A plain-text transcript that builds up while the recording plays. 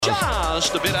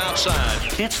just a bit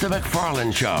outside. It's the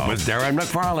McFarland Show with Darren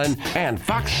McFarland and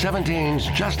Fox 17's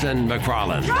Justin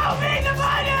McFarland. Show me the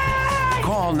money!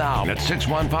 Call now at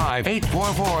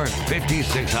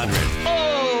 615-844-5600.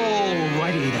 Oh,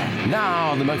 righty then.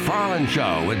 Now, the McFarland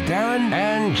Show with Darren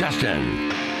and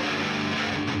Justin.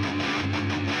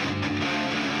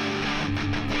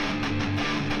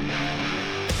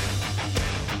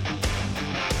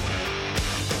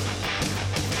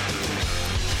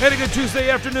 And a good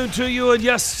Tuesday afternoon to you, and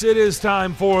yes, it is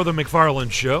time for the McFarland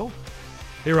Show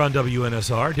here on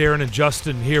WNSR. Darren and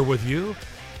Justin here with you,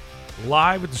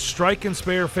 live at the Strike and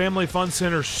Spare Family Fun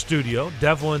Center studio.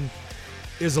 Devlin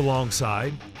is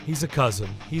alongside. He's a cousin.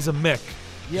 He's a Mick.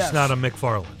 Yes. He's not a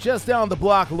McFarland. Just down the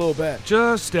block a little bit.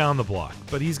 Just down the block,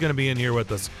 but he's going to be in here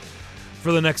with us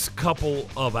for the next couple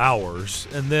of hours.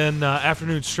 And then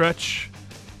afternoon stretch,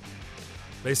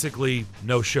 basically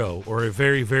no show, or a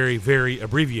very, very, very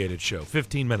abbreviated show,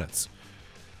 15 minutes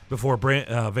before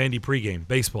Vandy pregame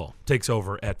baseball takes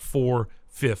over at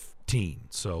 4:15.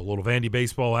 So a little Vandy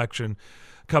baseball action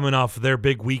coming off their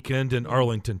big weekend in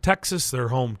Arlington, Texas. They're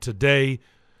home today,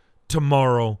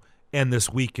 tomorrow, and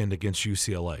this weekend against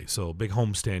UCLA. So a big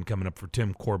homestand coming up for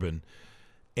Tim Corbin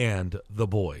and the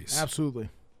boys. Absolutely.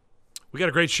 We got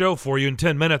a great show for you in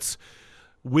 10 minutes.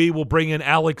 We will bring in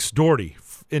Alex Doherty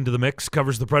into the mix,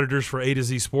 covers the Predators for A to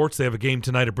Z Sports. They have a game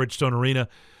tonight at Bridgestone Arena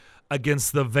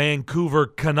against the Vancouver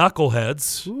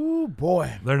Canuckleheads. Ooh,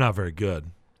 boy. They're not very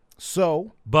good.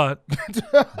 So? But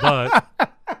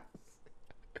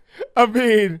I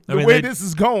mean, the way this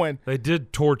is going. They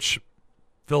did torch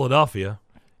Philadelphia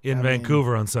in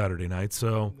Vancouver on Saturday night,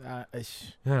 so,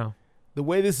 yeah. The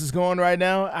way this is going right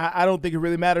now, I don't think it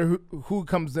really matters who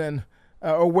comes in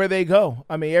or where they go.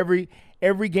 I mean, every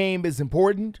game is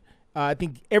important. I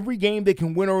think every game they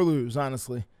can win or lose,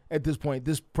 honestly, at this point.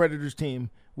 This Predators team,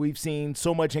 we've seen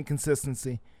so much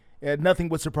inconsistency. Nothing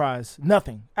would surprise.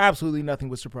 Nothing. Absolutely nothing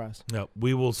would surprise. Yeah,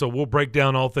 we will. So we'll break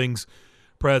down all things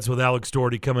Preds with Alex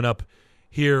Doherty coming up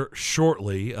here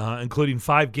shortly, including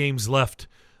 5 games left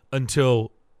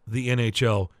until the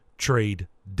NHL trade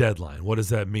deadline. What does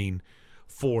that mean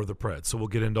for the Preds? So we'll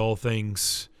get into all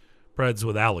things Preds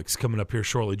with Alex coming up here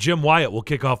shortly. Jim Wyatt will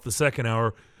kick off the second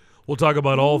hour. We'll talk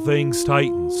about all things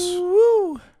Titans.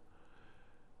 Woo.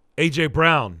 A.J.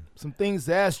 Brown. Some things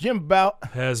to ask Jim about.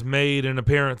 Has made an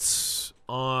appearance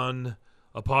on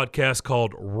a podcast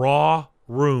called Raw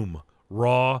Room.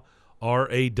 Raw,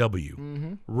 R-A-W.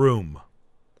 Mm-hmm. Room.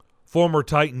 Former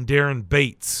Titan Darren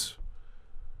Bates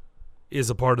is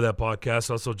a part of that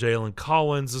podcast. Also, Jalen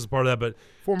Collins is a part of that. But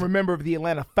former member of the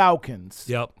Atlanta Falcons.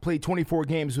 Yep. Played 24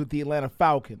 games with the Atlanta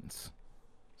Falcons.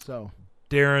 So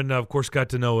Darren, of course, got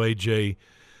to know AJ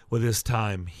with his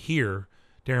time here.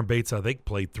 Darren Bates, I think,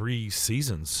 played 3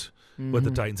 seasons with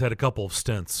the Titans, had a couple of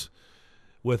stints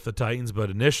with the Titans, but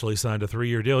initially signed a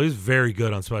 3-year deal. He's very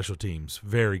good on special teams,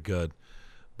 very good.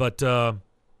 But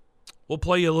we'll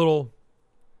play you a little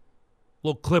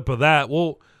clip of that.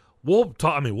 We'll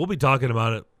talk. I mean, we'll be talking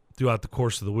about it throughout the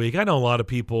course of the week. I know a lot of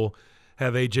people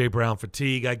have A.J. Brown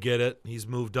fatigue. I get it. He's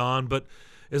moved on, but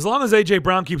as long as A.J.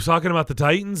 Brown keeps talking about the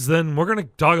Titans, then we're going to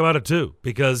talk about it too,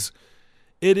 because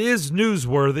it is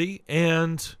newsworthy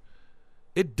and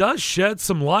it does shed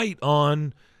some light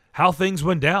on how things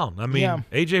went down. I mean,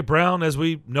 A.J. Brown, as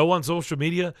we know on social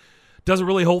media, doesn't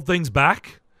really hold things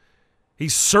back.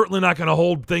 He's certainly not going to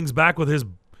hold things back with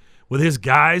his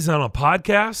guys on a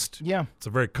podcast. Yeah. It's a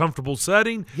very comfortable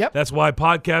setting. Yep. That's why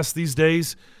podcasts these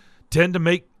days tend to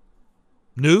make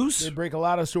news. They break a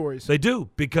lot of stories. They do,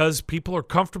 because people are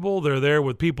comfortable. They're there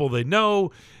with people they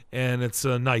know, and it's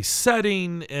a nice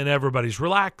setting, and everybody's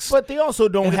relaxed. But they also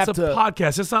don't have it's to. It's a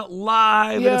podcast. It's not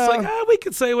live. Yeah. And it's like, we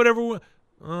can say whatever we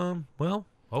well,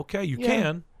 okay, you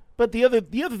can. But the other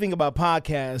thing about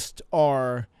podcasts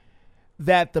are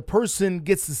that the person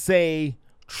gets to say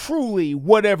truly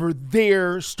whatever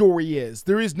their story is.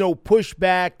 There is no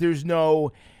pushback. There's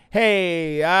no,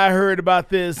 hey, I heard about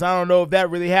this. I don't know if that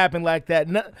really happened like that.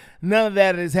 None of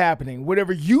that is happening.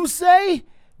 Whatever you say,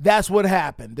 that's what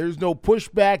happened. There's no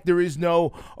pushback. There is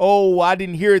no, I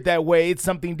didn't hear it that way. It's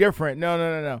something different.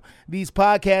 No. These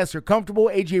podcasts are comfortable.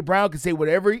 A.J. Brown can say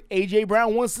whatever A.J.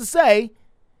 Brown wants to say,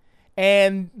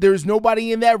 and there's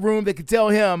nobody in that room that can tell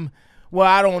him, well,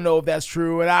 I don't know if that's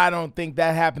true, and I don't think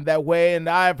that happened that way, and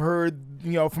I've heard,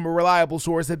 from a reliable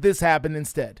source that this happened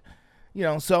instead.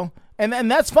 So, and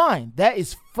that's fine. That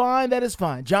is fine. That is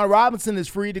fine. John Robinson is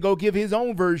free to go give his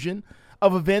own version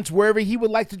of events wherever he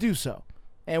would like to do so.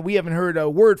 And we haven't heard a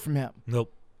word from him.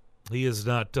 Nope. He is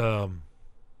not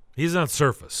he's not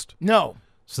surfaced. No.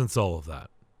 Since all of that,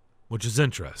 which is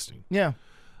interesting. Yeah.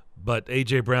 But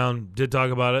A.J. Brown did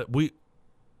talk about it.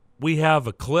 We have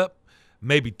a clip,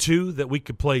 maybe 2, that we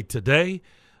could play today,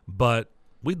 but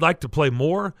we'd like to play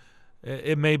more.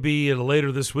 It may be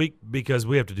later this week because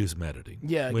we have to do some editing.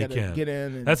 Yeah, we gotta can. get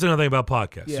in. And, That's another thing about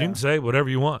podcasts. Yeah. You can say whatever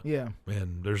you want. Yeah.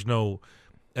 And there's no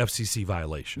FCC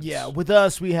violations. Yeah, with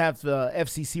us, we have the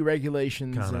FCC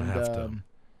regulations. Kind of and, have to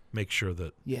make sure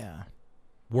that Yeah.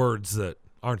 words that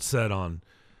aren't said on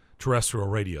terrestrial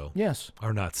radio Yes.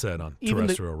 are not said on Even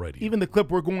terrestrial radio. Even the clip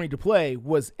we're going to play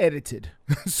was edited.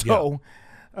 So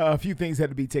a few things had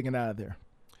to be taken out of there.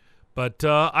 But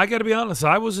I got to be honest,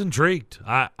 I was intrigued.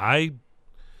 I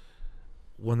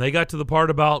when they got to the part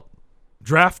about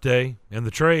draft day and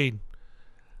the trade,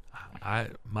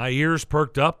 my ears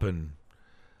perked up, and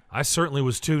I certainly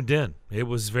was tuned in. It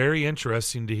was very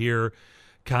interesting to hear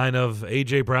kind of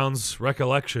A.J. Brown's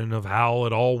recollection of how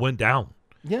it all went down.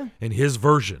 Yeah. And his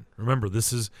version. Remember,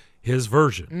 this is his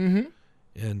version.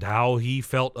 Mm-hmm. And how he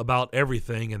felt about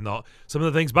everything and some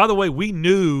of the things. By the way, we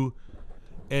knew,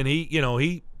 and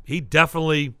he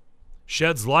definitely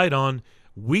sheds light on,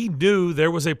 we knew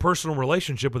there was a personal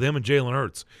relationship with him and Jalen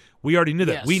Hurts. We already knew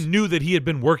that. Yes. We knew that he had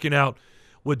been working out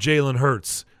with Jalen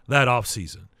Hurts that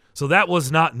offseason. So that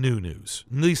was not new news,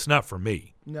 at least not for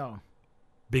me. No.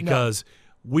 Because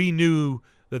we knew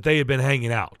that they had been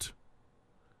hanging out.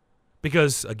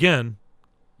 Because, again,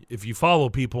 if you follow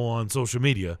people on social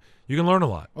media, you can learn a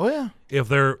lot. Oh, yeah. If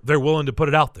they're willing to put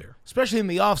it out there. Especially in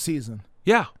the offseason.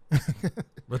 Yeah.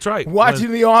 That's right.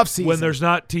 Watching the offseason. When there's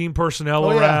not team personnel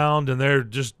Oh, yeah. around and they're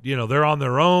just, they're on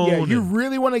their own. Yeah, you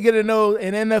really want to get to know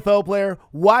an NFL player,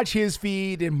 watch his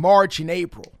feed in March and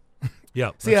April.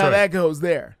 Yeah. See how that goes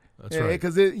there. That's right.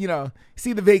 Because,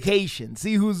 see the vacation.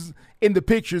 See who's in the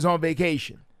pictures on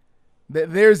vacation.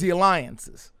 There's the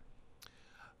alliances.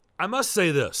 I must say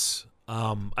this.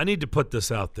 I need to put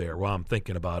this out there while I'm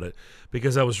thinking about it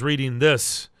because I was reading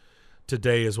this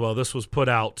today as well. This was put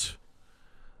out,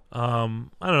 I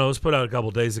don't know, it was put out a couple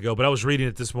of days ago, but I was reading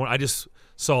it this morning. I just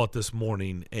saw it this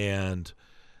morning, and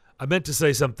I meant to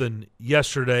say something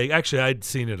yesterday. Actually, I'd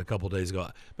seen it a couple of days ago.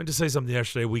 I meant to say something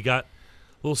yesterday. We got a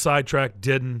little sidetracked,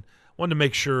 didn't. Wanted to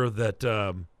make sure that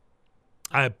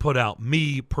I put out,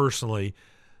 me personally,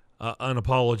 an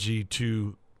apology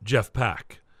to Jeff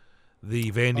Pack,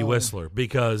 the Vandy Whistler,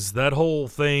 because that whole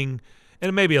thing,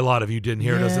 and maybe a lot of you didn't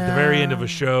hear it, was at the very end of a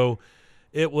show.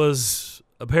 It was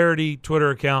a parody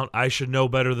Twitter account. I should know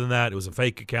better than that. It was a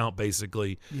fake account,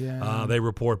 basically. Yeah. They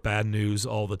report bad news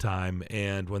all the time,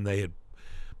 and when they had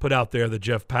put out there that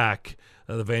Jeff Pack,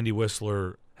 the Vandy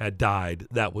Whistler, had died,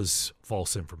 that was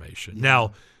false information. Yeah.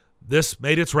 Now, this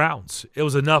made its rounds. It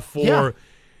was enough for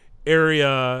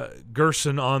Area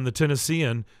Gerson on the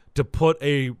Tennessean to put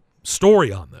a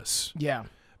story on this. Yeah.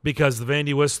 Because the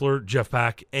Vandy Whistler, Jeff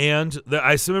Pack, and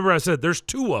I remember I said there's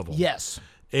 2 of them. Yes.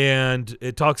 And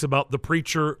it talks about the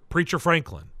Preacher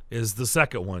Franklin is the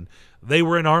second one. They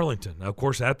were in Arlington, of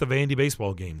course, at the Vandy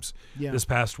baseball games this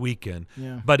past weekend.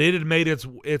 Yeah. But it had made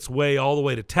its way all the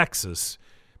way to Texas.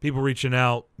 People reaching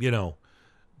out,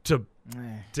 to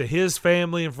his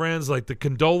family and friends, like the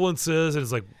condolences, and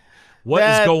it's like, what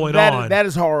is going on? That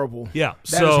is horrible. Yeah.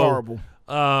 That is horrible.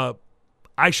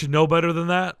 I should know better than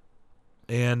that.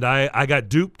 And I got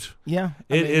duped. Yeah.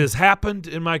 It has happened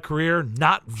in my career,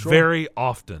 not very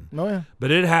often. Oh, yeah.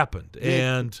 But it happened.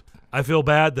 And I feel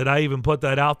bad that I even put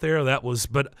that out there.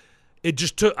 But it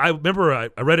just took, I remember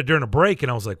I read it during a break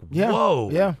and I was like, whoa.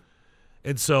 Yeah.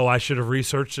 And so I should have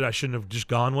researched it. I shouldn't have just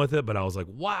gone with it. But I was like,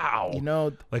 wow.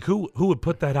 Like who would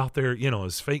put that out there,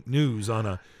 as fake news on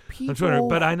a Twitter?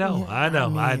 But I know.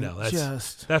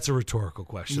 That's a rhetorical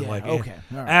question. Yeah, okay.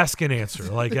 All right. Ask and answer.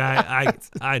 Like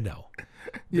I know.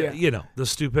 Yeah. The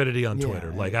stupidity on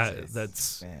Twitter. Like it's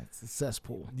a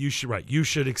cesspool. You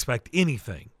should expect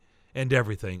anything and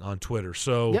everything on Twitter.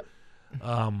 So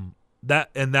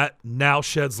that now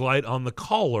sheds light on the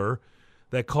caller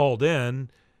that called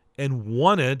in and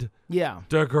wanted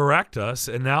to correct us.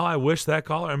 And now I wish that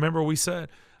caller, I remember we said,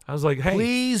 I was like, hey,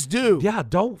 please do. Yeah,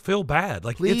 don't feel bad.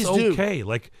 Like, please it's okay.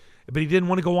 Like, but he didn't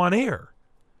want to go on air.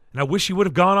 And I wish he would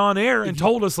have gone on air and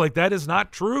told us, like, that is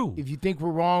not true. If you think we're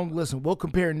wrong, listen, we'll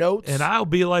compare notes. And I'll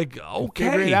be like,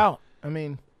 okay. Figure it out. I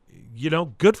mean,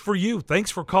 good for you. Thanks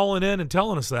for calling in and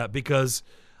telling us that, because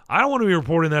I don't want to be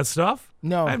reporting that stuff.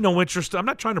 No. I have no interest. I'm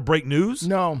not trying to break news.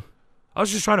 No. I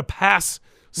was just trying to pass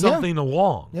something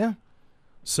along. Yeah.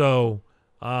 So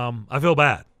I feel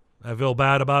bad. I feel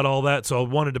bad about all that. So I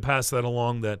wanted to pass that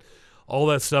along, that all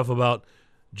that stuff about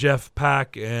Jeff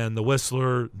Pack and the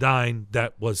Whistler dying,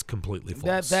 that was completely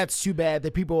false. That's too bad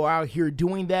that people are out here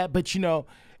doing that. But,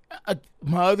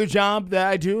 my other job that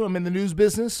I do, I'm in the news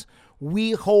business.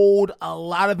 we hold a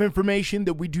lot of information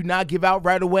that we do not give out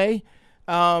right away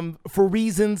for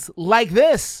reasons like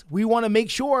this. We want to make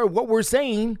sure what we're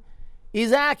saying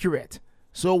is accurate.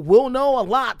 So we'll know a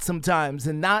lot sometimes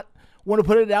and not want to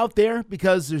put it out there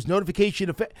because there's notification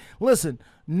effect. Listen,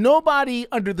 nobody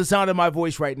under the sound of my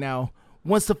voice right now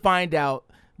wants to find out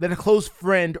that a close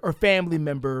friend or family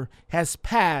member has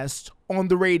passed on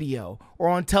the radio or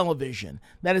on television.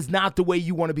 That is not the way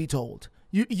you want to be told.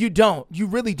 You don't. You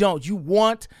really don't. You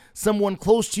want someone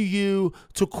close to you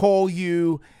to call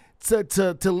you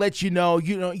to let you know.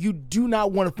 You do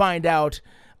not want to find out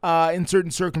in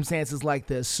certain circumstances like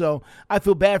this. So I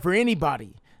feel bad for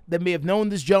anybody that may have known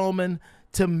this gentleman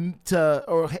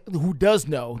or who does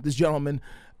know this gentleman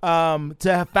to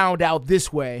have found out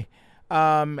this way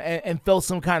and felt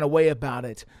some kind of way about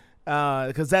it.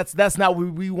 Because that's not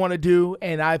what we want to do,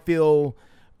 and I feel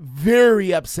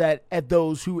very upset at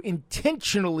those who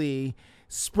intentionally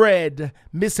spread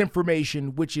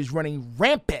misinformation, which is running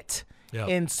rampant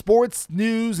in sports,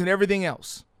 news, and everything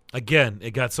else. Again,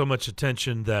 it got so much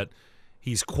attention that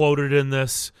he's quoted in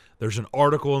this. There's an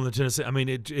article in the Tennessee. I mean,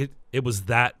 it was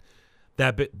that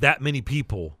many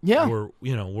people were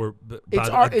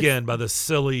by the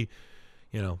silly,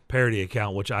 parody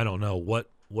account, which I don't know what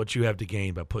you have to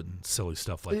gain by putting silly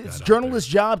stuff like that. It's journalist's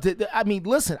job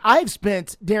listen, I've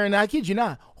spent, Darren, I kid you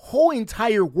not, whole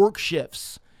entire work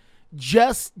shifts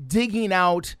just digging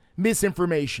out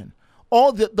misinformation.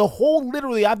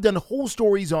 Literally, I've done whole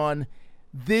stories on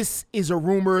this is a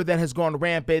rumor that has gone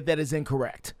rampant that is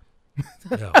incorrect.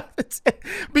 Yeah.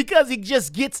 Because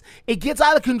it gets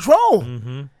out of control.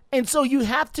 Mm-hmm. And so you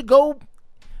have to go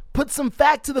put some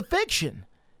fact to the fiction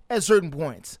at certain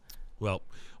points. Well,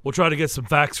 we'll try to get some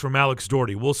facts from Alex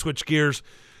Doherty. We'll switch gears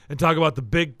and talk about the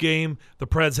big game the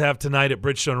Preds have tonight at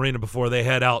Bridgestone Arena before they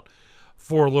head out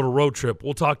for a little road trip.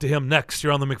 We'll talk to him next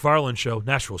here on The McFarland Show,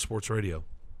 Nashville Sports Radio.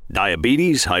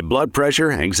 Diabetes, high blood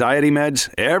pressure, anxiety meds,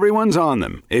 everyone's on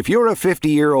them. If you're a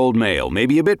 50-year-old male,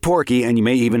 maybe a bit porky, and you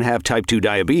may even have type 2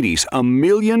 diabetes, $1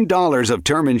 million of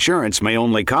term insurance may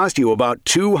only cost you about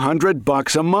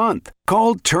 $200 a month.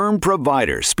 Call Term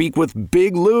Provider. Speak with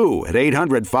Big Lou at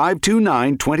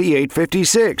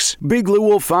 800-529-2856. Big Lou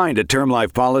will find a term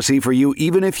life policy for you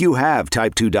even if you have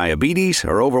type 2 diabetes,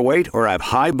 are overweight, or have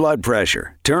high blood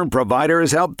pressure. Term Provider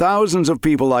has helped thousands of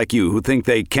people like you who think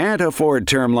they can't afford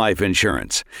term life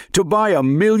insurance. To buy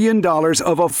 $1 million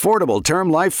of affordable term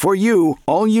life for you,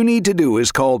 all you need to do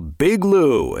is call Big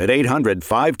Lou at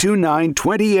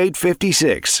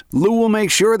 800-529-2856. Lou will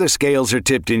make sure the scales are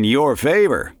tipped in your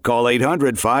favor. Call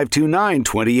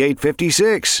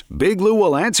 800-529-2856. Big Lou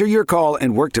will answer your call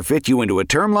and work to fit you into a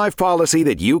term life policy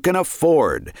that you can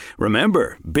afford.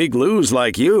 Remember, Big Lou's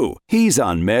like you. He's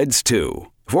on meds too.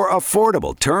 For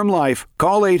affordable term life,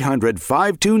 call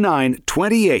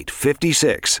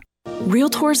 800-529-2856.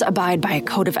 Realtors abide by a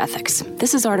code of ethics.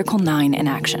 This is Article 9 in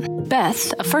action.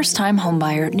 Beth, a first-time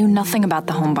homebuyer, knew nothing about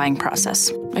the home buying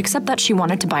process, except that she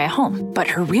wanted to buy a home. But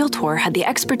her realtor had the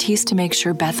expertise to make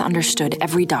sure Beth understood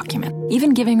every document,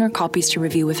 even giving her copies to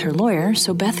review with her lawyer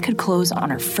so Beth could close on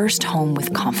her first home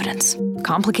with confidence.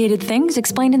 Complicated things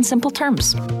explained in simple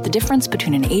terms. The difference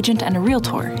between an agent and a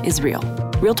realtor is real.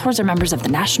 Realtors are members of the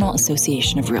National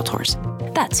Association of Realtors.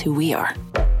 That's who we are.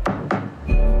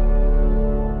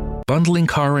 Bundling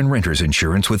car and renter's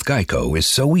insurance with Geico is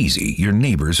so easy, your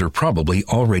neighbors are probably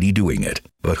already doing it.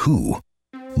 But who?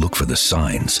 Look for the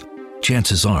signs.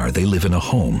 Chances are they live in a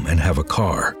home and have a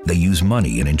car. They use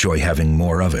money and enjoy having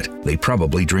more of it. They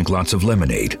probably drink lots of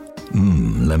lemonade.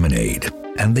 Lemonade.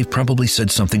 And they've probably said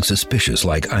something suspicious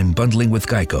like, "I'm bundling with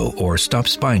Geico," or "Stop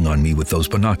spying on me with those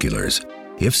binoculars."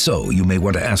 If so, you may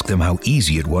want to ask them how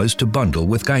easy it was to bundle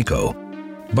with Geico.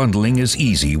 Bundling is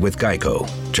easy with Geico.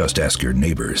 Just ask your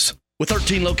neighbors. With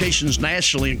 13 locations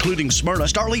nationally, including Smyrna,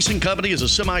 Star Leasing Company is a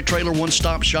semi-trailer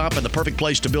one-stop shop and the perfect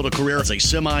place to build a career as a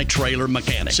semi-trailer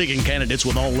mechanic. Seeking candidates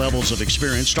with all levels of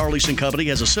experience, Star Leasing Company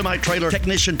has a semi-trailer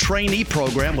technician trainee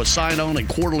program with sign-on and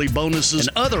quarterly bonuses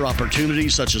and other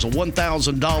opportunities such as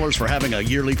 $1,000 for having a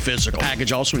yearly physical.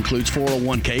 Package also includes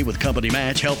 401k with company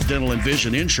match, health, dental, and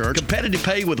vision insurance, competitive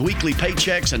pay with weekly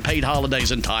paychecks, and paid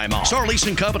holidays and time off. Star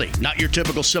Leasing Company, not your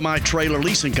typical semi-trailer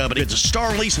leasing company. Visit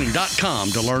starleasing.com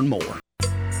to learn more.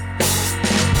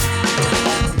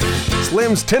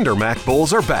 Slim's Tender Mac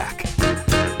Bowls are back.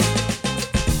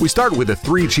 We start with a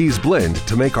 3-cheese blend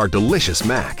to make our delicious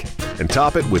mac and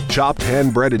top it with chopped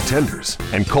hand-breaded tenders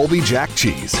and Colby Jack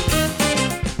cheese.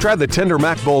 Try the Tender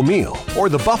Mac Bowl meal or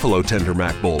the Buffalo Tender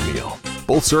Mac Bowl meal,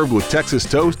 both served with Texas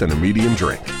toast and a medium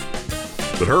drink.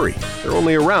 But hurry, they're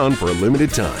only around for a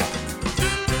limited time.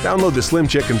 Download the Slim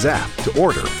Chickens app to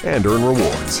order and earn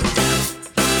rewards.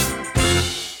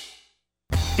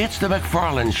 It's The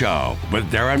McFarland Show with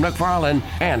Darren McFarland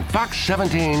and Fox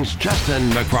 17's Justin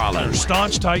McFarland.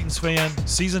 Staunch Titans fan,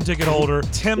 season ticket holder,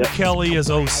 Tim Kelly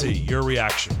as OC. Your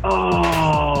reaction?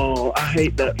 Oh, I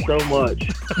hate that so much.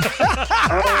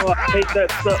 I hate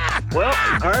that so. Well,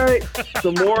 all right.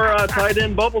 Some more tight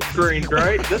end bubble screens,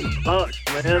 right? This sucks,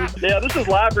 man. Yeah, this is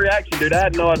live reaction, dude. I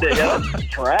had no idea. Yeah, this is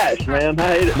trash, man. I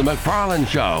hate it. The McFarland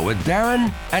Show with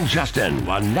Darren and Justin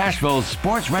on Nashville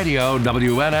Sports Radio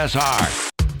WNSR.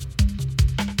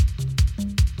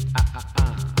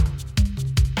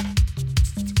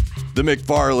 The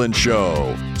McFarland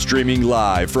Show, streaming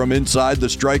live from inside the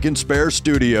Strike and Spare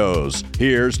studios.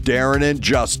 Here's Darren and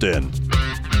Justin.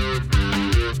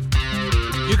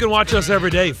 You can watch us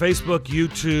every day, Facebook,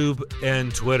 YouTube,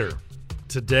 and Twitter.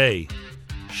 Today,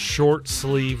 short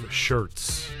sleeve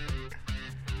shirts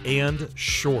and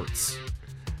shorts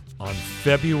on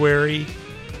February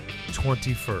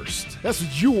 21st. That's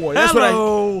what you wore.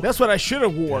 Hello. That's what I should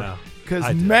have wore. Yeah, Because,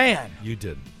 I did. man. You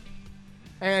did.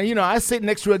 And, you know, I sit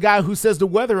next to a guy who says the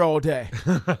weather all day.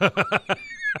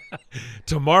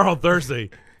 Tomorrow,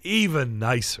 Thursday, even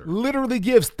nicer. Literally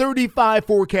gives 35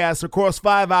 forecasts across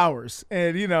 5 hours.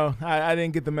 And, you know, I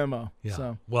didn't get the memo. Yeah.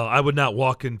 So. Well, I would not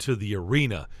walk into the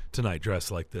arena tonight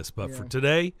dressed like this. But for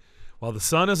today, while the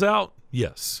sun is out,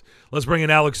 yes. Let's bring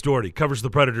in Alex Doherty. Covers the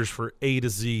Predators for A to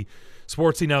Z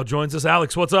Sports. He now joins us.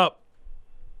 Alex, what's up?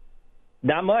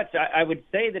 Not much. I would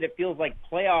say that it feels like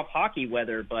playoff hockey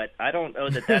weather, but I don't know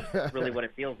that that's really what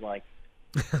it feels like.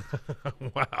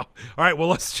 Wow. All right, well,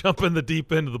 let's jump in the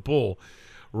deep end of the pool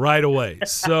right away.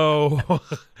 So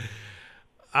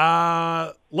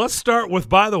let's start with,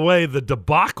 by the way, the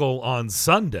debacle on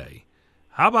Sunday.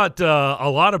 How about a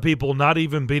lot of people not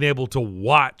even being able to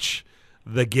watch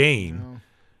the game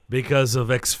because of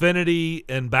Xfinity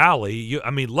and Bally?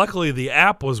 Luckily the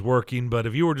app was working, but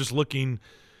if you were just looking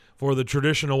for the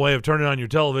traditional way of turning on your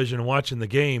television and watching the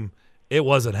game, it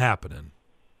wasn't happening.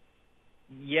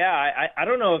 Yeah, I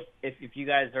don't know if you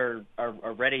guys are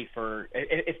ready for –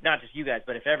 if not just you guys,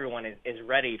 but if everyone is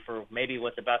ready for maybe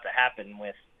what's about to happen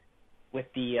with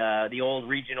the old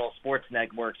regional sports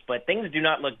networks. But things do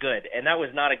not look good, and that was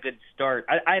not a good start.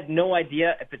 I have no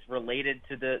idea if it's related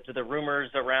to the rumors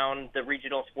around the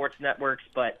regional sports networks,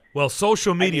 but – Well,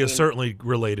 social media certainly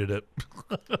related it.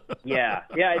 Yeah,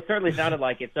 it certainly sounded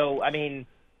like it. So, and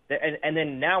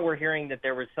then now we're hearing that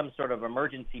there was some sort of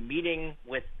emergency meeting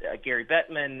with Gary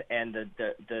Bettman and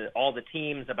all the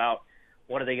teams about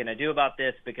what are they going to do about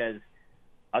this, because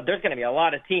there's going to be a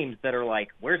lot of teams that are like,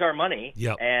 where's our money?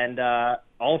 Yep. And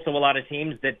also a lot of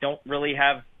teams that don't really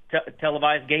have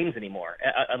televised games anymore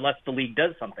unless the league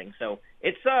does something. So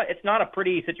it's not a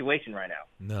pretty situation right now.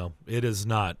 No, it is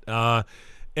not.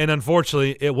 And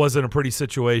unfortunately, it wasn't a pretty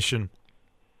situation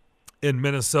in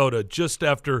Minnesota. Just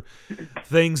after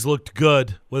things looked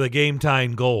good with a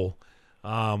game-tying goal,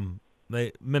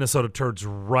 Minnesota turns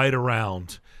right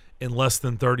around in less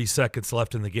than 30 seconds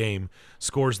left in the game,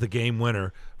 scores the game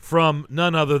winner from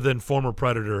none other than former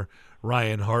Predator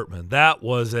Ryan Hartman. That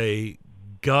was a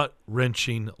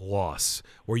gut-wrenching loss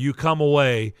where you come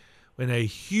away in a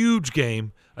huge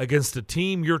game against a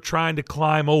team you're trying to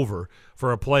climb over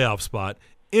for a playoff spot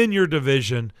in your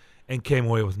division and came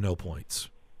away with no points.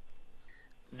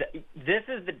 This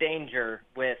is the danger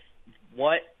with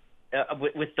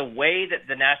with the way that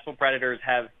the Nashville Predators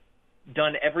have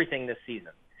done everything this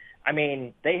season.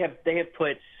 They have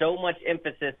put so much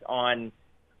emphasis on,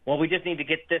 well, we just need to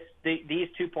get these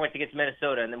 2 points against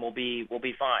Minnesota, and then we'll be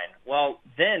fine. Well,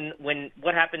 then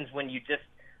what happens when you just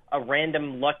a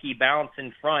random lucky bounce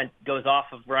in front goes off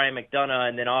of Ryan McDonough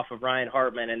and then off of Ryan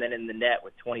Hartman and then in the net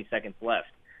with 20 seconds left?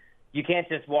 You can't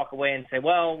just walk away and say,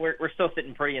 well, we're still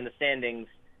sitting pretty in the standings,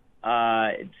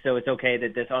 so it's okay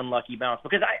that this unlucky bounce.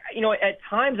 Because at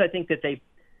times I think that they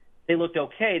looked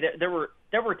okay. There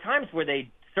were times where they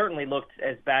certainly looked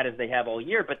as bad as they have all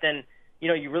year, but then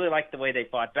you really liked the way they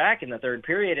fought back in the third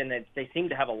period, and they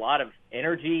seemed to have a lot of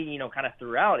energy, kind of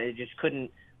throughout. It just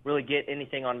couldn't really get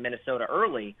anything on Minnesota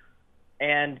early,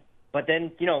 but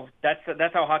then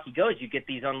that's how hockey goes. You get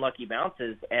these unlucky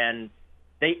bounces, and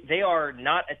they are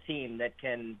not a team that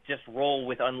can just roll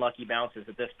with unlucky bounces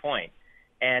at this point.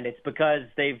 And it's because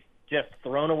they've just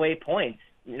thrown away points,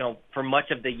 for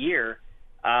much of the year.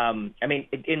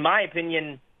 In my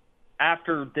opinion,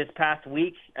 after this past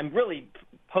week, and really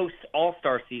post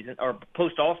All-Star season or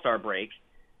post All-Star break,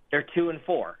 they're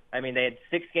 2-4. They had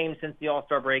 6 games since the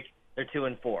All-Star break. They're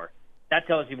 2-4. That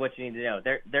tells you what you need to know.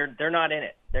 They're not in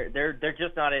it. They're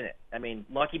just not in it.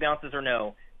 Lucky bounces or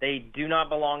no, they do not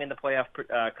belong in the playoff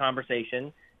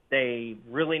conversation. They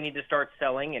really need to start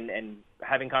selling and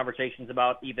having conversations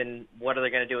about even what are they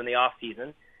going to do in the off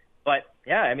season. But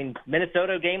yeah, I mean,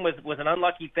 Minnesota game was an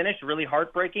unlucky finish, really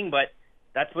heartbreaking, but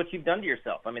that's what you've done to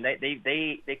yourself. I mean,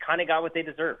 they kind of got what they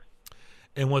deserved.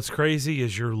 And what's crazy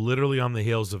is you're literally on the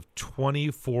heels of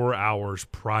 24 hours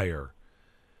prior.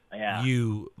 Yeah.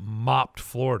 You mopped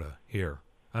Florida here.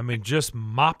 I mean, just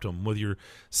mopped them with your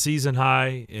season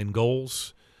high in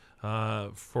goals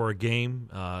for a game.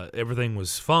 Everything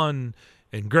was fun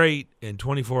and great. And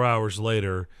 24 hours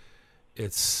later,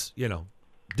 it's,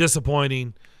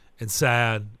 disappointing and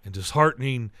sad and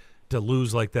disheartening to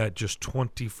lose like that just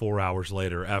 24 hours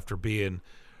later after being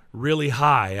really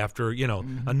high, after,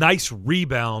 a nice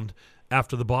rebound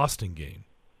after the Boston game.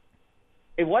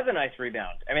 It was a nice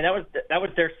rebound. I mean, that was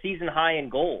their season high in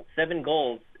goals, 7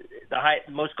 goals,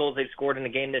 most goals they've scored in a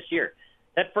game this year.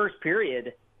 That first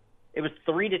period, it was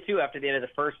 3-2 after the end of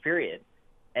the first period,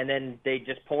 and then they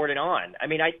just poured it on. I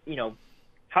mean,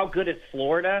 how good is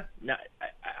Florida?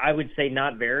 I would say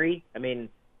not very. I mean,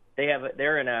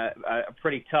 they're in a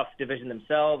pretty tough division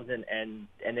themselves, and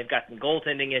they've got some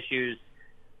goaltending issues,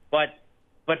 but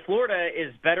Florida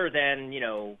is better than,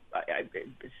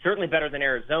 certainly better than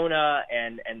Arizona,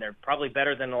 and they're probably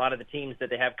better than a lot of the teams that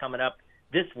they have coming up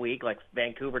this week, like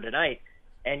Vancouver tonight.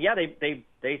 And yeah,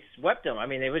 they swept them. I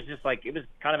mean, it was just like, it was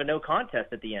kind of a no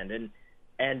contest at the end,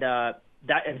 and that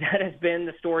has been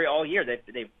the story all year.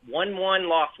 They've won 1,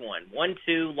 lost 1, won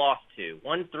 2, lost 2,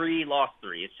 won 3, lost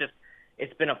 3.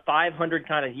 It's been a 500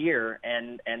 kind of year,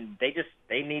 and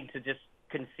they need to just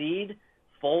concede,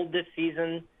 fold this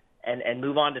season, and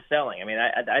move on to selling. I mean,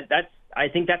 I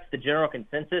think that's the general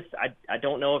consensus. I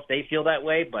don't know if they feel that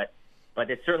way, but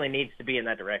it certainly needs to be in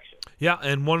that direction. Yeah,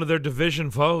 and one of their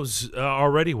division foes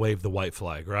already waved the white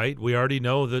flag, right? We already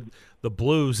know that the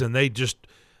Blues, and they just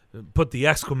put the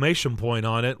exclamation point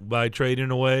on it by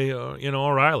trading away,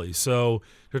 O'Reilly to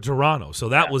Toronto. So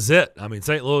that was it. I mean,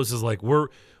 St. Louis is like, we're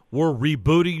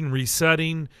rebooting,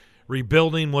 resetting,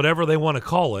 rebuilding, whatever they want to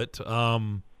call it.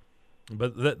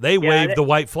 But they waved the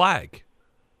white flag.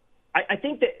 I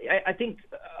think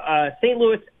St.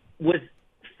 Louis was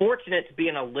fortunate to be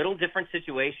in a little different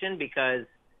situation because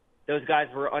those guys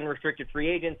were unrestricted free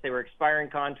agents. They were expiring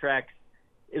contracts.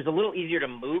 It was a little easier to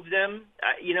move them,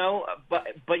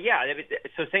 But yeah,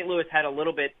 so St. Louis had a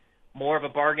little bit more of a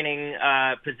bargaining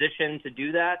position to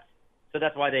do that. So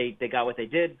that's why they got what they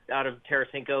did out of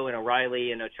Tarasenko and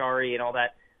O'Reilly and Achari and all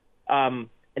that. And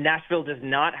Nashville does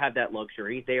not have that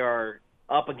luxury. They are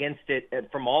up against it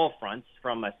from all fronts,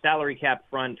 from a salary cap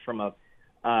front, from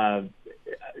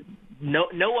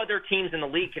no other teams in the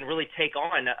league can really take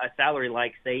on a salary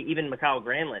like, say, even Mikael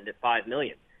Granlund at $5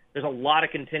 million. There's a lot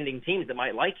of contending teams that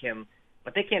might like him,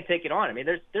 but they can't take it on. I mean,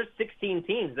 there's 16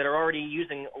 teams that are already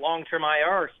using long-term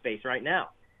IR space right now.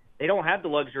 They don't have the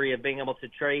luxury of being able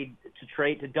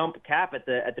to dump cap at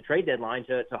the trade deadline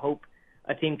to hope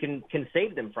a team can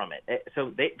save them from it.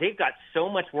 So they've got so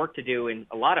much work to do and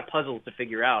a lot of puzzles to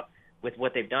figure out with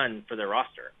what they've done for their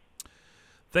roster.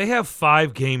 They have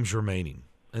 5 games remaining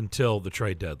until the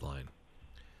trade deadline.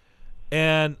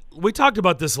 And we talked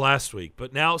about this last week,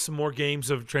 but now some more games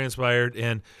have transpired,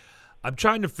 and I'm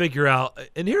trying to figure out,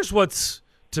 and here's what's,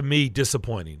 to me,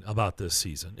 disappointing about this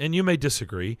season. And you may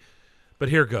disagree, but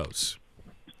here goes.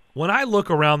 When I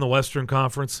look around the Western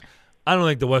Conference, I don't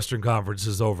think the Western Conference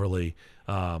is overly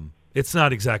it's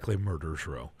not exactly murderer's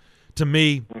row. To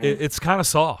me, it's kind of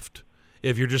soft.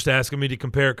 If you're just asking me to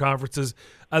compare conferences,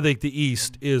 I think the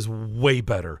East is way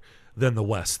better than the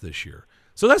West this year.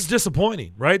 So that's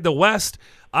disappointing, right? The West,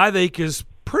 I think, is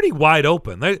pretty wide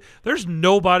open. There's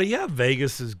nobody. Yeah,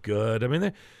 Vegas is good. I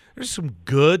mean, there's some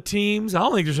good teams. I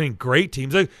don't think there's any great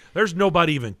teams. There's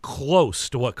nobody even close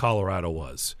to what Colorado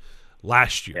was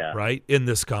last year, right, in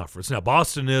this conference. Now,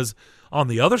 Boston is on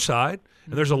the other side,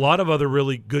 and there's a lot of other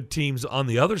really good teams on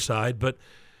the other side, but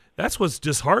that's what's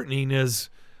disheartening is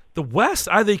the West,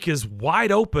 I think, is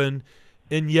wide open,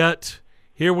 and yet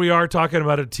here we are talking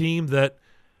about a team that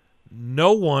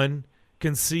no one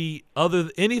can see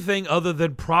anything other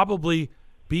than probably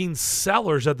being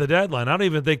sellers at the deadline. I don't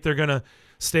even think they're going to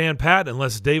stand pat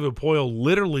unless David Poile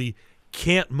literally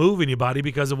can't move anybody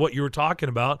because of what you were talking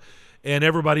about, and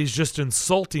everybody's just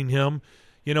insulting him,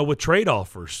 with trade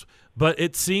offers. But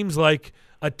it seems like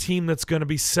a team that's going to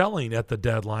be selling at the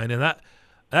deadline, and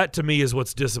that to me is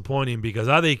what's disappointing because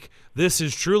I think this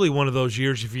is truly one of those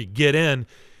years, if you get in,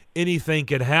 anything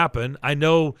can happen. I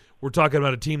know we're talking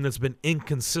about a team that's been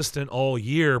inconsistent all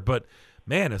year, but,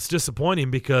 man, it's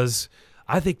disappointing because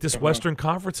I think this Western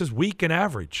Conference is weak and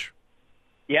average.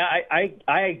 Yeah,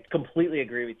 I completely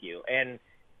agree with you. And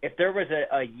if there was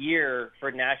a year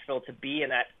for Nashville to be in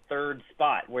that third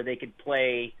spot where they could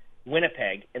play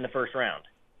Winnipeg in the first round.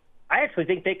 I actually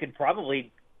think they could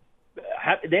probably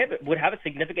would have a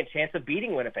significant chance of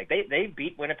beating Winnipeg. They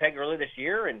beat Winnipeg earlier this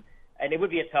year, and it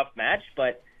would be a tough match,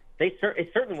 but it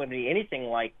certainly wouldn't be anything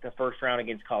like the first round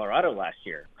against Colorado last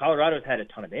year. Colorado's had a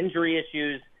ton of injury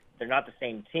issues. They're not the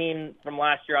same team from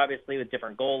last year, obviously, with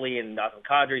different goalie, and Nazem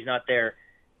Kadri's not there.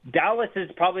 Dallas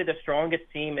is probably the strongest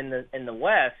team in the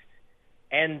West,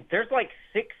 and there's like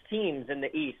 6 teams in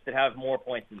the East that have more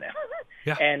points than them,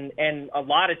 yeah. and a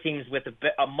lot of teams with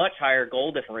a much higher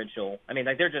goal differential. I mean,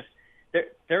 like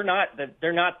they're not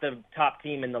the top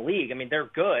team in the league. I mean, they're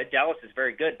good. Dallas is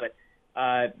very good, but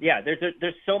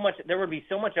there's so much. There would be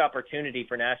so much opportunity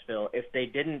for Nashville if they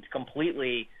didn't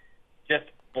completely just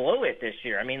blow it this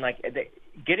year. I mean, like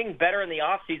getting better in the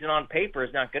off season on paper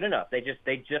is not good enough. They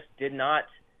just did not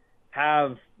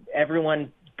have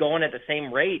everyone going at the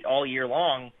same rate all year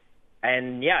long,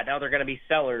 and now they're going to be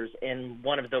sellers in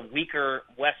one of the weaker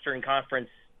Western Conference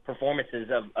performances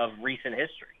of recent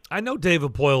history. I know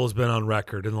David Poile has been on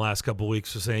record in the last couple of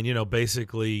weeks for saying,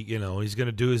 basically, he's going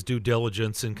to do his due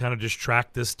diligence and kind of just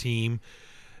track this team,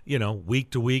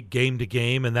 week to week, game to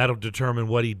game, and that'll determine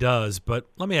what he does. But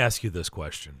let me ask you this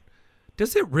question.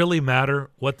 Does it really matter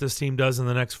what this team does in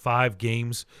the next 5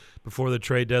 games before the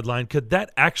trade deadline? Could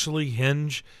that actually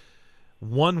hinge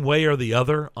one way or the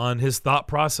other on his thought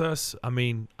process? I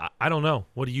mean, I don't know.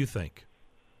 What do you think?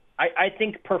 I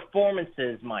think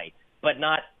performances might, but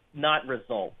not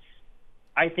results.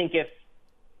 I think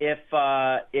if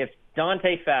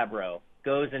Dante Fabro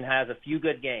goes and has a few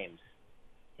good games,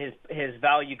 his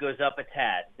value goes up a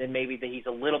tad. Then maybe he's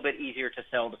a little bit easier to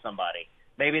sell to somebody.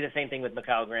 Maybe the same thing with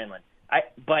Mikael Granlund.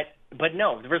 But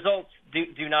no, the results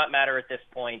do not matter at this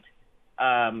point.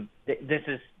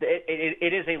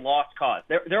 It is a lost cause.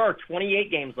 There are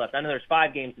 28 games left. I know there's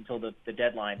 5 games until the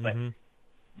deadline,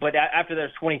 but after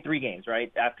there's 23 games,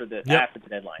 right? After the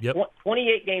deadline. Yep.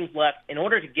 28 games left. In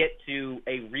order to get to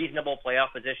a reasonable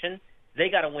playoff position, they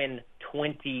got to win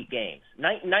 20 games,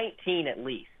 19 at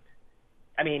least.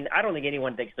 I mean, I don't think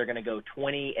anyone thinks they're going to go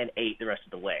 20-8 the rest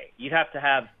of the way. You'd have to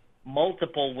have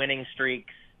multiple winning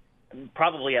streaks,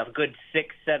 probably a good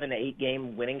 6, 7, 8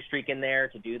 game winning streak in there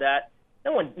to do that.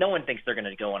 No one thinks they're going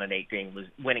to go on an 8-game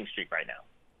winning streak right now.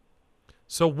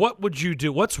 So what would you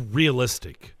do? What's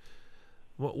realistic?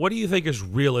 What do you think is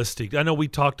realistic? I know we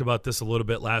talked about this a little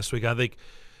bit last week. I think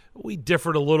we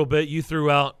differed a little bit. You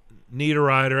threw out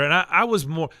Niederreiter,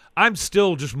 and I'm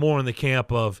still just more in the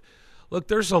camp of, look,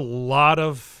 there's a lot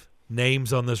of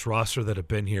names on this roster that have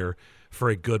been here for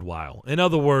a good while. In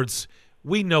other words,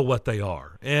 we know what they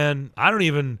are. And I don't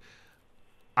even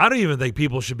think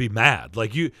people should be mad.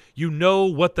 Like you know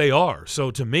what they are.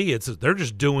 So to me, they're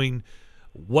just doing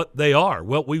what they are,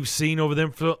 what we've seen over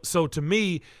them. So to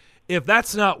me, if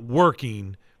that's not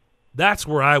working, that's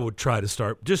where I would try to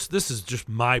start. This is just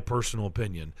my personal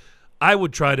opinion. I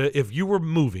would try to, if you were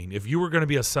going to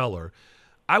be a seller,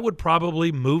 I would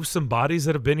probably move some bodies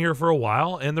that have been here for a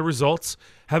while, and the results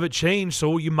haven't changed.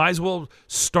 So you might as well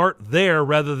start there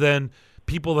rather than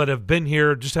people that have been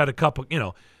here, just had a couple,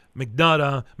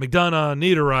 McDonough,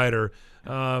 Niederreiter.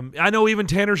 I know even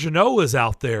Tanner Jeannot is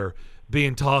out there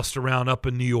being tossed around up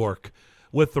in New York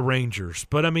with the Rangers.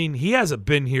 But, I mean, he hasn't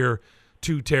been here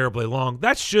too terribly long.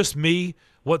 That's just me.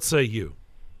 What say you?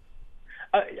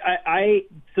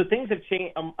 So things have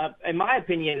changed. In my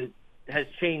opinion, has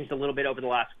changed a little bit over the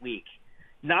last week.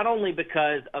 Not only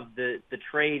because of the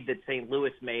trade that St.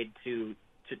 Louis made to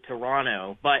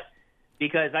Toronto, but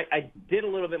because I did a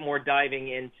little bit more diving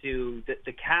into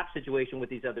the cap situation with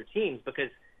these other teams because,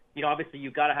 obviously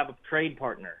you've got to have a trade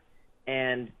partner.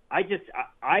 And I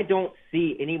don't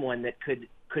see anyone that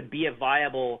could be a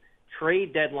viable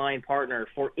trade deadline partner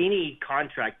for any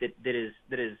contract that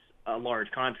is a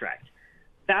large contract.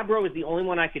 Fabro is the only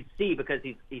one I could see because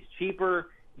he's cheaper.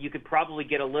 You could probably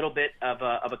get a little bit of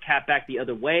a cap back the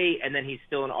other way, and then he's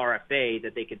still an RFA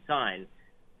that they could sign.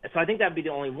 So I think that would be the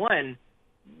only one.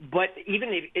 But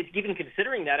even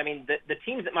considering that, I mean, the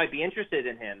teams that might be interested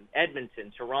in him,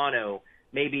 Edmonton, Toronto,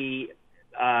 maybe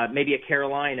a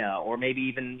Carolina, or maybe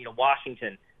even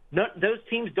Washington. Those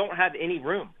teams don't have any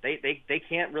room. They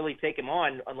can't really take him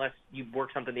on unless you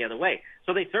work something the other way.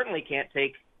 So they certainly can't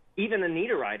take even a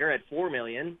Niederreiter at $4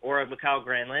 million, or a Mikael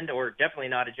Granlund, or definitely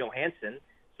not a Johansson.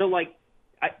 So my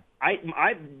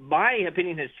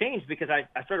opinion has changed because I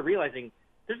started realizing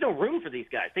there's no room for these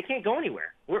guys. They can't go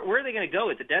anywhere. Where are they going to go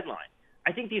at the deadline?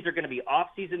 I think these are going to be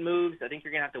off-season moves. I think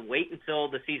you're going to have to wait until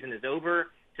the season is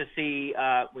over to see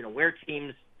where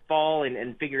teams fall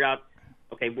and figure out,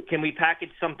 okay, can we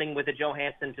package something with a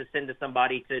Johansson to send to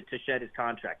somebody to shed his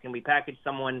contract? Can we package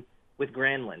someone with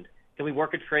Granlund? Can we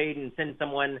work a trade and send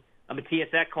someone Matthias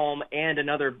Ekholm and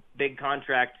another big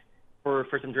contract for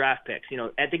some draft picks.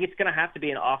 I think it's going to have to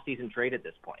be an off-season trade at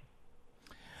this point.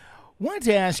 Wanted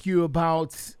to ask you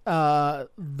about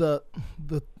the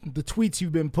tweets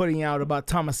you've been putting out about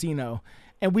Tomasino.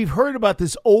 And we've heard about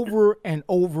this over and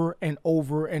over and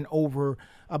over and over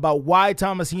about why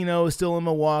Tomasino is still in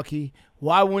Milwaukee.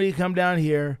 Why won't he come down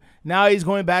here? Now he's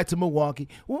going back to Milwaukee.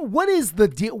 What is the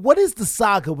deal? What is the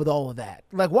saga with all of that?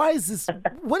 Like, why is this?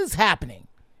 What is happening?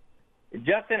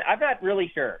 Justin, I'm not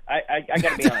really sure. I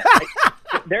got to be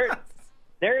honest.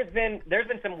 There's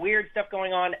been some weird stuff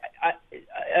going on.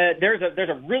 There's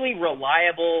a really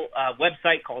reliable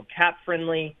website called Cap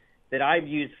Friendly that I've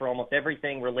used for almost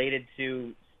everything related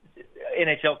to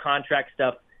NHL contract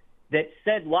stuff that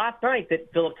said last night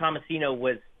that Philip Tomasino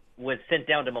was sent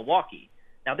down to Milwaukee.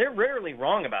 Now, they're rarely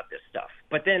wrong about this stuff.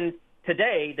 But then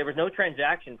today, there was no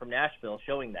transaction from Nashville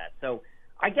showing that. So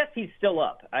I guess he's still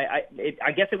up. I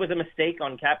guess it was a mistake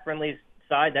on Cap Friendly's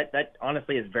side. That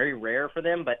honestly is very rare for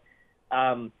them. But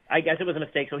I guess it was a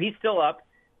mistake. So he's still up.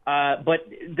 But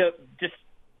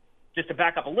just to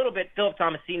back up a little bit, Philip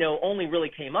Tomasino only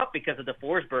really came up because of the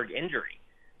Forsberg injury.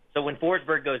 So when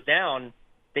Forsberg goes down,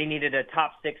 they needed a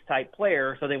top 6 type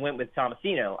player, so they went with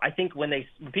Tomasino. I think when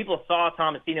people saw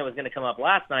Tomasino was going to come up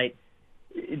last night,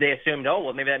 they assumed, oh,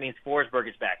 well, maybe that means Forsberg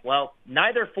is back. Well,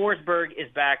 neither Forsberg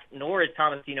is back, nor is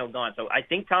Tomasino gone. So I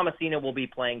think Tomasino will be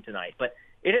playing tonight. But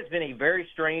it has been a very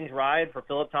strange ride for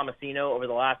Philip Tomasino over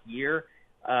the last year.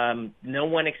 No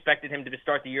one expected him to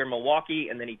start the year in Milwaukee,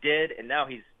 and then he did, and now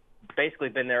he's basically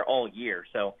been there all year.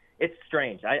 So it's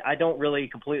strange. I don't really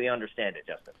completely understand it,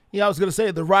 Justin. Yeah, I was going to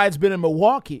say the ride's been in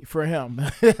Milwaukee for him.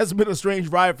 It hasn't been a strange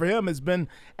ride for him. It's been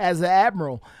as an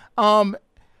Admiral.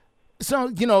 So,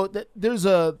 there's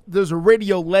a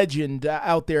radio legend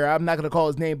out there. I'm not going to call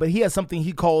his name, but he has something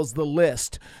he calls the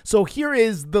list. So here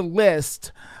is the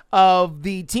list of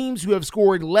the teams who have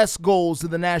scored less goals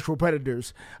than the Nashville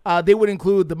Predators. They would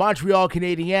include the Montreal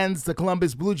Canadiens, the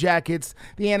Columbus Blue Jackets,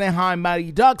 the Anaheim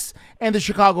Mighty Ducks, and the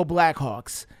Chicago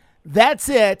Blackhawks. That's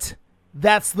it.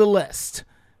 That's the list.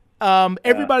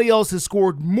 Everybody else has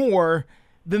scored more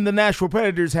than the Nashville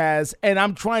Predators has, and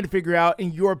I'm trying to figure out,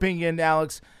 in your opinion,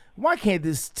 Alex, why can't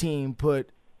this team put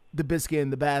the biscuit in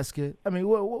the basket? I mean,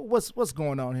 what's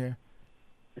going on here?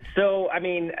 So,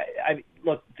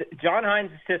 look, John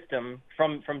Hines' system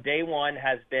from day one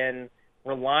has been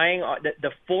relying on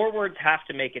the forwards have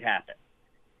to make it happen.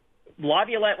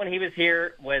 Laviolette, when he was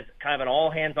here, was kind of an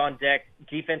all-hands-on-deck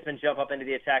defenseman jump up into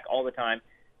the attack all the time.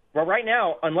 But right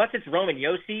now, unless it's Roman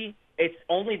Josi, it's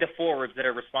only the forwards that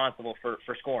are responsible for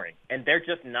scoring, and they're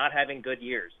just not having good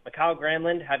years. Mikael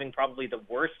Granlund having probably the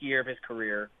worst year of his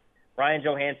career. Ryan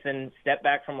Johansson stepped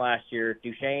back from last year.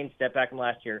 Duchesne stepped back from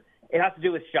last year. It has to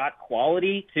do with shot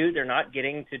quality, too. They're not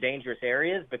getting to dangerous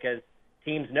areas because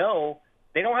teams know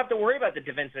they don't have to worry about the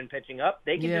defenseman pitching up.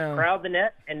 They can just crowd the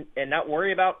net and not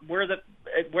worry about where the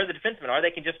defensemen are.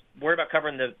 They can just worry about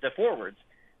covering the forwards.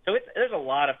 So there's a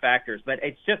lot of factors, but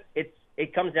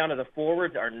it comes down to the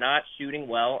forwards are not shooting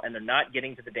well and they're not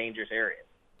getting to the dangerous areas.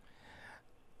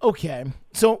 Okay,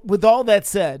 so with all that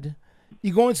said,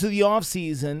 you go into the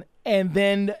offseason, and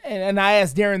I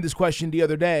asked Darren this question the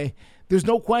other day. There's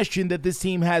no question that this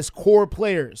team has core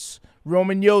players: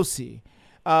 Roman Josi,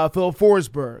 Phil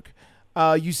Forsberg,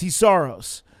 UC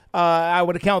Saros. I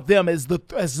would account them as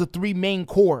the 3 main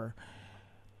core.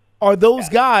 Are those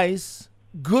guys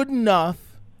good enough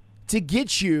to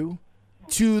get you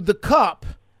to the cup,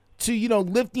 to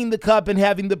lifting the cup and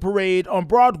having the parade on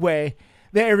Broadway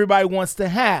that everybody wants to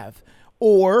have?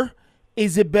 Or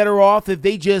is it better off if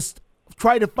they just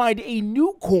try to find a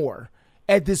new core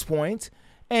at this point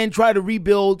and try to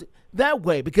rebuild that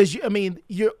way? Because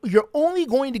you're only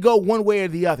going to go one way or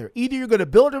the other. Either you're going to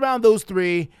build around those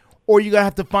 3, or you're going to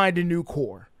have to find a new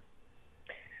core.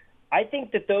 I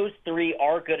think that those 3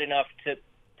 are good enough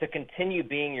to continue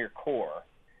being your core.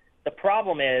 The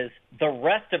problem is the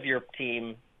rest of your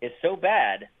team is so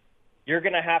bad, you're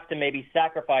going to have to maybe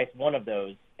sacrifice one of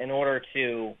those in order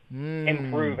to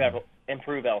improve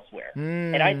elsewhere.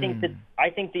 And I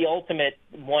think the ultimate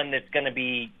one that's going to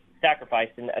be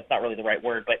sacrificed, and that's not really the right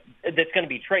word, but that's going to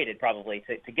be traded probably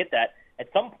to get that at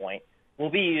some point,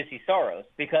 will be UC Saros,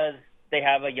 because they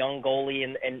have a young goalie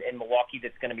in Milwaukee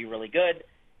that's going to be really good.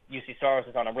 UC Saros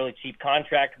is on a really cheap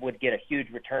contract, would get a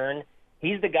huge return.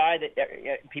 He's the guy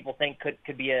that people think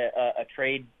could be a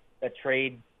trade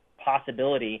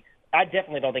possibility. I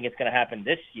definitely don't think it's going to happen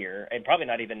this year, and probably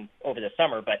not even over the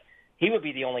summer, but he would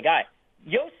be the only guy.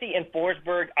 Josi and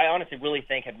Forsberg, I honestly really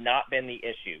think, have not been the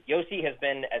issue. Josi has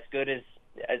been as good as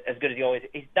he always.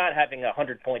 He's not having a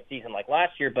 100-point season like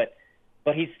last year, but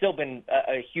but he's still been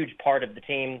a huge part of the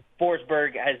team.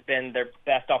 Forsberg has been their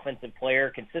best offensive player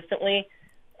consistently.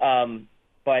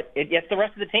 But it's the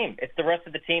rest of the team. It's the rest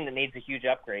of the team that needs a huge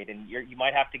upgrade, and you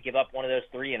might have to give up one of those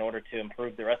three in order to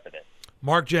improve the rest of it.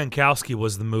 Mark Jankowski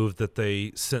was the move that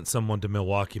they sent someone to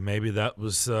Milwaukee. Maybe that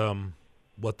was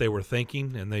what they were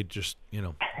thinking, and they just,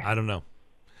 I don't know.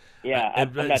 Yeah,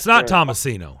 it's not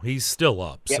Tomasino. He's still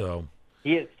up. Yep. So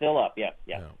he is still up. Yeah.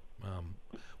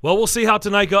 Well, we'll see how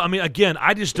tonight goes. I mean, again,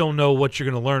 I just don't know what you're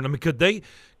going to learn. I mean, could they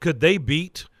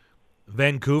beat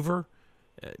Vancouver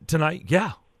tonight?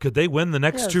 Yeah. Could they win the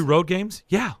next two road games?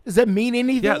 Yeah. Does that mean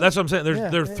anything? Yeah, that's what I'm saying.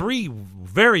 There are three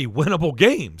very winnable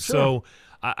games. Sure. So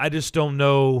I just don't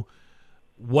know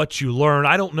what you learn.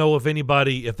 I don't know what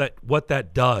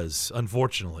that does,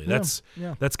 unfortunately. That's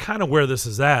kind of where this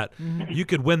is at. Mm-hmm. You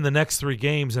could win the next three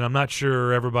games, and I'm not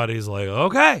sure everybody's like,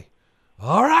 okay,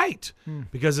 all right,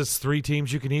 because it's three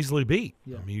teams you can easily beat.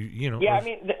 Yeah. I mean, I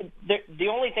mean, the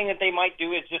only thing that they might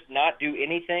do is just not do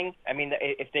anything. I mean,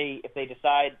 if they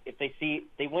decide, if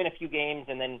they win a few games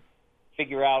and then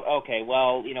figure out, okay,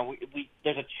 well, we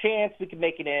there's a chance we could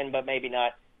make it in, but maybe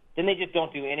not. Then they just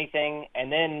don't do anything,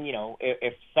 and then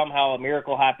if somehow a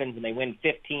miracle happens and they win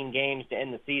 15 games to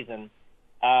end the season,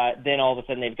 then all of a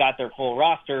sudden they've got their full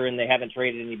roster and they haven't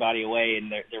traded anybody away and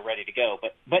they're ready to go.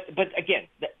 But again,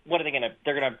 what are they gonna?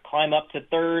 They're gonna climb up to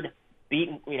third,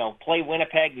 play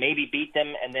Winnipeg, maybe beat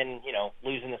them, and then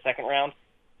lose in the second round.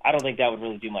 I don't think that would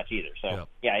really do much either. So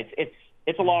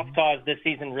it's a lost cause. This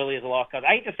season really is a lost cause.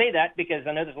 I hate to say that because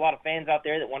I know there's a lot of fans out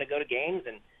there that want to go to games,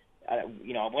 and I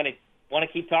want to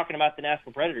keep talking about the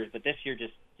Nashville Predators, but this year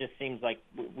just seems like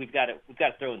we've got to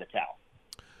throw in the towel.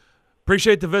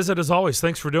 Appreciate the visit as always.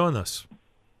 Thanks for doing this.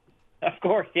 Of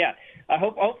course, yeah.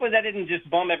 Hopefully that didn't just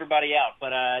bum everybody out,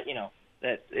 but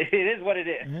that it is what it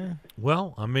is. Yeah.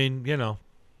 Well, I mean,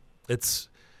 it's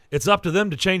up to them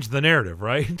to change the narrative,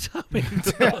 right? I mean,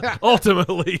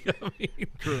 ultimately,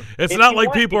 it's not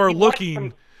like people are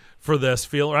looking for this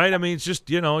feel, right? I mean, it's just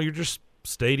you're just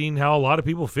stating how a lot of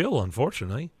people feel,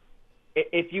 unfortunately.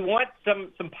 If you want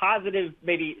some positive,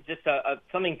 maybe just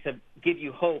something to give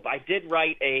you hope, I did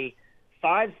write a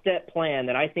 5-step plan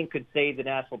that I think could save the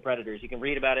Nashville Predators. You can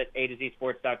read about it,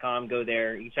 AtoZSports.com. Go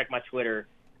there. You can check my Twitter.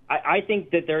 I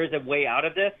think that there is a way out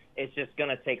of this. It's just going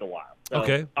to take a while. So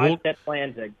okay. 5-step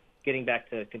plan to getting back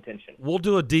to contention. We'll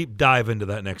do a deep dive into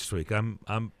that next week. I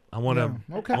want to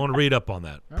read up on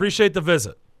that. Appreciate the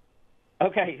visit.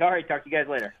 Okay. All right. Talk to you guys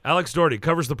later. Alex Doherty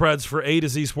covers the Preds for A to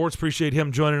Z Sports. Appreciate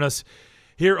him joining us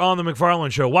here on the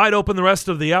McFarland Show. Wide open the rest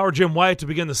of the hour. Jim Wyatt to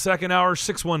begin the second hour.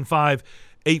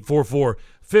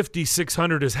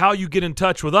 615-844-5600 is how you get in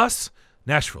touch with us.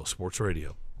 Nashville Sports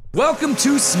Radio. Welcome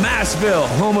to Smashville,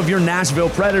 home of your Nashville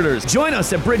Predators. Join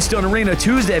us at Bridgestone Arena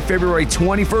Tuesday, February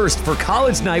 21st for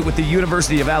College Night with the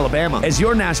University of Alabama as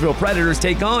your Nashville Predators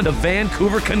take on the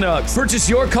Vancouver Canucks. Purchase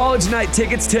your College Night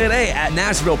tickets today at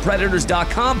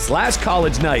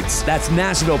NashvillePredators.com/College Nights. That's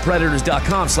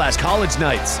NashvillePredators.com/College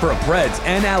Nights for a Preds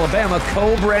and Alabama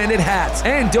co-branded hats.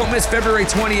 And don't miss February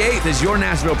 28th as your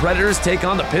Nashville Predators take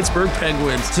on the Pittsburgh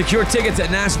Penguins. Secure tickets at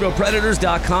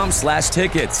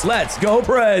NashvillePredators.com/tickets. Let's go,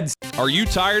 Preds! Are you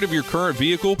tired of your current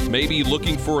vehicle? Maybe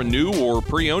looking for a new or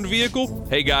pre-owned vehicle?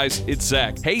 Hey guys, it's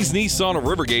Zach. Hayes Nissan of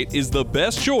Rivergate is the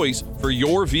best choice for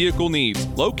your vehicle needs.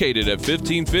 Located at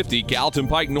 1550 Gallatin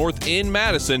Pike North in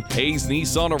Madison, Hayes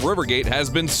Nissan of Rivergate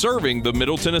has been serving the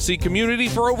Middle Tennessee community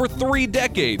for over 3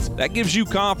 decades. That gives you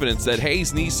confidence that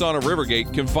Hayes Nissan of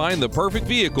Rivergate can find the perfect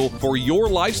vehicle for your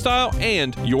lifestyle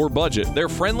and your budget. Their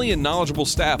friendly and knowledgeable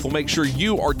staff will make sure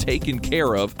you are taken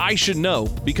care of. I should know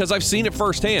because I've seen it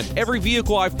firsthand. Every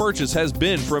vehicle I've purchased has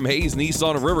been from Hayes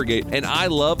Nissan of Rivergate, and I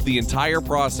love the entire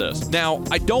process. Now,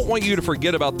 I don't want you to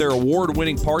forget about their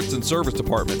award-winning parts and service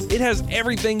department. It has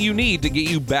everything you need to get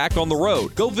you back on the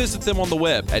road. Go visit them on the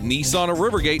web at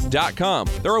NissanofRivergate.com.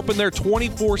 They're open there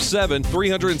 24/7,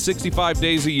 365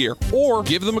 days a year. Or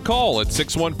give them a call at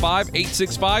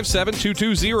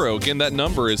 615-865-7220. Again, that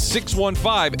number is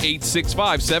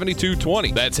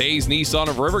 615-865-7220. That's Hayes Nissan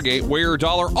of Rivergate, where your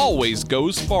dollar always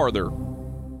goes farther.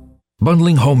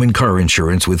 Bundling home and car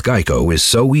insurance with Geico is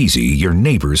so easy, your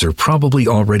neighbors are probably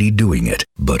already doing it.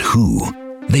 But who?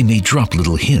 They may drop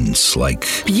little hints like,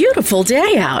 beautiful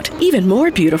day out. Even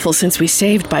more beautiful since we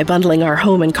saved by bundling our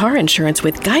home and car insurance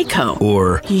with Geico.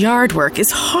 Or, yard work is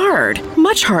hard.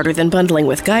 Much harder than bundling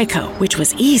with Geico, which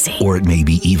was easy. Or it may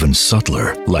be even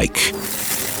subtler, like,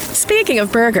 Speaking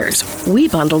of burgers, we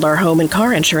bundled our home and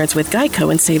car insurance with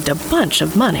Geico and saved a bunch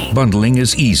of money. Bundling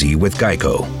is easy with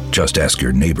Geico. Just ask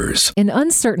your neighbors. In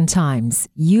uncertain times,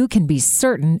 you can be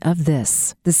certain of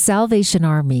this. The Salvation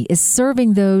Army is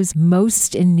serving those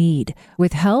most in need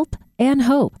with help and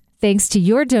hope. Thanks to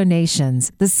your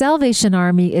donations, the Salvation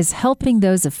Army is helping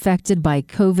those affected by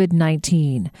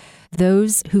COVID-19,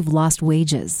 those who've lost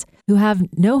wages, who have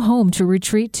no home to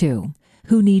retreat to,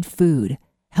 who need food,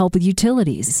 help with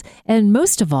utilities, and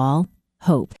most of all,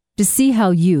 hope. To see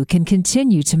how you can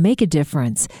continue to make a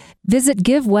difference, visit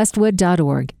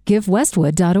GiveWestwood.org.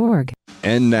 GiveWestwood.org.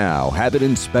 And now, Habit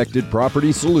Inspected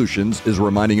Property Solutions is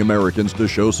reminding Americans to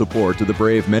show support to the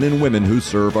brave men and women who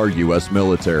serve our U.S.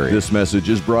 military. This message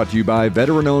is brought to you by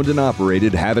veteran-owned and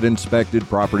operated Habit Inspected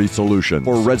Property Solutions.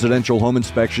 For residential home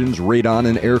inspections, radon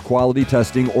and air quality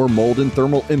testing, or mold and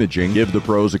thermal imaging, give the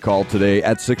pros a call today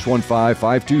at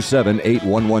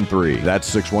 615-527-8113.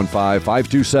 That's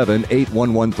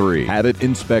 615-527-8113. Habit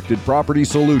Inspected Property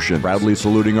Solutions, proudly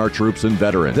saluting our troops and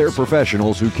veterans. They're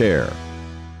professionals who care.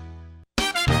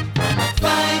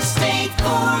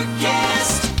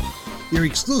 Your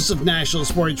exclusive National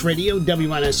Sports Radio,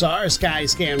 WNSR Sky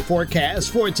Scan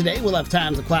forecast. For today, we'll have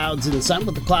times of clouds and sun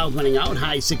with the clouds running out,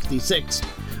 high 66.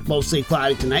 Mostly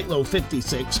cloudy tonight, low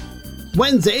 56.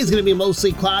 Wednesday is going to be a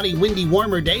mostly cloudy, windy,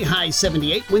 warmer day, high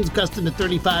 78. Winds gusting to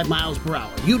 35 miles per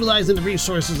hour. Utilizing the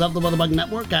resources of the WeatherBug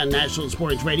Network on National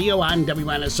Sports Radio, I'm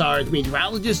WNSR's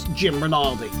meteorologist, Jim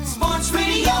Rinaldi. Sports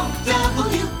Radio,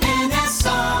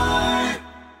 WNSR.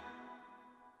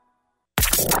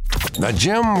 The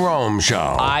Jim Rome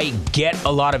Show. I get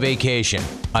a lot of vacation.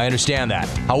 I understand that.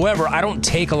 However, I don't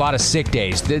take a lot of sick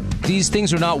days. These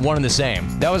things are not one and the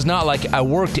same. That was not like I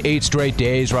worked 8 straight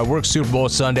days or I worked Super Bowl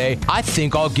Sunday. I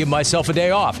think I'll give myself a day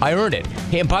off. I earned it.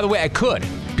 Hey, and by the way, I could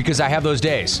because I have those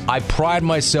days. I pride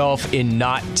myself in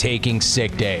not taking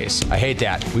sick days. I hate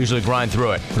that. We usually grind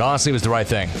through it. But honestly, it was the right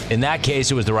thing. In that case,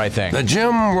 it was the right thing. The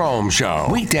Jim Rome Show.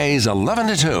 Weekdays 11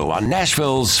 to 2 on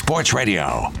Nashville's Sports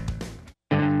Radio.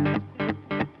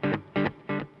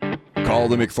 Call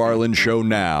the McFarland Show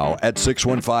now at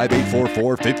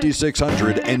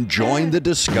 615-844-5600 and join the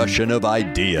discussion of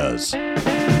ideas.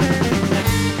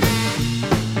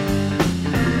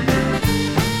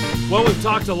 Well, we've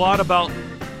talked a lot about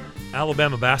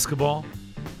Alabama basketball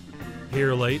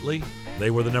here lately.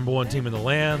 They were the number one team in the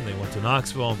land. They went to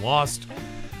Knoxville and lost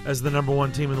as the number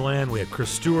one team in the land. We had Chris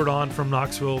Stewart on from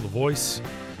Knoxville, the voice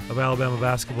of Alabama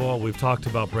basketball. We've talked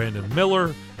about Brandon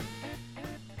Miller,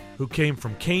 who came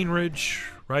from Cane Ridge,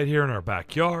 right here in our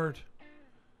backyard,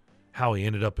 how he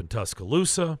ended up in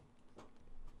Tuscaloosa.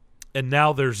 And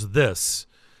now there's this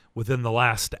within the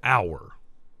last hour.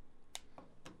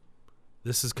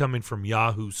 This is coming from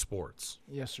Yahoo Sports.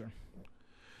 Yes, sir.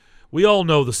 We all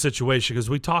know the situation because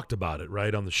we talked about it,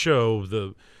 right, on the show.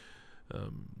 The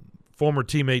former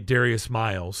teammate Darius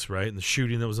Miles, right, and the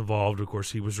shooting that was involved. Of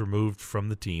course, he was removed from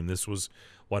the team. This was,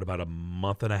 about a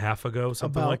month and a half ago,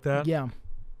 something like that? Yeah.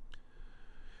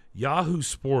 Yahoo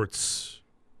Sports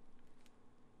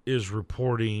is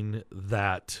reporting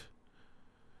that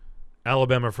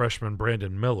Alabama freshman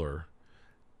Brandon Miller,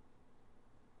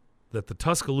 that the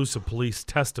Tuscaloosa police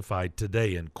testified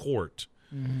today in court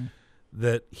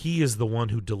that he is the one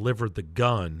who delivered the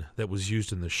gun that was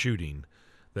used in the shooting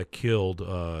that killed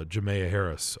Jamea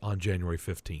Harris on January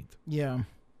 15th. Yeah.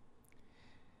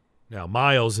 Now,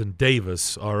 Miles and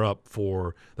Davis are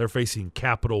they're facing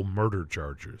capital murder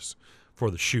charges for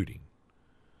the shooting.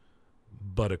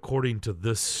 But according to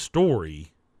this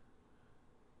story,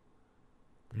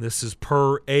 and this is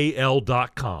per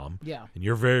AL.com. Yeah. And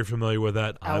you're very familiar with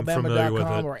that. I'm familiar with it.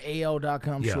 Alabama.com or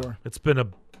AL.com, yeah. sure. It's been a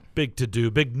big to-do,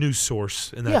 big news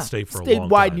source in that state for a long time.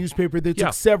 Statewide newspaper. They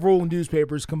took several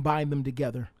newspapers, combined them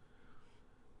together.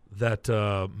 That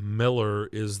Miller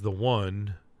is the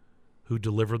one who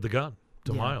delivered the gun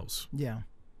to Miles. Yeah.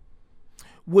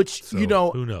 Which, so,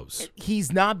 who knows?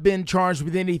 He's not been charged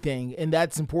with anything, and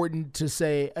that's important to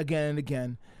say again and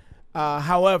again.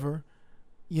 However,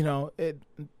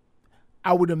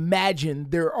 I would imagine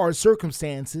there are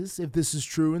circumstances, if this is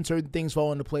true and certain things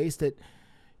fall into place, that,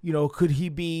 could he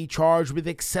be charged with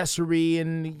accessory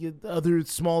and other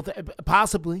small things?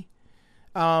 Possibly.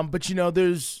 But,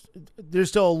 there's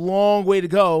still a long way to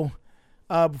go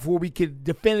before we could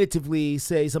definitively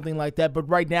say something like that. But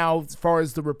right now, as far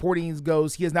as the reporting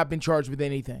goes, he has not been charged with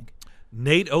anything.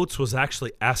 Nate Oates was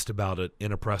actually asked about it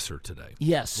in a presser today.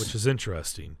 Yes. Which is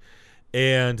interesting.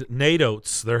 And Nate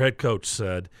Oates, their head coach,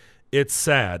 said, "It's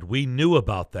sad. We knew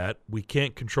about that. We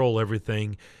can't control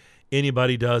everything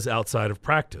anybody does outside of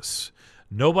practice.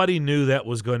 Nobody knew that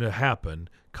was going to happen.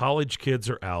 College kids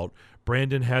are out.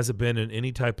 Brandon hasn't been in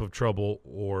any type of trouble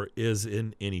or is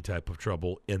in any type of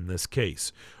trouble in this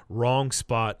case. Wrong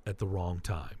spot at the wrong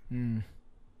time.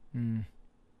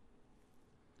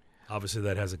 Obviously,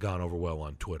 that hasn't gone over well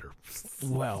on Twitter.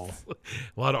 Well,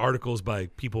 a lot of articles by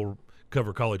people who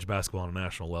cover college basketball on a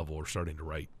national level are starting to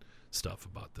write stuff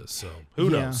about this. So who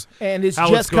knows? And it's how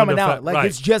just coming going to out. Like,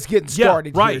 it's just getting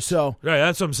started here. So right,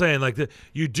 that's what I'm saying. Like,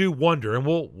 you do wonder, and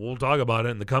we'll talk about it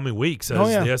in the coming weeks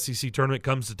as the SEC tournament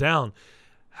comes to town.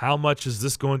 How much is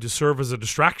this going to serve as a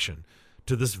distraction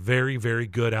to this very, very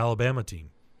good Alabama team?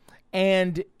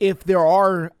 And if there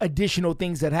are additional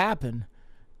things that happen,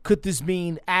 could this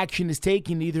mean action is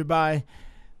taken either by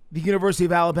the University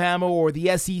of Alabama or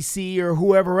the SEC or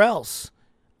whoever else?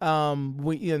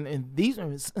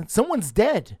 Someone's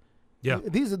dead. Yeah,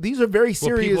 these are very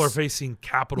serious. Well, people are facing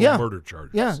capital murder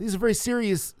charges. Yeah, these are very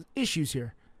serious issues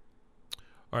here.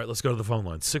 All right, let's go to the phone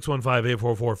line.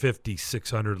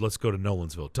 615-844-5600. Let's go to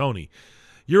Nolensville. Tony,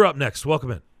 you're up next.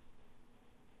 Welcome in.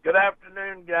 Good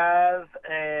afternoon, guys.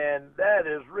 And that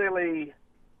is really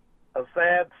a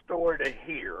sad story to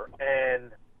hear.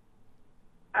 And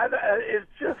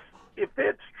it's just, if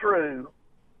it's true,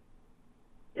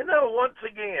 once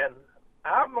again,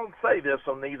 I'm going to say this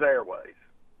on these airways.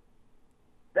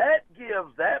 That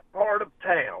gives that part of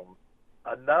town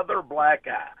another black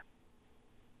eye.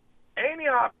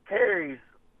 Antioch carries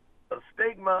a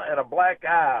stigma and a black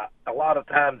eye a lot of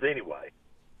times anyway.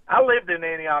 I lived in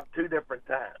Antioch 2 different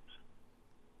times.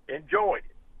 Enjoyed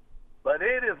it. But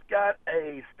it has got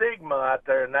a stigma out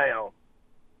there now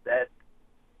that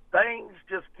things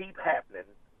just keep happening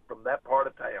from that part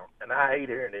of town. And I hate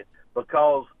hearing it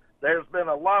because there's been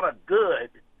a lot of good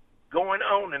going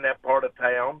on in that part of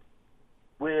town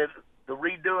with the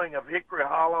redoing of Hickory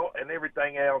Hollow and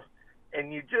everything else.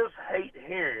 And you just hate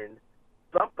hearing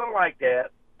something like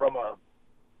that from a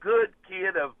good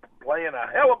kid of playing a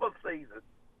hell of a season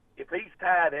if he's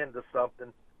tied into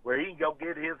something where he can go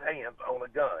get his hands on a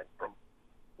gun from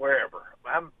wherever.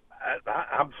 I'm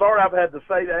sorry I've had to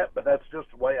say that, but that's just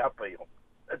the way I feel.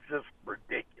 It's just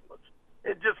ridiculous.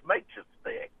 It just makes you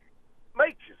sick.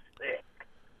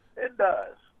 It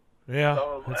does. Yeah,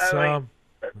 so,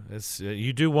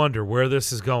 you do wonder where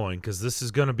this is going because this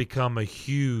is going to become a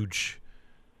huge,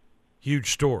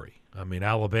 huge story. I mean,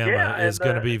 Alabama is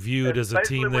going to be viewed as a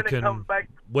team that can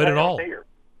win it all. Here.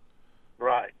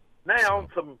 Right. Now, on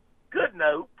some good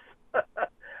notes,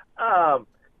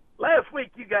 last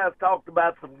week you guys talked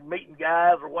about some meeting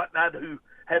guys or whatnot who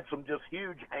had some just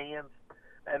huge hands,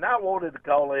 and I wanted to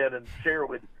call in and share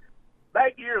with you.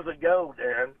 Back years ago,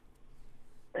 Darren,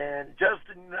 and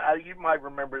Justin, you might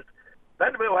remember it,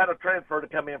 Vanderbilt had a transfer to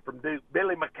come in from Duke,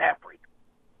 Billy McCaffrey.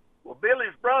 Well,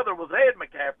 Billy's brother was Ed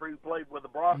McCaffrey, who played with the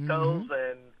Broncos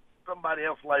and somebody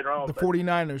else later on. The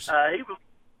 49ers.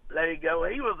 There you go.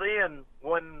 He was in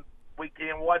one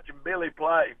weekend watching Billy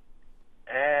play,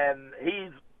 and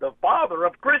he's the father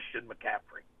of Christian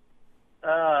McCaffrey.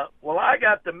 Well, I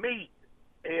got to meet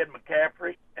Ed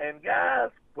McCaffrey, and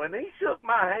guys, when he shook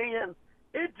my hand,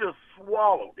 it just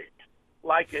swallowed it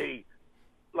like a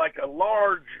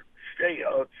large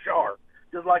shark,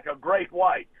 just like a great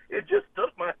white. It just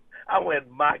took I went,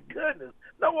 my goodness,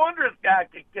 no wonder this guy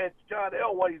could catch John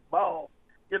Elway's ball,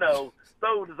 throw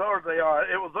it as hard as they are.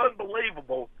 It was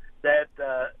unbelievable that,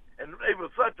 and he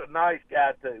was such a nice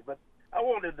guy too. But I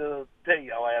wanted to tell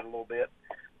y'all that a little bit.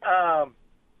 I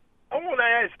want to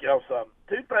ask y'all something.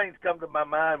 2 things come to my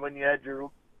mind when you had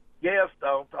your guest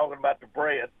on talking about the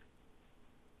bread.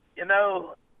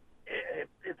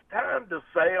 It's time to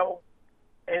sell,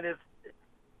 and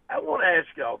I want to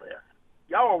ask y'all this.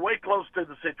 Y'all are way closer to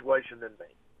the situation than me.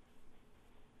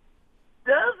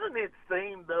 Doesn't it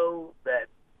seem, though, that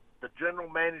the general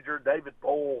manager, David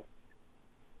Pohl,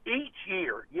 each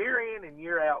year in and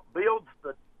year out, builds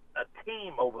a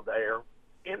team over there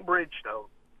in Bridgestone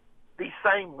the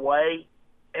same way,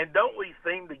 and don't we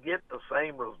seem to get the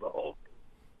same result?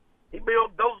 He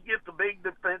gets a big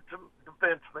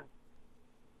defenseman,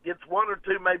 gets 1 or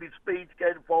 2 maybe speed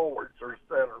skated forwards or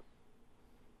center,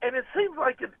 and it seems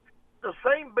like it's the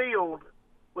same build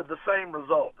with the same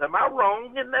result. Am I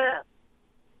wrong in that?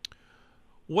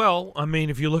 Well, I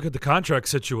mean, if you look at the contract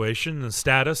situation and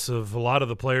status of a lot of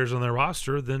the players on their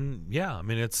roster, then yeah, I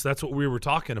mean, that's what we were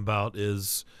talking about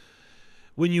is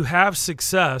when you have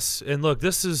success, and look,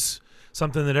 this is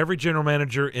something that every general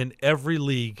manager in every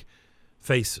league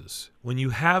faces. When you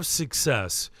have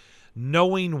success,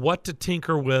 knowing what to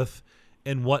tinker with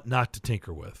and what not to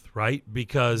tinker with, right?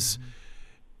 Because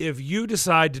if you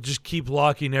decide to just keep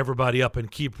locking everybody up and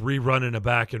keep rerunning it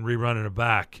back,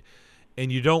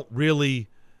 and you don't really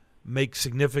make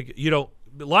significant – a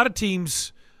lot of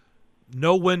teams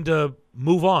know when to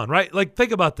move on, right? Like,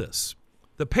 think about this.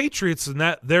 The Patriots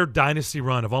in their dynasty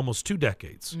run of almost 2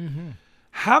 decades,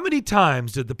 how many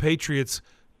times did the Patriots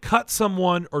cut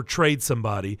someone or trade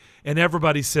somebody and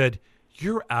everybody said,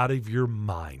 you're out of your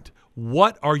mind?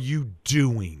 What are you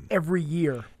doing? Every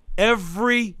year.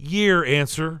 Every year,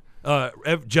 answer.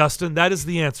 Justin, that is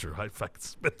the answer. I fucking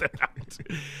spit that out.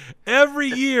 Every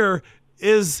year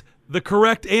is the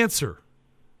correct answer.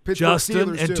 Pittsburgh Justin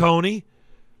Steelers, and too. Tony.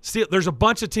 There's a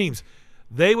bunch of teams.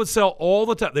 They would sell all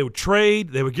the time. They would trade.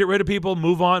 They would get rid of people,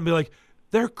 move on, and be like,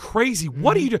 they're crazy.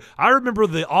 What are you doing? I remember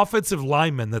the offensive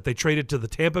lineman that they traded to the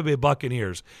Tampa Bay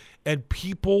Buccaneers, and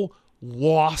people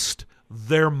lost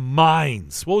their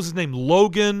minds. What was his name?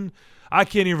 Logan? I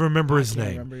can't even remember his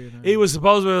name. He was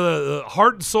supposedly the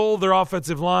heart and soul of their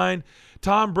offensive line.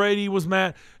 Tom Brady was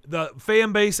mad. The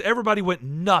fan base, everybody went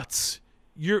nuts.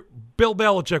 Bill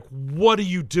Belichick, what are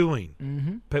you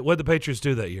doing? What did the Patriots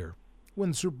do that year?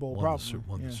 Win the Super Bowl, probably.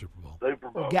 Won the Super Bowl.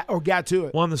 Or got to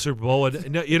it. Won the Super Bowl.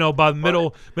 And, by the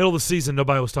middle of the season,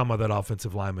 nobody was talking about that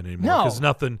offensive lineman anymore because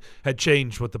nothing had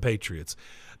changed with the Patriots.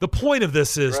 The point of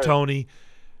this is, Tony,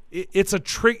 it's a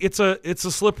trick. It's a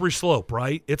slippery slope,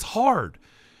 right? It's hard.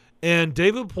 And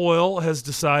David Poile has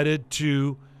decided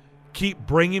to keep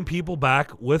bringing people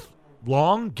back with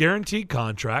long guaranteed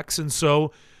contracts. And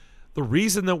so the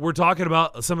reason that we're talking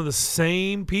about some of the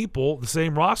same people, the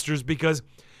same rosters, because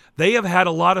they have had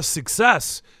a lot of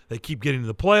success. They keep getting to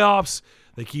the playoffs.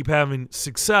 They keep having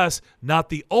success, not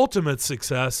the ultimate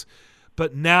success,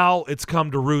 but now it's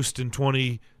come to roost in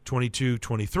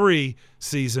 2022-23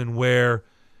 season where,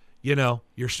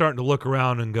 you're starting to look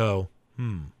around and go,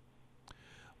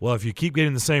 well, if you keep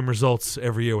getting the same results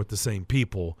every year with the same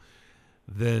people,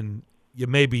 then you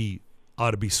maybe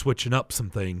ought to be switching up some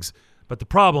things. But the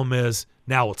problem is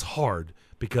now it's hard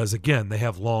because, again, they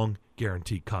have long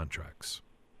guaranteed contracts.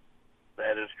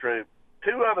 That is true.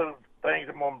 2 other things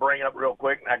I'm going to bring up real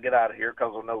quick, and I get out of here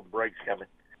because I know the break's coming.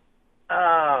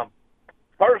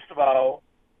 First of all,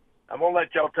 I'm going to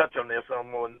let y'all touch on this,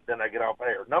 then I get off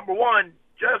air. Number 1,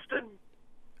 Justin.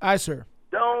 Aye, sir.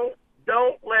 Don't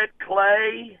let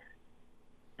Clay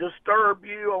disturb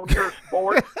you on your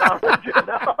sports knowledge.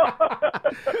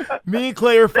 Me and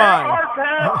Clay are fine. There are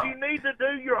times you need to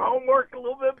do your homework a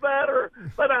little bit better,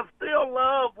 but I still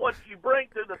love what you bring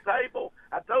to the table.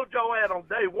 I told y'all that on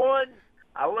day 1.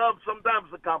 I love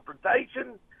sometimes the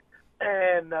confrontation,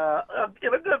 and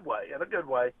in a good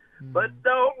way. But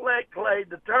don't let Clay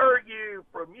deter you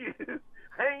from you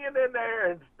hanging in there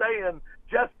and staying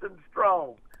Justin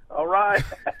Strong. All right?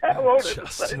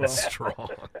 Justin Strong.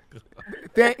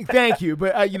 Thank you,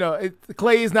 but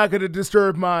Clay is not going to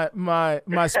disturb my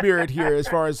spirit here as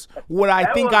far as what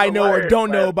I think I know or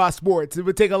don't know about sports. It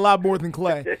would take a lot more than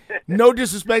Clay. No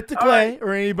disrespect to Clay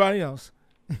or anybody else.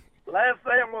 Last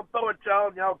thing I'm going to throw at y'all,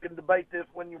 and y'all can debate this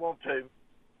when you want to.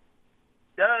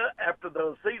 After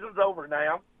the season's over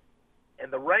now,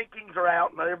 and the rankings are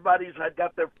out, and everybody's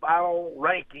got their final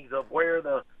rankings of where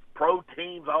the pro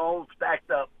teams all stacked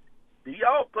up, do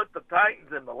y'all put the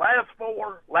Titans in the last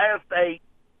 4, last 8,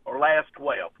 or last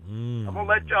 12? I'm going to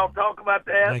let y'all talk about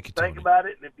that. Think about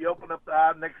it, and if you open up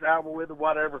the next hour with it,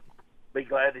 whatever, be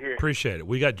glad to hear it. Appreciate it.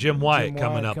 We got Jim Wyatt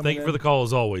coming up. Thank you for the call,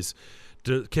 as always,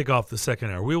 to kick off the second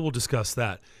hour. We will discuss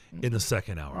that in the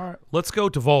second hour. All right. Let's go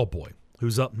to Volboy,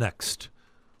 who's up next.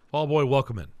 Volboy,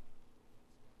 welcome in.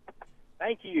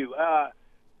 Thank you.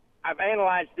 I've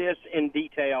analyzed this in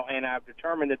detail, and I've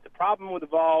determined that the problem with the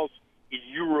Vols is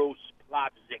Uros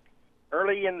Leipzig.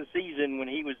 Early in the season, when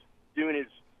he was doing his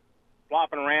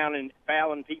flopping around and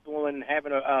fouling people and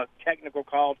having a technical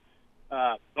call,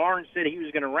 Barnes said he was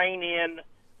going to rein in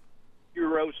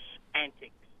Uros'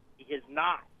 antics. He has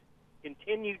not.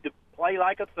 Continued to play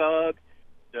like a thug,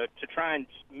 to try and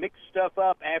mix stuff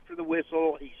up after the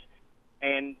whistle.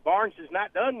 And Barnes has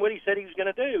not done what he said he was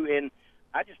going to do, and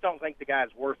I just don't think the guy's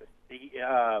worth it.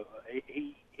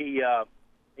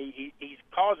 He's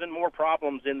causing more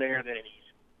problems in there than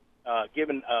he's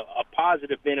given a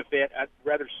positive benefit. I'd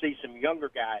rather see some younger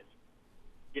guys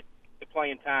get the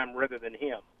playing time rather than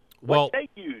him. Well, what they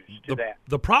use to that?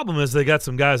 The problem is they got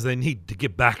some guys they need to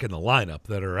get back in the lineup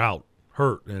that are out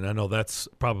hurt, and I know that's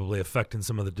probably affecting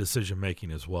some of the decision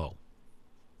making as well.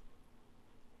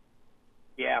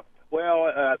 Yeah,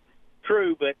 well,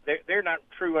 true, but they're not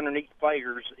true underneath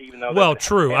players, even though. Well,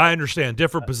 true. I understand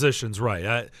different positions,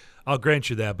 right? I'll grant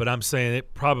you that, but I'm saying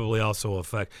it probably also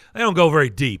affect. They don't go very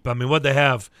deep. I mean, what they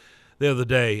have the other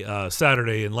day,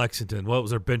 Saturday in Lexington, what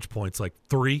was their bench points? Like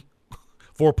 3,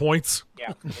 4 points?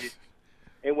 Yeah,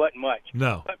 it wasn't much.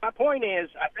 No. But my point is,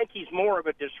 I think he's more of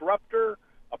a disruptor,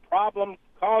 a problem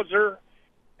causer.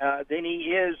 than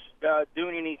he is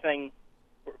doing anything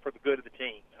for the good of the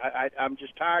team. I'm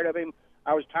just tired of him.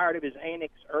 I was tired of his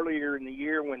antics earlier in the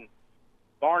year when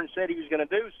Barnes said he was going to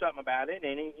do something about it,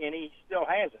 and he still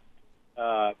hasn't.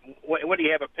 What do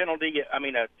you have, a penalty? I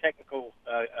mean, a technical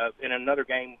in another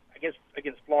game, I guess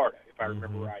against Florida, if I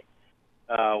remember right,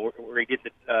 where he did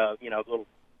the little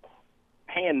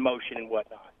hand motion and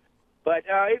whatnot. But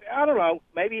I don't know.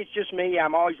 Maybe it's just me.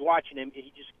 I'm always watching him.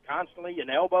 He just constantly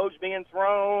an elbow's being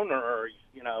thrown, or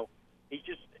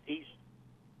he's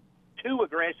too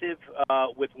aggressive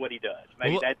with what he does.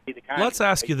 Maybe that'd be the kind. Let's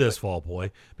ask you this, Fall Boy,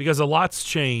 because a lot's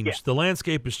changed. Yeah. The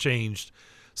landscape has changed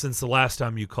since the last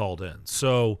time you called in.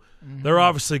 So they're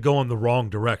obviously going the wrong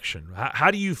direction. How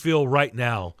do you feel right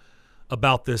now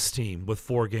about this team with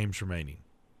 4 games remaining?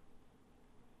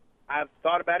 I've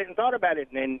thought about it,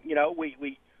 and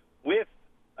we with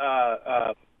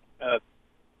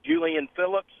Julian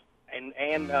Phillips and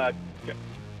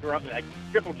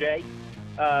Triple J.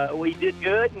 We did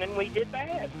good, and then we did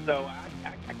bad. So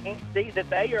I can't see that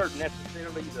they are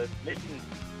necessarily the missing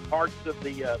parts of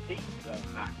the piece.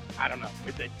 I don't know.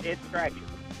 It's tragic.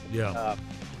 Yeah.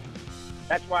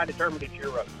 That's why I determined it's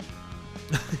your road.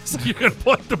 So you're going to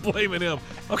point the blame at him.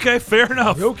 Okay, fair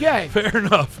enough. Okay. Fair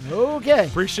enough. Okay.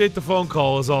 Appreciate the phone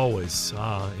call, as always.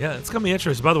 Yeah, it's going to be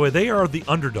interesting. By the way, they are the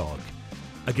underdog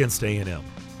against A&M.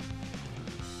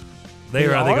 They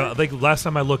are. I think last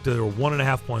time I looked, they were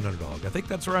 1.5-point underdog. I think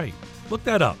that's right. Look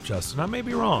that up, Justin. I may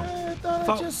be wrong. I thought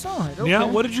I just saw it. Okay. Yeah,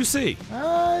 what did you see?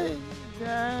 I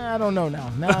don't know now.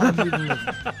 Now I'm even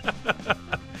looking.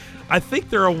 I think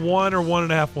they're a 1 or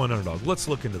 1.5-point underdog. Let's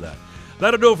look into that.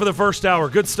 That'll do it for the first hour.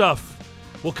 Good stuff.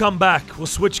 We'll come back. We'll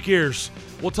switch gears.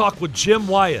 We'll talk with Jim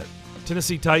Wyatt,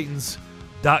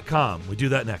 TennesseeTitans.com. We do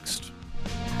that next.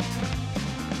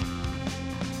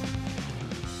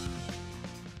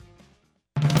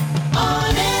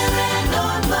 On air and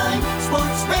online,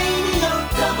 Sports Radio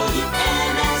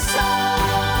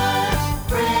WNSR,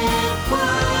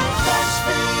 Brentwood,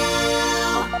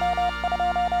 Nashville.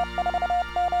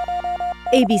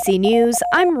 ABC News,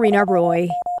 I'm Marina Roy.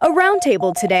 A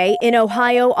roundtable today in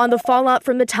Ohio on the fallout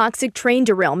from the toxic train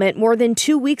derailment more than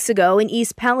 2 weeks ago in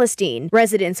East Palestine.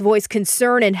 Residents voiced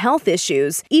concern and health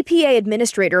issues. EPA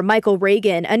Administrator Michael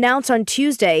Reagan announced on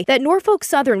Tuesday that Norfolk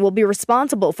Southern will be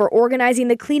responsible for organizing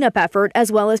the cleanup effort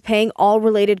as well as paying all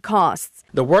related costs.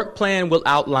 The work plan will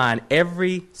outline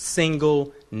every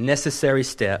single necessary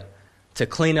step to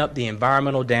clean up the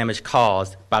environmental damage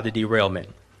caused by the derailment.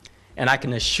 And I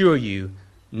can assure you,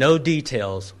 no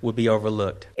details will be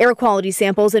overlooked. Air quality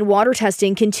samples and water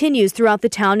testing continues throughout the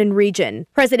town and region.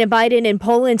 President Biden in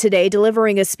Poland today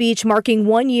delivering a speech marking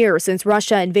 1 year since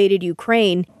Russia invaded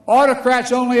Ukraine.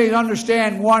 Autocrats only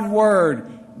understand one word: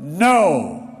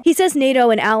 no. He says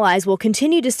NATO and allies will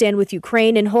continue to stand with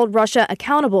Ukraine and hold Russia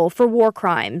accountable for war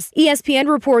crimes. ESPN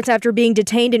reports after being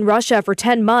detained in Russia for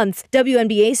 10 months,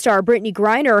 WNBA star Brittany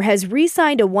Griner has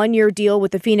re-signed a 1-year deal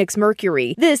with the Phoenix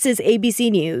Mercury. This is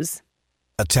ABC News.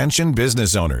 Attention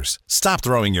business owners. Stop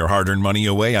throwing your hard-earned money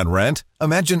away on rent.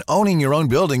 Imagine owning your own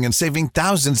building and saving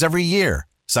thousands every year.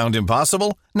 Sound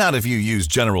impossible? Not if you use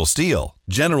General Steel.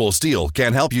 General Steel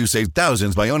can help you save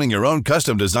thousands by owning your own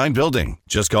custom-designed building.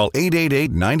 Just call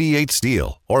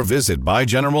 888-98-STEEL or visit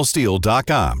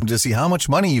buygeneralsteel.com to see how much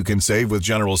money you can save with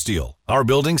General Steel. Our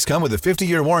buildings come with a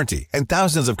 50-year warranty, and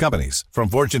thousands of companies, from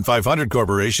Fortune 500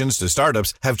 corporations to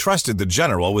startups, have trusted the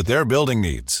General with their building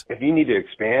needs. If you need to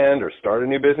expand or start a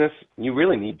new business, you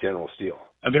really need General Steel.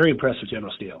 I'm very impressed with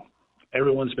General Steel.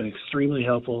 Everyone's been extremely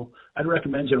helpful. I'd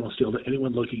recommend General Steel to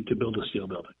anyone looking to build a steel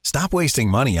building. Stop wasting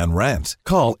money on rent.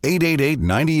 Call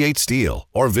 888-98-STEEL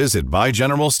or visit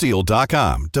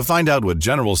buygeneralsteel.com to find out what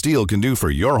General Steel can do for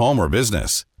your home or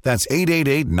business. That's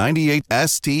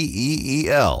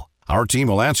 888-98-STEEL. Our team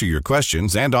will answer your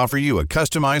questions and offer you a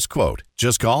customized quote.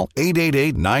 Just call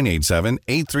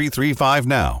 888-987-8335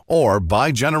 now or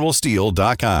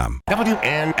buygeneralsteel.com.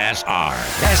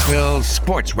 WNSR, Nashville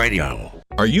Sports Radio.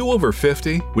 Are you over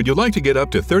 50? Would you like to get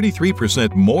up to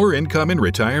 33% more income in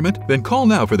retirement? Then call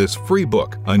now for this free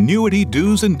book, Annuity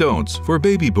Do's and Don'ts for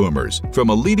Baby Boomers, from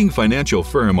a leading financial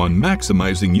firm on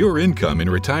maximizing your income in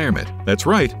retirement. That's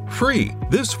right, free.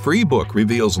 This free book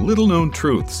reveals little-known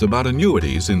truths about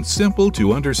annuities in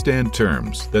simple-to-understand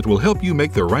terms that will help you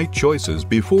make the right choices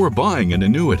before buying an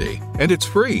annuity. And it's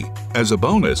free. As a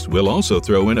bonus, we'll also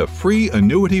throw in a free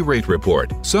annuity rate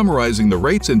report summarizing the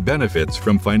rates and benefits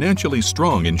from financially strong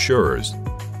insurers.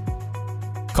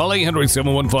 Call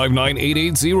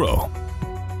 800-715-9880.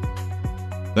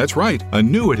 That's right,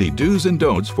 Annuity Do's and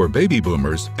Don'ts for Baby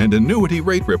Boomers and Annuity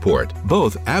Rate Report,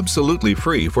 both absolutely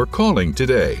free for calling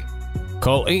today.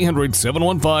 Call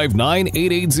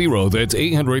 800-715-9880. That's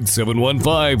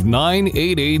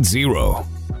 800-715-9880.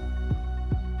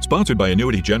 Sponsored by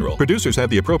Annuity General. Producers have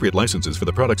the appropriate licenses for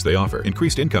the products they offer.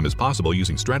 Increased income is possible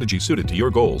using strategies suited to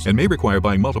your goals and may require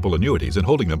buying multiple annuities and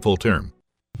holding them full term.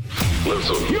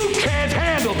 Listen, you can't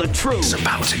handle the truth. It's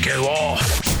about to go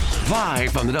off.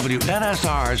 Live from the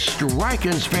WNSR Strike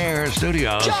and Spare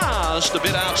studios. Just a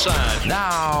bit outside.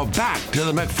 Now back to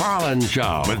the McFarland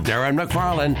Show with Darren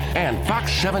McFarland and Fox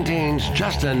 17's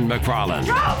Justin McFarland.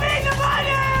 Show me the money!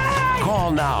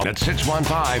 Call now at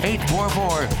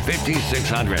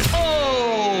 615-844-5600.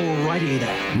 Oh, righty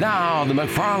there. Now the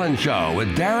McFarland Show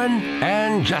with Darren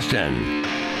and Justin.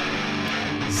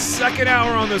 Second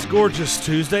hour on this gorgeous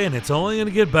Tuesday, and it's only going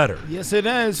to get better. Yes, it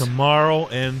is. Tomorrow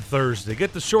and Thursday.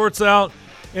 Get the shorts out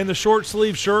and the short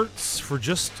sleeve shirts for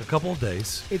just a couple of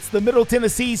days. It's the Middle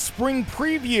Tennessee Spring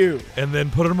Preview. And then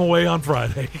put them away on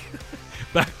Friday.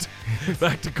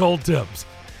 back to cold temps.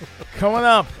 Coming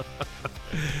up.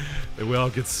 We all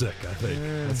get sick, I think.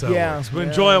 That's how it works. But yeah.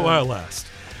 enjoy it while it lasts.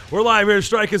 We're live here at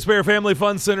Strike and Spare Family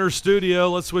Fun Center studio.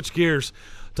 Let's switch gears.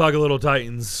 Talk a little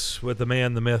Titans with the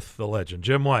man, the myth, the legend,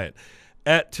 Jim Wyatt.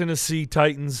 At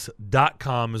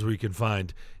TennesseeTitans.com is where you can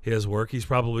find his work. He's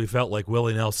probably felt like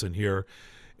Willie Nelson here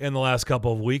in the last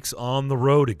couple of weeks on the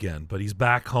road again, but he's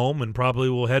back home and probably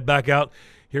will head back out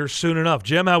here soon enough.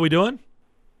 Jim, how we doing?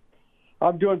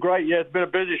 I'm doing great. Yeah, it's been a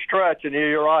busy stretch, and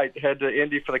you're right. Head to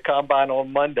Indy for the Combine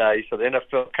on Monday, so the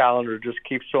NFL calendar just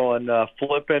keeps on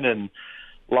flipping and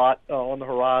a lot on the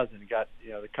horizon. Got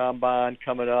the Combine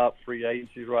coming up, free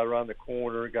agencies right around the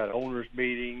corner. Got owners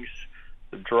meetings,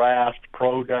 the draft,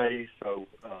 pro day. So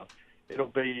it'll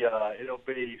be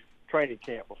training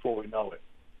camp before we know it.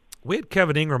 We had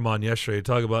Kevin Ingram on yesterday to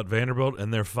talk about Vanderbilt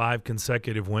and their 5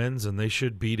 consecutive wins, and they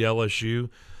should beat LSU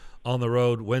on the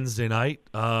road Wednesday night.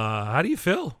 How do you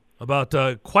feel about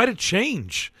quite a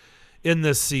change in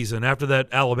this season after that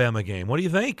Alabama game? What do you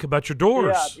think about your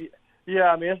Doors?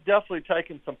 Yeah, I mean, it's definitely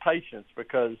taken some patience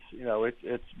because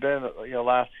it's been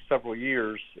last several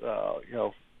years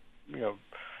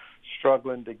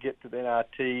struggling to get to the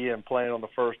NIT and playing on the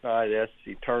first night of the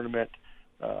SEC tournament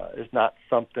is not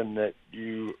something that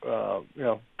you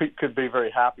could be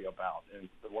very happy about. And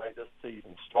the way this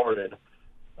season started,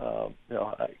 I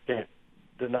can't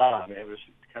deny. I mean, it was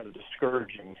kind of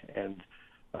discouraging, and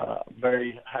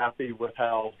very happy with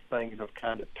how things have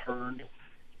kind of turned.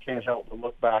 Can't help but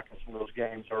look back at some of those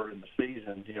games early in the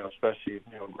season, especially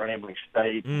Grambling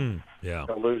State,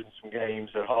 losing some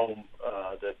games at home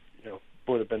that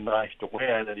would have been nice to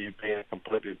win, and you'd be in a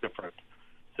completely different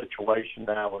situation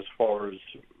now as far as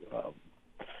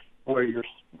where you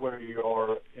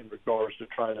are in regards to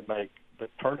trying to make the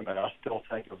tournament. I still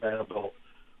think if Vanderbilt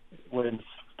wins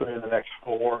 3 of the next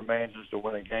 4, manages to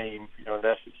win a game, in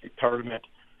the SEC tournament,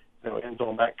 ends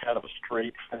on that kind of a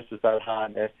streak, finishes that high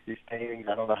in the SEC standings.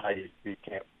 I don't know how you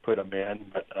can't put them in,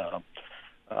 but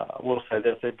we'll say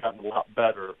this: they've gotten a lot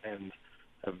better and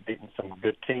have beaten some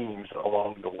good teams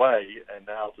along the way, and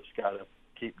now just got to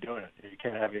keep doing it. You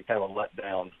can't have any kind of a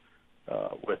letdown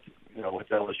with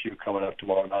LSU coming up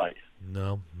tomorrow night.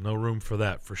 No room for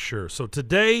that for sure. So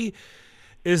today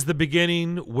is the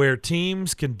beginning where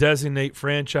teams can designate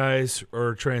franchise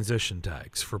or transition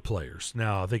tags for players.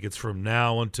 Now, I think it's from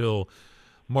now until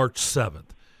March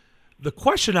 7th. The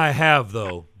question I have,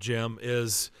 though, Jim,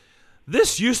 is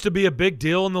this used to be a big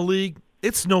deal in the league.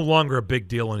 It's no longer a big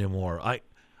deal anymore.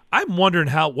 I'm wondering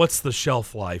what's the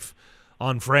shelf life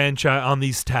on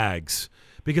these tags,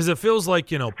 because it feels like,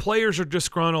 players are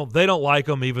disgruntled. They don't like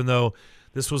them, even though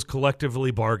this was collectively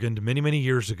bargained many, many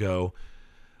years ago.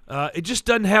 It just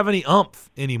doesn't have any umph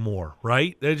anymore,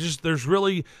 right? There's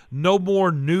really no more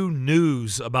new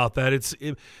news about that.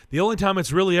 The only time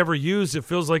it's really ever used, it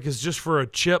feels like, is just for a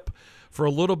chip for a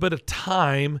little bit of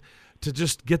time to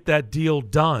just get that deal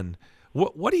done.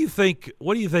 What do you think?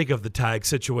 What do you think of the tag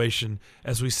situation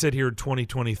as we sit here in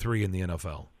 2023 in the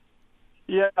NFL?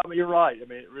 Yeah, I mean, you're right. I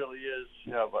mean, it really is.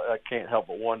 I can't help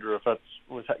but wonder if that's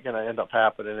what's going to end up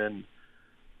happening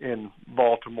in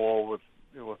Baltimore with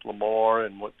Lamar,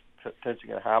 and what's potentially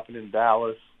going to happen in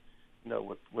Dallas,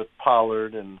 with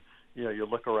Pollard, and you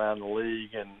look around the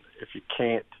league, and if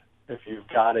you've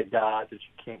got a guy that you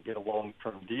can't get a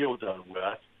long-term deal done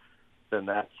with, then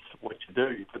that's what you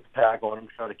do. You put the tag on him,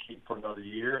 try to keep for another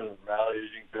year, and the values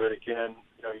you can do it again.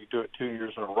 You do it 2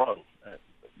 years in a row,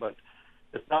 but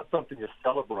it's not something you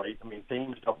celebrate. I mean,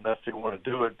 teams don't necessarily want to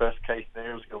do it. Best case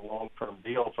scenario is get a long-term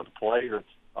deal for the player.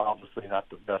 It's obviously not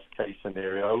the best case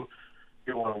scenario.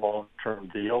 You want a long-term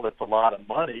deal. That's a lot of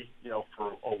money,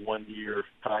 for a 1-year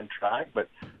contract. But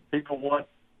people want,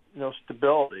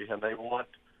 stability, and they want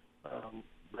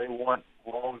they want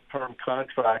long-term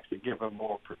contracts that give them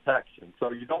more protection.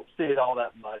 So you don't see it all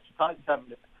that much. Titans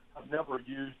have never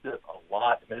used it a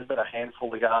lot. I mean, there's been a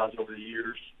handful of guys over the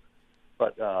years,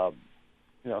 but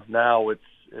now it's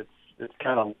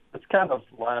kind of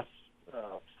last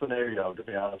scenario, to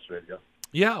be honest with you.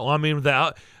 Yeah, well, I mean,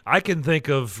 I can think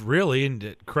of really,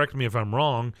 and correct me if I'm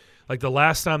wrong, like the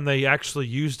last time they actually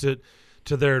used it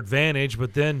to their advantage,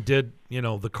 but then did,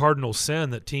 the cardinal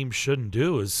sin that teams shouldn't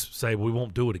do is say, we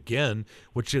won't do it again,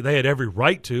 which they had every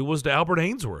right to, was to Albert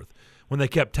Ainsworth when they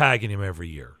kept tagging him every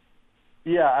year.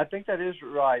 Yeah, I think that is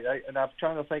right. And I'm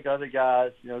trying to think of other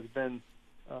guys, it's been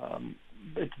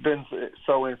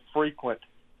so infrequent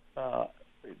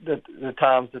the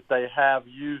times that they have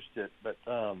used it. But,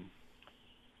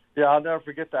 I'll never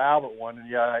forget the Albert one. And,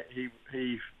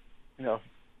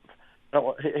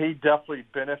 he definitely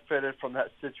benefited from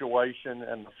that situation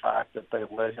and the fact that they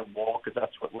let him walk, because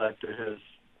that's what led to his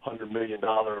 $100 million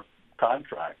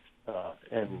contract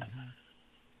in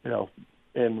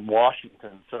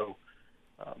Washington. So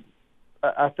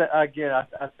I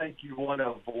think you want to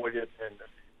avoid it, and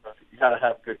you got to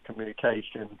have good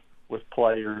communication with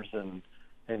players and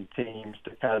teams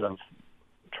to kind of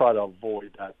try to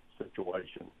avoid that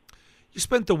situation. You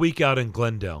spent the week out in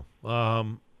Glendale.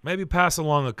 Maybe pass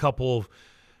along a couple of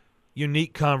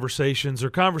unique conversations or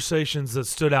conversations that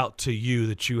stood out to you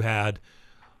that you had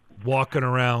walking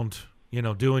around,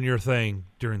 doing your thing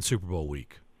during Super Bowl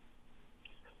week.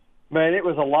 Man, it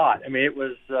was a lot. I mean, it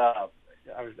was. I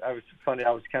was funny. I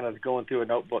was kind of going through a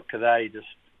notebook today, just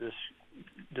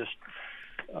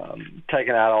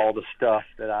taking out all the stuff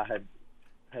that I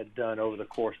had done over the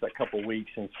course of that couple of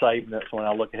weeks and saving it. So when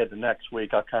I look ahead to next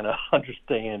week, I kind of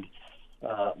understand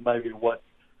maybe what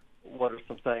are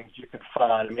some things you can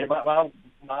find. I mean,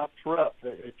 my trip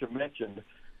that you mentioned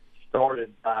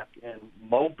started back in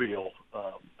Mobile,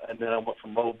 and then I went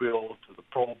from Mobile to the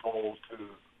Pro Bowl to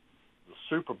the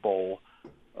Super Bowl.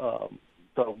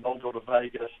 So Mobile to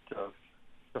Vegas to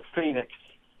Phoenix.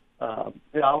 I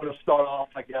would have started off,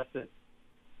 I guess,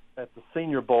 at the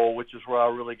Senior Bowl, which is where I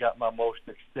really got my most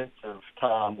extensive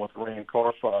time with Ran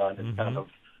Carfon, and kind of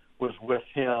was with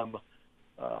him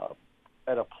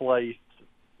at a place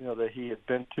that he had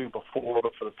been to before,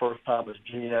 but for the first time as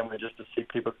GM, and just to see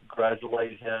people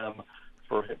congratulate him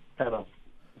for kind of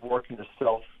working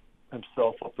himself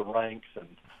up the ranks and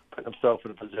putting himself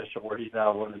in a position where he's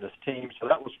now running this team. So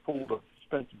that was cool to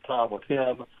spend some time with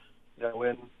him.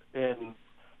 In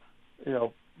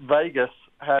Vegas,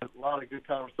 had a lot of good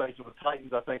conversations with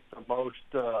Titans. I think the most,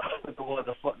 the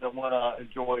one I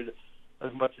enjoyed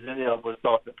as much as any of them was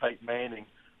talking to Peyton Manning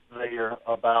there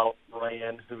about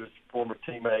Rand, who his former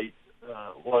teammate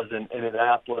was in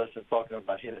Indianapolis, and talking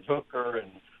about Hendon Hooker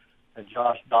and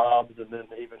Josh Dobbs, and then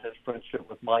even his friendship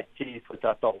with Mike Keith, which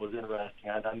I thought was interesting.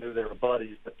 I knew they were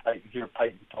buddies, but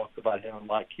Peyton talked about him and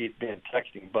Mike Keith being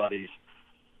texting buddies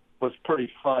was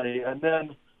pretty funny. And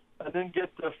then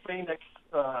get to Phoenix,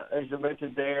 as you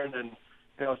mentioned, Darren, and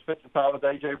spent some time with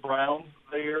A.J. Brown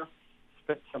there,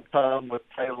 spent some time with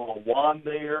Taylor Lewan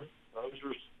there. Those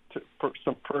were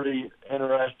some pretty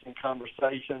interesting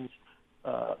conversations.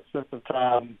 Spent some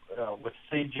time with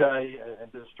CJ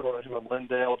and just started him with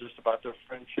Lindell just about their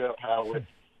friendship, how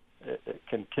it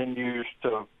continues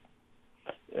to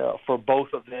for both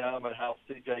of them, and how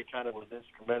CJ kind of was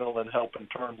instrumental in helping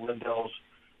turn Lindell's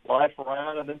life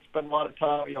around. And then spent a lot of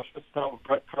time, spent some time with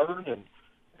Brett Kern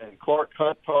and Clark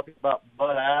Hunt talking about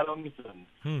Bud Adams,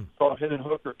 and saw Hendon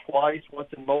Hooker twice, once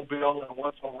in Mobile and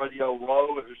once on Radio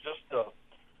Row. It was just a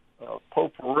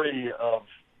potpourri of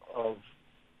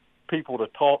people to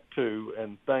talk to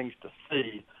and things to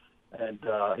see. And,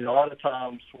 a lot of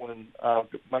times when I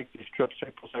make these trips,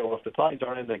 people say, well, if the Titans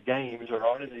aren't in the games or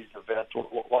aren't in these events,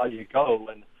 why do you go?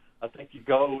 And I think you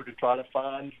go to try to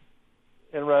find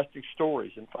interesting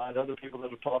stories and find other people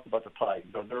that have talked about the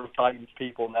Titans, or there are Titans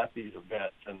people at these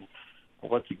events. And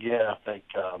once again, I think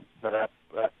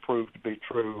that proved to be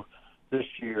true this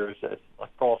year, is that I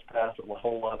crossed paths with a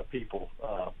whole lot of people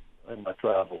in my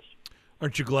travels.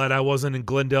 Aren't you glad I wasn't in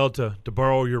Glendale to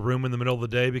borrow your room in the middle of the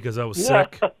day because I was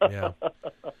sick? Yeah.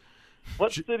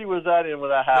 What city was that in when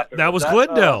that happened? That was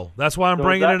Glendale. That's why I'm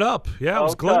bringing it up. Yeah, it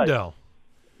was Glendale.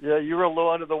 Yeah, you were a little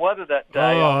under the weather that day.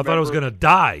 Oh, I thought I was going to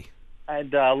die.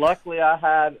 And luckily I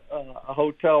had a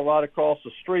hotel right across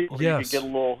the street where you could get a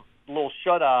little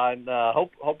shut-eye, and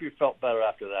hope you felt better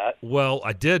after that. Well,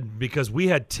 I did, because we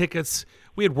had tickets.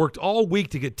 We had worked all week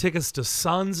to get tickets to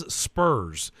Suns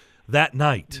Spurs that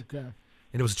night. Okay.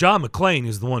 And it was John McClain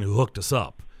who's the one who hooked us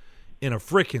up in a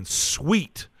freaking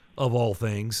suite of all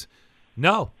things.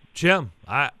 No, Jim,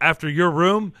 after your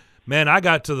room Man, I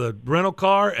got to the rental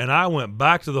car, and I went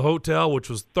back to the hotel, which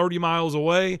was 30 miles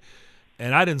away,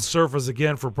 and I didn't surface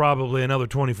again for probably another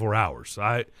 24 hours.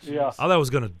 I thought I was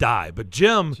going to die. But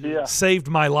Jim saved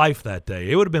my life that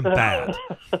day. It would have been bad.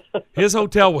 His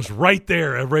hotel was right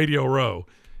there at Radio Row.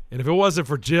 And if it wasn't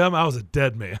for Jim, I was a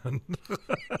dead man.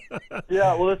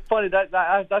 Yeah, well, it's funny.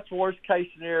 That's worst case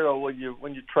scenario when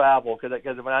you travel,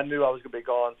 because when I knew I was going to be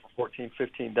gone for 14,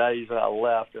 15 days when I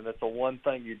left, and that's the one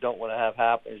thing you don't want to have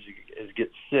happen is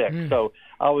get sick. So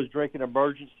I was drinking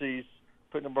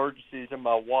putting emergencies in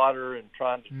my water and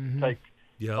trying to take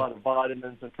a lot of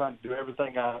vitamins and trying to do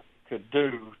everything I could do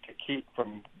to keep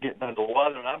from getting under the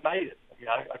weather, and I made it.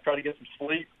 I tried to get some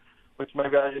sleep, which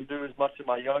maybe I didn't do as much in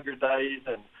my younger days,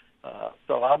 and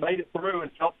so I made it through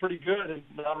and felt pretty good, and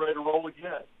now I'm ready to roll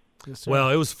again. Yes, well,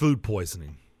 it was food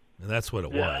poisoning, and that's what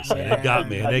it was. And it got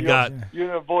me. And you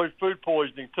avoid food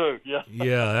poisoning too. Yeah.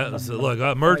 Yeah. That was, look,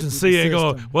 emergency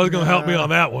wasn't going to help me on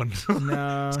that one.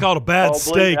 No. It's called a bad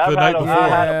steak the night before. I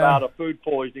had about a food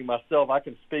poisoning myself. I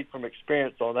can speak from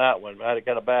experience on that one. I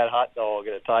got a bad hot dog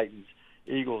at a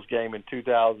Titans-Eagles game in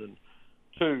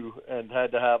 2002, and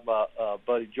had to have my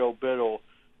buddy Joe Biddle,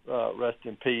 rest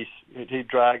in peace. He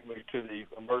dragged me to the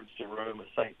emergency room at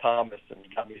St. Thomas and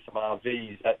got me some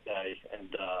IVs that day.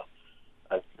 And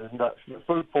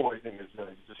food poisoning is you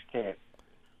just can't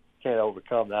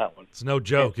overcome that one. It's no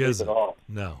joke, is it?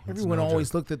 No. Everyone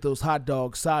always looked at those hot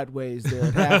dogs sideways there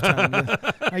at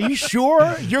halftime. Are you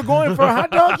sure you're going for a hot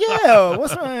dog? Yeah.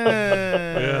 What's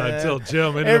until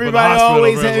Jim ended everybody up in the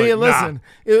always hospital. listen.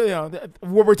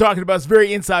 What we're talking about is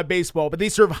very inside baseball, but they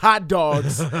serve hot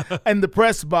dogs in the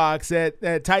press box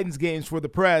at Titans games for the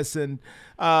press, and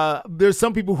there's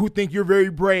some people who think you're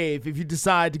very brave if you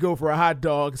decide to go for a hot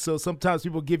dog. So sometimes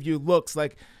people give you looks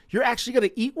like, you're actually going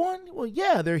to eat one? Well,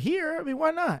 yeah, they're here. I mean,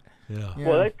 why not? Yeah.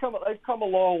 Well, they've come a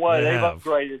long way. They've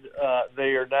upgraded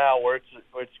there now where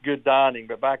it's good dining.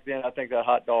 But back then, I think that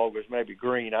hot dog was maybe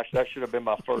green. That should have been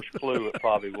my first clue. It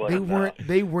probably wasn't.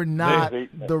 They were not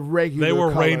the regular. They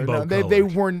were color. rainbow. No, they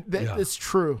weren't. It's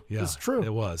true. Yeah, it's true.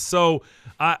 It was. So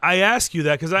I asked you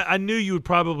that because I knew you would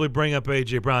probably bring up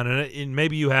A.J. Brown, and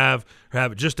maybe you have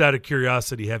just out of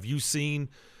curiosity. Have you seen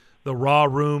the Raw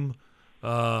Room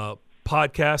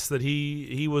podcast that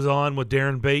he was on with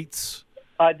Darren Bates?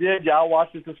 I did. Yeah, I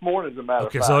watched it this morning, as a matter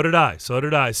of fact. So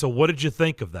did I. So what did you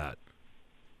think of that?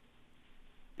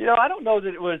 I don't know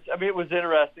that it was – I mean, it was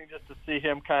interesting just to see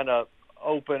him kind of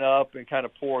open up and kind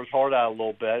of pour his heart out a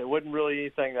little bit. It wasn't really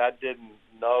anything that I didn't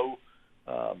know.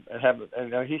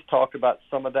 And he's talked about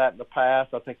some of that in the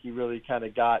past. I think he really kind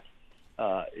of got,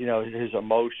 his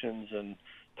emotions and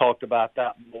talked about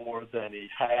that more than he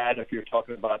had. If you're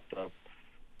talking about the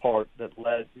part that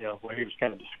led, where he was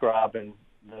kind of describing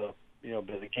the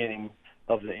beginning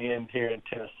of the end here in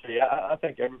Tennessee. I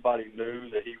think everybody knew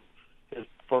that his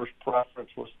first preference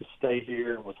was to stay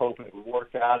here and was hoping it would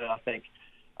work out. And I think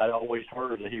I'd always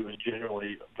heard that he was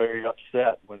generally very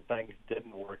upset when things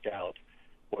didn't work out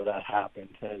where that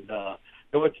happened. And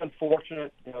it was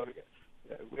unfortunate.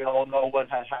 We all know what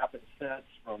had happened since,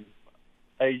 from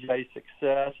AJ's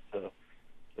success to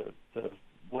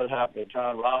what happened to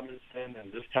John Robinson,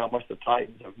 and just how much the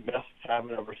Titans have missed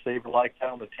having a receiver like that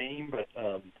on the team. But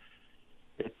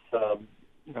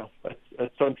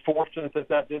it's unfortunate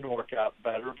that didn't work out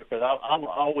better, because I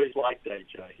always liked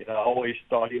AJ. I always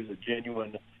thought he was a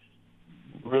genuine,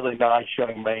 really nice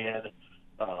young man.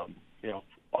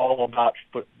 All about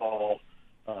football.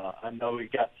 I know he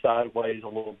got sideways a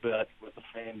little bit with the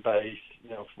fan base,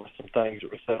 for some things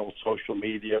that were said on social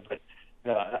media, but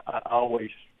I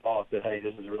always thought that, hey,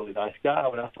 this is a really nice guy.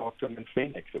 When I talked to him in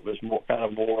Phoenix, it was more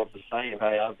of the same.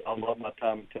 Hey, I love my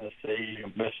time in Tennessee.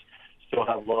 Still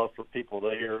have love for people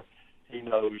there. He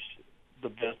knows the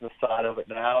business side of it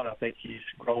now, and I think he's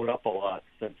grown up a lot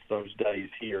since those days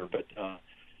here. But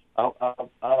I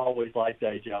always liked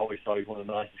AJ. I always thought he was one of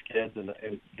the nicest kids, and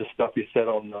the stuff he said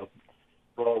on the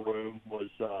Raw Room was,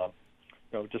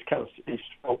 just kind of, he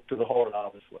spoke to the heart,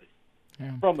 obviously,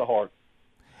 from the heart.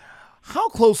 How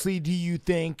closely do you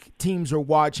think teams are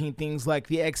watching things like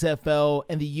the XFL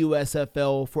and the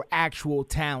USFL for actual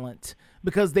talent?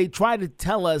 Because they try to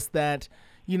tell us that,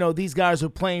 these guys are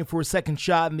playing for a second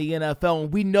shot in the NFL,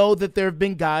 and we know that there have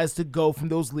been guys to go from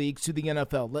those leagues to the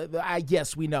NFL.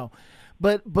 Yes, we know.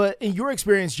 But in your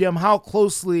experience, Jim, how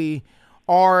closely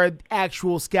are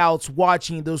actual scouts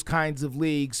watching those kinds of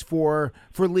leagues for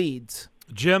leads?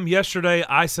 Jim, yesterday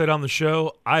I said on the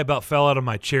show, I about fell out of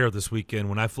my chair this weekend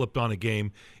when I flipped on a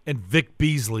game and Vic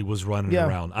Beasley was running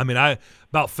around. I mean, I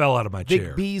about fell out of my chair.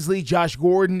 Vic Beasley, Josh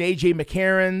Gordon, A.J.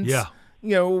 McCarron. Yeah.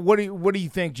 What do you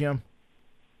think, Jim?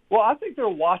 Well, I think they're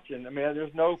watching. I mean,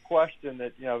 there's no question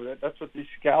that that's what these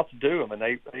scouts do. I mean,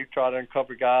 they try to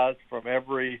uncover guys from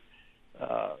every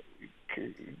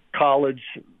college,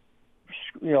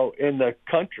 in the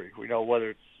country. We know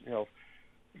whether it's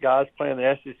guys playing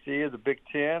the SEC or the Big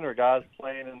Ten, or guys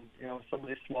playing in some of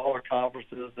these smaller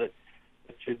conferences that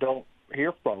you don't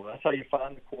hear from. That's how you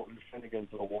find the Courtney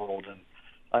Finnegans of the world, and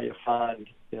how you find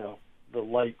the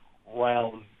late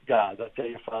round guys. That's how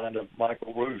you find a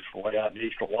Michael Roos from way out in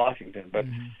Eastern Washington. But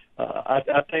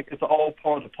I think it's all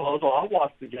part of the puzzle. I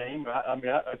watched the game.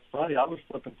 It's funny. I was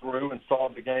flipping through and saw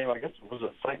the game. I guess it was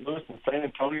at St. Louis and San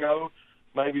Antonio,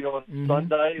 maybe on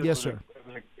Sunday. Yes, sir.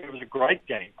 It was a great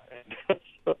game,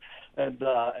 and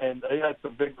they had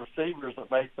some big receivers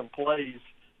that made some plays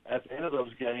at the end of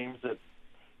those games that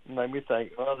made me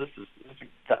think, well, this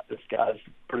guy's a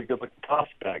pretty good looking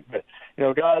prospect. But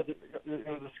guys,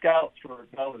 the scouts for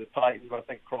not only the Titans, but I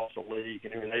think across the league,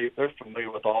 and they're familiar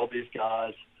with all these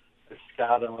guys. They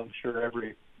scout them, I'm sure,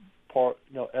 every part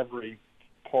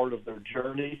of their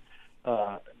journey.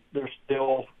 They're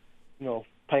still,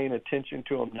 paying attention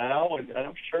to them now, and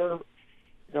I'm sure,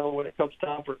 when it comes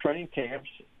time for training camps,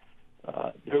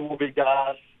 there will be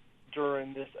guys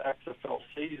during this XFL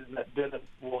season that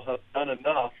will have done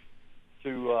enough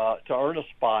to earn a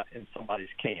spot in somebody's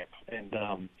camp, and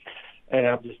I'm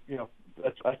just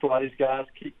that's why these guys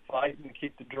keep fighting and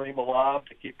keep the dream alive,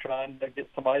 to keep trying to get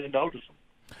somebody to notice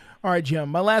them. All right, Jim.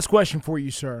 My last question for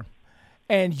you, sir.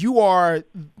 And you are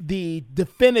the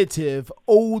definitive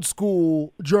old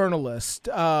school journalist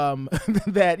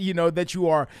that you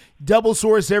are. Double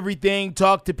source everything,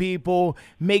 talk to people,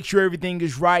 make sure everything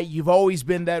is right. You've always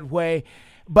been that way.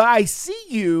 But I see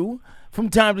you from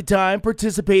time to time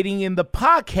participating in the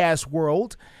podcast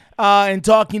world and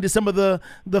talking to some of the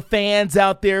fans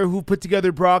out there who put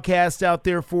together broadcasts out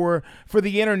there for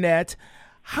the internet.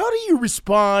 How do you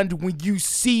respond when you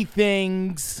see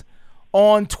things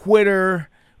on Twitter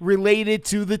related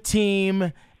to the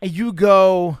team and you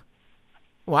go,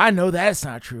 well, I know that's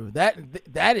not true. That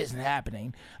isn't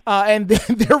happening. And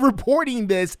they're reporting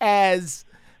this as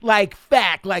like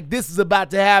fact, like this is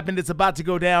about to happen. It's about to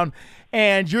go down.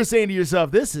 And you're saying to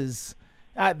yourself, there's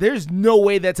no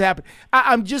way that's happening.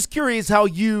 I'm just curious how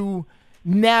you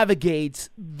navigate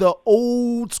the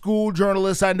old school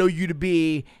journalist I know you to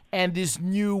be and this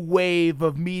new wave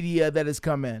of media that has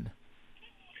come in.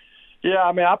 Yeah,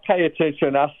 I pay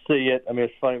attention. I see it.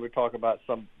 It's funny we talk about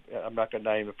some. I'm not going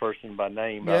to name the person by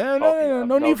name. Yeah,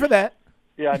 no need for that.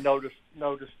 Yeah, I noticed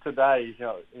today.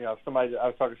 Somebody. I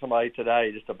was talking to somebody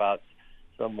today just about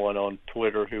someone on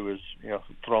Twitter who was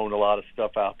throwing a lot of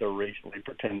stuff out there recently,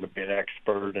 pretending to be an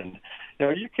expert. And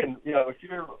you can if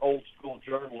you're an old school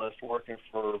journalist working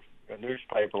for a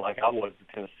newspaper like I was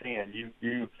at Tennessean,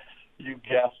 you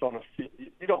guess on a few.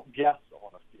 You don't guess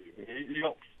on a few.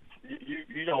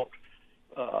 You don't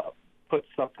put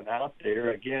something out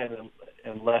there again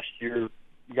unless you're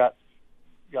got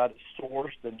it sourced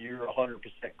and you're 100%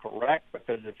 correct,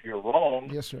 because if you're wrong,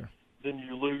 yes, sir, then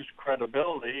you lose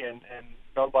credibility and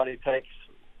nobody takes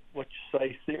what you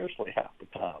say seriously half the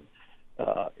time.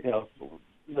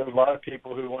 There's a lot of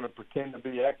people who want to pretend to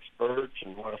be experts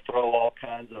and want to throw all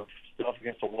kinds of stuff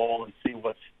against the wall and see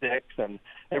what sticks, and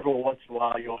every once in a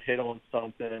while you'll hit on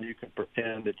something and you can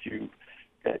pretend that you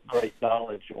get great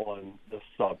knowledge on the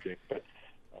subject. But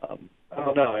I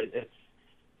don't know.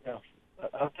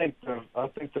 I think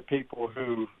the people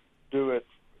who do it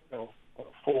on a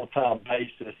full-time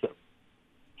basis that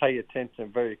pay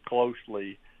attention very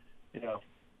closely,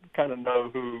 kind of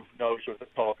know who knows what they're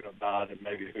talking about and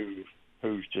maybe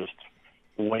who's just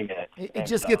winging it. It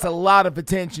just gets a lot of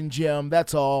attention, Jim.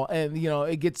 That's all, and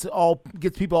it gets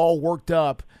people all worked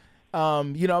up.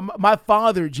 My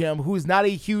father, Jim, who's not a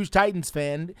huge Titans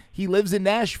fan, he lives in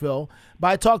Nashville, but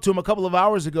I talked to him a couple of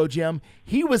hours ago, Jim.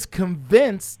 He was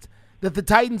convinced that the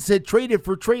Titans had traded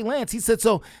for Trey Lance. He said,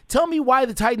 so tell me why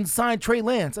the Titans signed Trey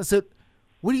Lance. I said,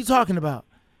 what are you talking about?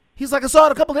 He's like, I saw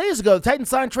it a couple of days ago. The Titans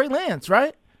signed Trey Lance,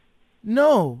 right?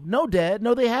 No, Dad.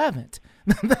 No, they haven't.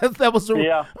 That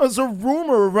was a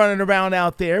rumor running around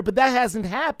out there, but that hasn't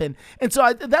happened. And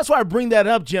so that's why I bring that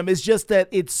up, Jim. It's just that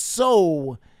it's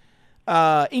so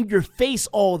in your face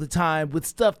all the time with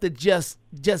stuff that just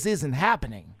isn't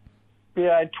happening.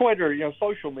 Yeah, and Twitter,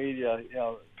 social media,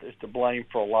 is to blame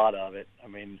for a lot of it.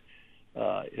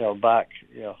 Back,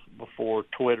 before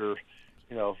Twitter,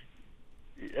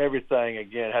 everything,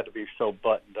 again, had to be so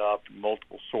buttoned up,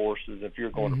 multiple sources. If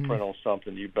you're going to print on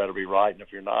something, you better be right, and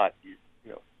if you're not, you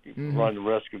run the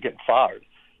risk of getting fired.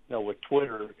 With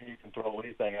Twitter, you can throw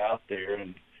anything out there,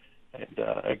 and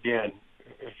again,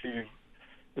 if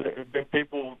there have been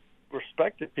people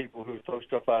respected people who throw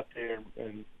stuff out there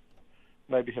and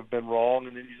maybe have been wrong,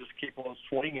 and then you just keep on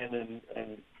swinging,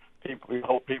 and you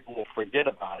hope people will forget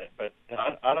about it. But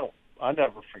I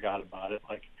never forgot about it.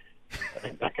 Like,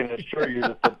 I can assure you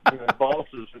that the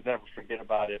bosses would never forget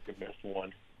about it if we missed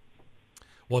one.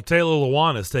 Well, Taylor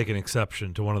Lewan has taken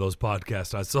exception to one of those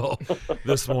podcasts I saw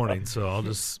this morning, so I'll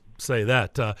just say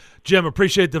that. Jim,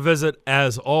 appreciate the visit.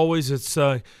 As always, it's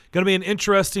going to be an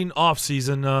interesting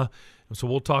offseason, so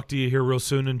we'll talk to you here real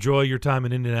soon. Enjoy your time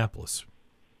in Indianapolis.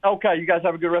 Okay, you guys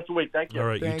have a good rest of the week. Thank you. All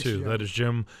right, Thanks, you too. Jim. That is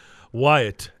Jim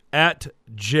Wyatt at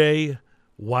J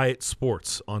Wyatt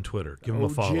Sports on Twitter. Give him a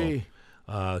follow.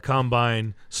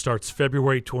 Combine starts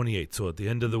February 28th, so at the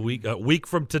end of the week, a week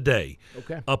from today,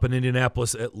 up in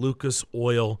Indianapolis at Lucas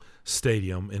Oil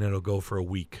Stadium, and it'll go for a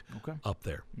week up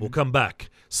there. We'll come back.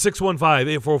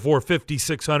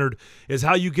 615-844-5600 is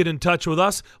how you get in touch with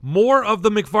us. More of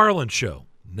the McFarland Show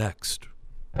next.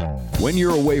 When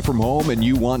you're away from home and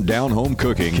you want down-home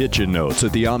cooking, Kitchen Notes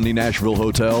at the Omni Nashville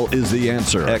Hotel is the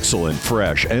answer. Excellent,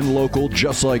 fresh, and local,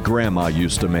 just like Grandma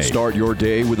used to make. Start your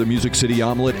day with a Music City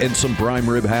omelet and some prime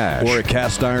rib hash, or a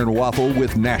cast iron waffle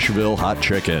with Nashville hot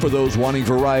chicken. For those wanting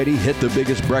variety, hit the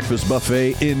biggest breakfast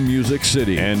buffet in Music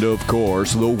City. And, of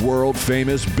course, the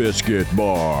world-famous Biscuit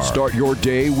Bar. Start your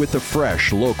day with the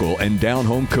fresh, local, and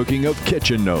down-home cooking of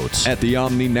Kitchen Notes at the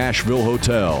Omni Nashville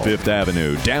Hotel, 5th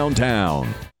Avenue, downtown.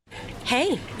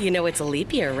 Hey, you know it's a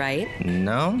leap year, right?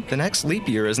 No, the next leap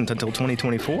year isn't until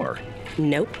 2024.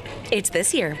 Nope, it's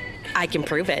this year. I can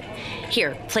prove it.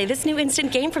 Here, play this new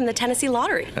instant game from the Tennessee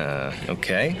Lottery.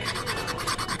 Okay.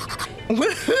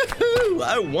 Woohoo!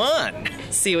 I won!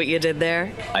 See what you did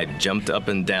there? I jumped up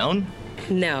and down?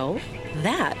 No,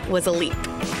 that was a leap.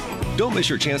 Don't miss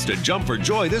your chance to jump for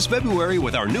joy this February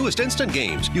with our newest instant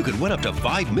games. You could win up to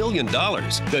 $5 million.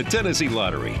 The Tennessee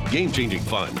Lottery. Game-changing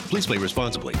fun. Please play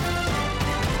responsibly.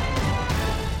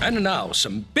 And now,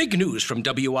 some big news from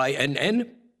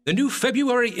WINN. The new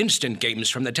February instant games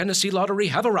from the Tennessee Lottery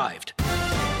have arrived.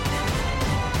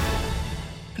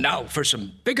 Now, for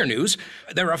some bigger news,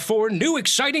 there are 4 new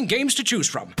exciting games to choose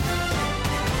from.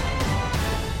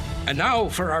 And now,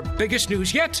 for our biggest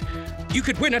news yet, you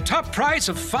could win a top prize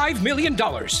of $5 million.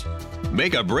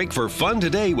 Make a break for fun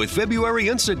today with February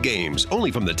instant games, only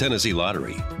from the Tennessee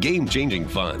Lottery. Game-changing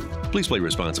fun. Please play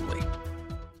responsibly.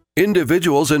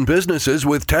 Individuals and businesses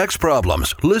with tax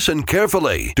problems, listen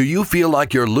carefully. Do you feel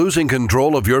like you're losing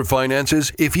control of your finances?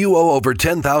 If you owe over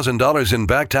 $10,000 in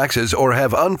back taxes or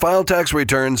have unfiled tax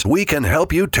returns, we can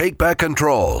help you take back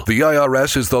control. The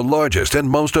IRS is the largest and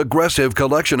most aggressive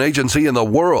collection agency in the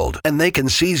world, and they can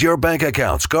seize your bank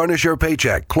accounts, garnish your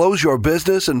paycheck, close your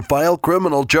business, and file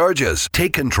criminal charges.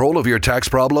 Take control of your tax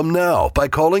problem now by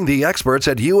calling the experts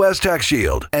at U.S. Tax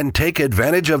Shield and take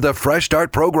advantage of the Fresh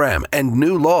Start program and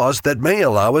new laws that may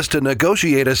allow us to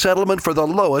negotiate a settlement for the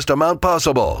lowest amount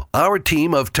possible. Our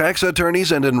team of tax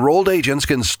attorneys and enrolled agents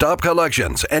can stop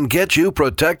collections and get you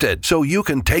protected so you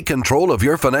can take control of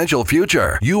your financial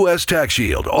future. U.S. Tax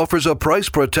Shield offers a price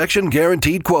protection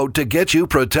guaranteed quote to get you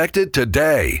protected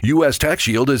today. U.S. Tax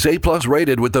Shield is A+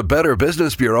 rated with the Better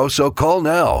Business Bureau, so call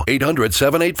now.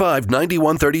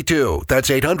 800-785-9132. That's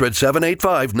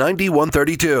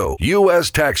 800-785-9132.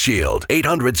 U.S. Tax Shield.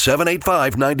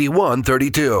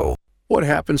 800-785-9132. What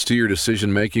happens to your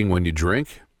decision-making when you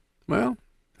drink? Well,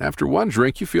 after one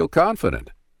drink, you feel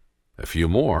confident. A few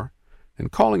more,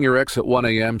 and calling your ex at 1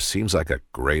 a.m. seems like a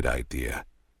great idea.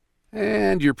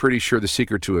 And you're pretty sure the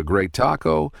secret to a great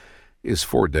taco is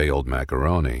 4-day-old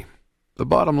macaroni. The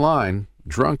bottom line,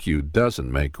 drunk you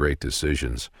doesn't make great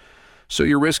decisions. So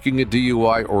you're risking a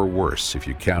DUI or worse if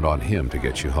you count on him to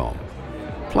get you home.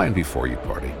 Plan before you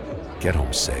party. Get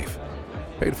home safe.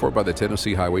 Paid for by the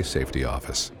Tennessee Highway Safety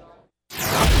Office.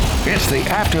 It's the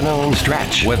afternoon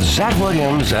stretch with Zach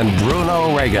Williams and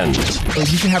Bruno Reagan.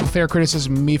 You can have a fair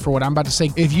criticism of me for what I'm about to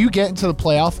say. If you get into the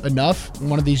playoff enough,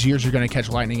 one of these years you're going to catch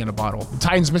lightning in a bottle. The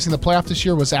Titans missing the playoff this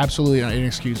year was absolutely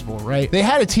inexcusable, right? They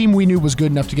had a team we knew was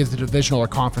good enough to get to the divisional or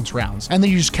conference rounds. And then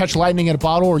you just catch lightning in a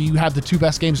bottle, or you have the 2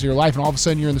 best games of your life and all of a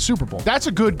sudden you're in the Super Bowl. That's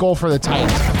a good goal for the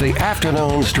Titans. The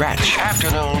afternoon stretch.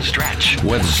 Afternoon stretch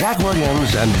with Zach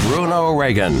Williams and Bruno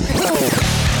Reagan.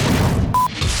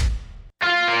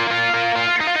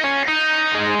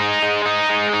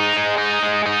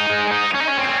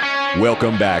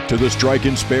 Welcome back to the Strike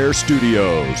and Spare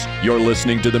Studios. You're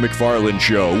listening to The McFarland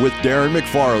Show with Darren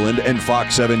McFarland and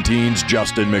Fox 17's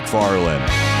Justin McFarland.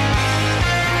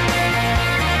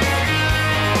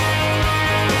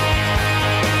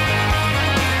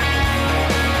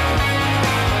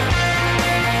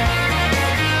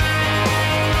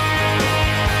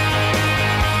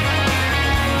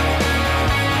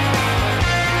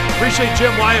 appreciate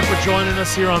Jim Wyatt for joining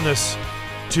us here on this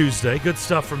Tuesday. Good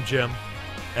stuff from Jim,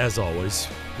 as always.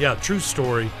 Yeah, true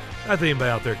story. I think anybody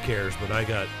out there cares, but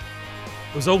it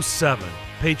was 07,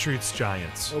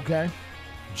 Patriots-Giants. Okay.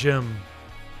 Jim,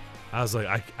 I was like,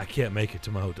 I can't make it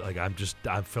to my hotel. Like,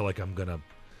 I feel like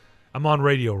I'm on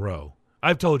Radio Row.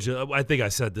 I've told you, I think I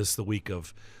said this the week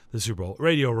of the Super Bowl.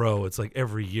 Radio Row, it's like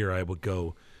every year I would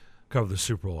go cover the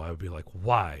Super Bowl. I would be like,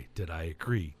 why did I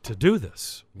agree to do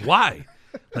this? Why?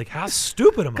 Like, how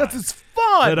stupid am I? Because it's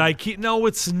fun. No,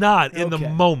 it's not in the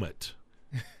moment.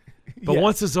 But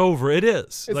once it's over, it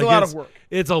is. It's a lot of work.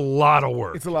 It's a lot of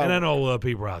work. It's a lot and of I know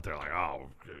people out there like,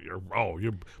 you're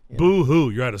boo-hoo.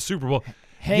 You're at a Super Bowl.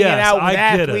 Hanging out with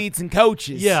athletes and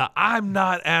coaches. Yeah, I'm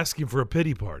not asking for a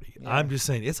pity party. Yeah. I'm just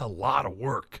saying it's a lot of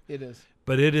work. It is.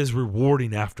 But it is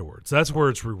rewarding afterwards. That's where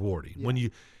it's rewarding. Yeah. When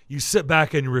you sit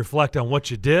back and you reflect on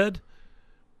what you did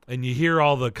and you hear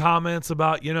all the comments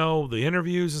about, the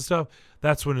interviews and stuff,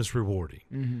 that's when it's rewarding.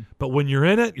 Mm-hmm. But when you're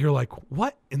in it, you're like,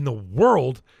 what in the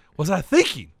world was I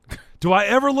thinking? Do I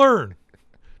ever learn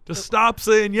to stop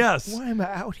saying yes Why am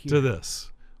I out here? to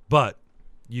this? But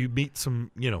you meet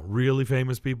some, really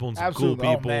famous people and some Absolutely.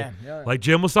 cool people. Oh, man. Yeah. Like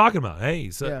Jim was talking about. Hey,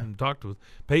 he sat and talked with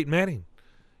Peyton Manning,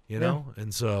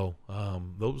 And so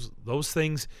those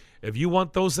things, if you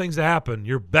want those things to happen,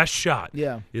 your best shot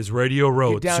is Radio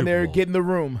Row Get down Super there, Bowl. get in the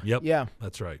room. Yep. Yeah.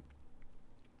 That's right.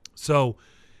 So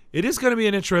it is going to be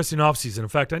an interesting offseason. In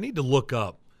fact, I need to look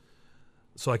up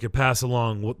so I could pass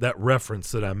along that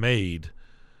reference that I made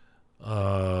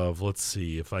of, let's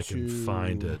see if I can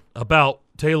find it, about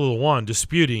Taylor Lewan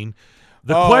disputing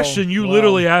the question you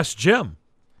literally asked Jim.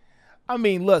 I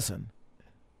mean, listen,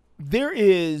 there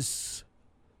is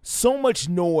so much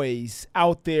noise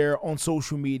out there on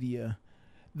social media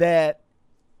that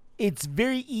it's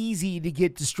very easy to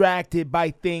get distracted by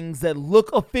things that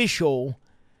look official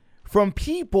from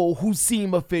people who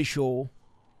seem official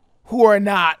who are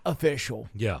not official.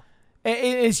 Yeah. And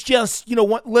it's just,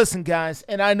 listen, guys,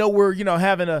 and I know we're,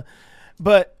 having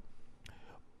but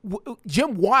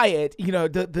Jim Wyatt,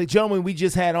 the gentleman we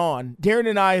just had on, Darren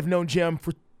and I have known Jim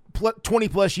for 20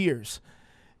 plus years.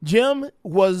 Jim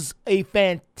was a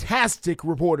fantastic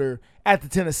reporter at the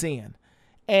Tennessean.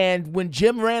 And when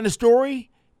Jim ran a story,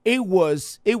 it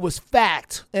was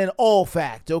fact and all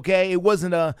fact, okay? It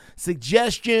wasn't a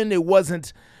suggestion. It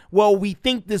wasn't, well, we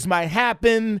think this might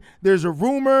happen. There's a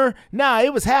rumor. Nah,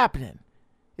 it was happening.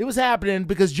 It was happening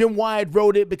because Jim Wyatt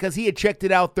wrote it because he had checked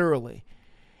it out thoroughly.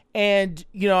 And,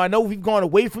 I know we've gone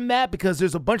away from that because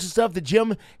there's a bunch of stuff that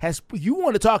Jim has. You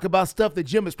want to talk about stuff that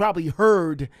Jim has probably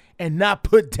heard and not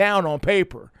put down on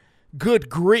paper. Good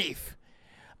grief.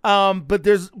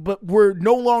 But we're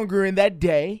no longer in that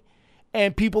day,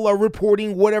 and people are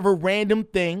reporting whatever random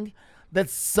thing that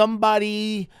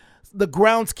somebody, the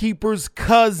groundskeeper's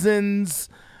cousin's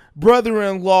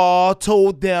brother-in-law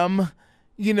told them.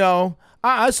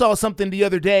 I saw something the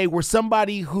other day where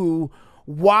somebody who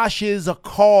washes a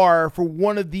car for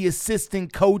one of the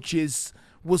assistant coaches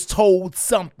was told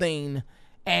something,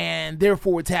 and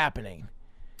therefore it's happening.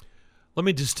 Let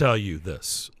me just tell you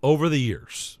this. Over the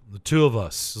years, the two of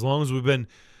us, as long as we've been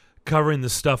covering the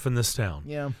stuff in this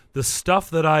town, the stuff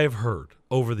that I have heard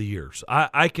over the years,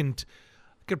 I could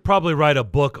probably write a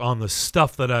book on the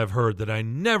stuff that I've heard that I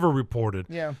never reported,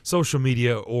 social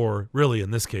media, or really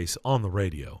in this case on the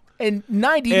radio. And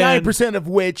 99% of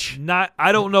which,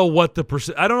 I don't know what the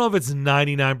percent. I don't know if it's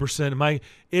 99%.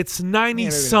 It's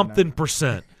 90-something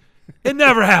percent. It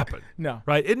never happened. No,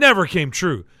 right? It never came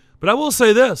true. But I will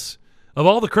say this: of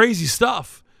all the crazy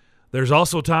stuff, there's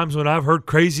also times when I've heard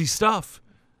crazy stuff,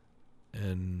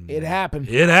 and it happened.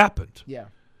 It happened. Yeah.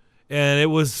 And it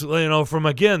was, from,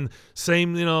 again,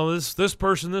 same, this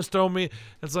person, this told me.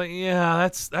 It's like, yeah,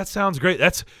 that sounds great.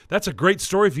 That's a great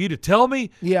story for you to tell me.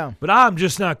 Yeah. But I'm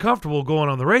just not comfortable going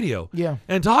on the radio. Yeah.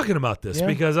 And talking about this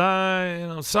because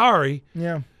sorry.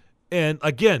 Yeah. And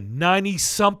again,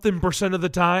 90-something% of the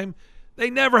time, they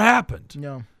never happened.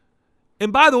 No.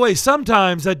 And by the way,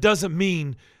 sometimes that doesn't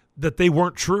mean that they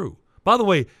weren't true. By the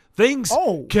way, things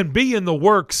can be in the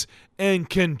works and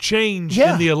can change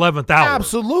in the 11th hour.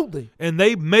 Absolutely. And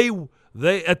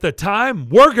they at the time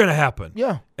were going to happen.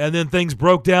 Yeah. And then things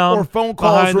broke down. Or phone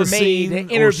calls were made, an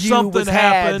interview or something was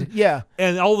happened. had. Yeah.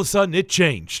 And all of a sudden it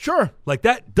changed. Sure. Like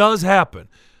that does happen.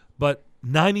 But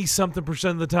 90-something%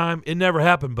 of the time it never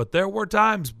happened. But there were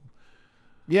times.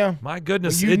 Yeah. My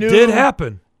goodness, it did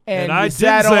happen. And I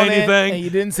didn't say anything. And you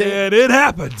didn't say and it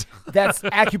happened. That's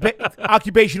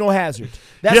occupational hazard.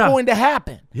 That's going to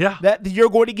happen. Yeah. That you're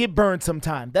going to get burned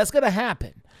sometime. That's going to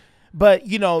happen. But,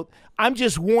 I'm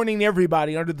just warning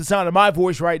everybody under the sound of my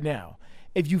voice right now.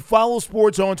 If you follow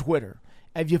sports on Twitter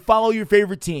if you follow your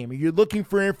favorite team, and you're looking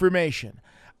for information,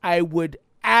 I would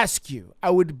ask you, I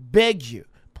would beg you,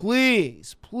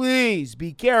 please, please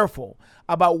be careful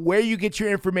about where you get your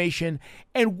information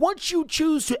and what you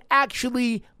choose to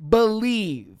actually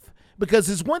believe. Because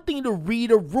it's one thing to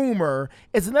read a rumor,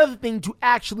 it's another thing to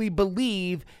actually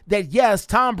believe that, yes,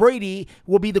 Tom Brady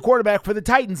will be the quarterback for the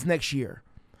Titans next year.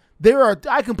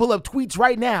 I can pull up tweets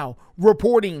right now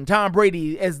reporting Tom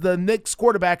Brady as the next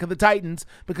quarterback of the Titans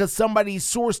because somebody's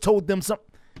source told them something.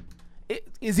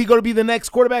 Is he going to be the next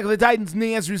quarterback of the Titans? And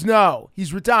the answer is no.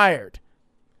 He's retired.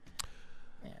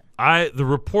 The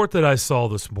report that I saw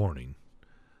this morning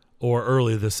or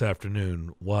early this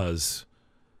afternoon was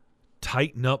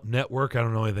Tighten Up Network. I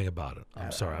don't know anything about it.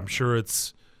 I'm sorry. I'm sure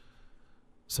it's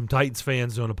some Titans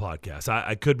fans doing a podcast.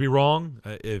 I could be wrong.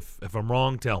 If I'm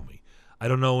wrong, tell me. I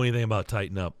don't know anything about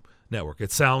Tighten Up Network.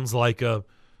 It sounds like a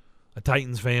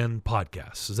Titans fan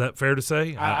podcast. Is that fair to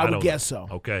say? I would guess so.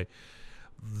 Okay.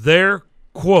 Their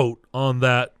quote on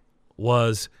that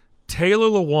was, Taylor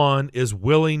Lewan is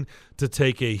willing to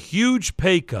take a huge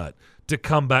pay cut to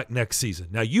come back next season.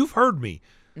 Now, you've heard me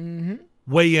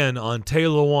weigh in on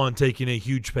Taylor Lewan taking a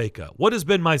huge pay cut. What has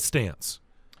been my stance?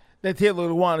 That Taylor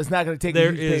Lewan is not going to take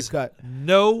a huge pay cut.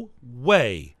 No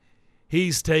way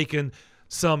he's taken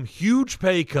some huge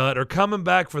pay cut or coming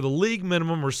back for the league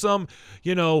minimum or some,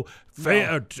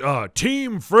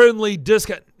 team-friendly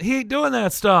discount. He ain't doing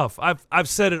that stuff. I've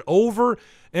said it over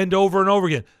and over and over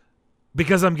again.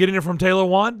 Because I'm getting it from Taylor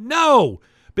Lewan? No,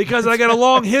 because I got a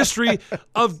long history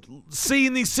of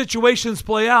seeing these situations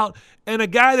play out, and a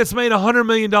guy that's made $100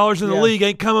 million in the league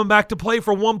ain't coming back to play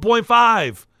for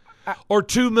 1.5 or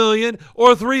 $2 million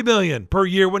or $3 million per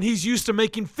year when he's used to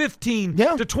making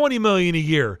 $15 to $20 million a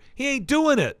year. He ain't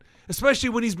doing it, especially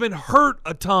when he's been hurt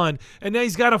a ton and now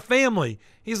he's got a family.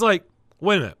 He's like,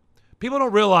 wait a minute. People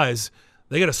don't realize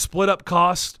they got to split up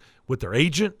costs with their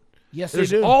agent. Yes, there's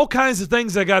they do. all kinds of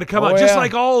things that got to come out. Just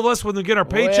like all of us when we get our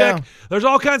paycheck, there's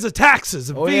all kinds of taxes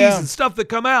and fees and stuff that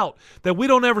come out that we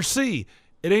don't ever see.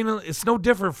 It's no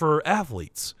different for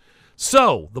athletes.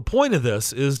 So the point of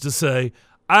this is to say,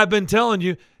 I've been telling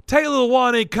you, Taylor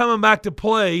Lewan ain't coming back to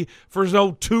play for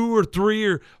no 2 or 3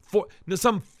 or 4,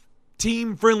 some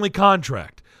team-friendly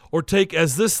contract, or take,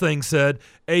 as this thing said,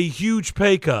 a huge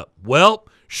pay cut. Well,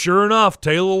 sure enough,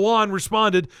 Taylor Lewan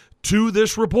responded to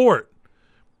this report.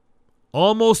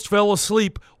 Almost fell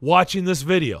asleep watching this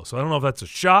video. So I don't know if that's a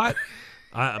shot.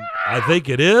 I think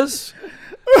it is.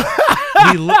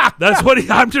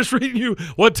 I'm just reading you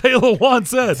what Taylor Lewan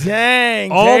said.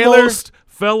 Dang, almost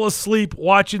fell asleep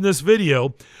watching this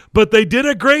video, but they did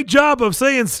a great job of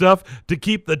saying stuff to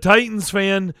keep the Titans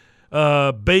fan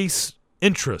base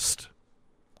interest.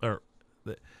 Or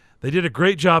they did a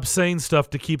great job saying stuff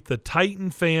to keep the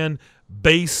Titan fan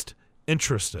based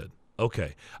interested.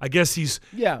 Okay, I guess this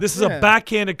is a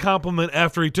backhanded compliment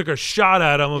after he took a shot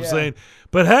at him of saying,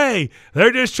 but hey,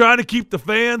 they're just trying to keep the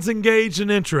fans engaged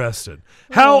and interested.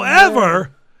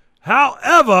 However,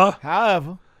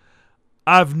 I've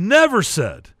never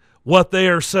said what they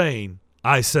are saying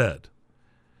I said.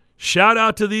 Shout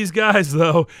out to these guys,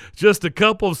 though. Just a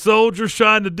couple of soldiers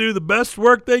trying to do the best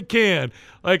work they can.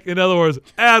 Like, in other words,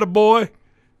 attaboy.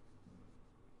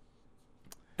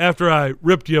 After I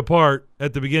ripped you apart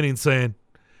at the beginning saying,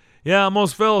 yeah, I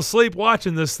almost fell asleep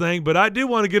watching this thing, but I do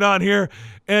want to get on here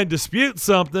and dispute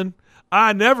something.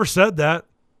 I never said that.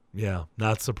 Yeah,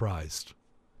 not surprised.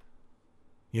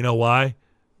 You know why?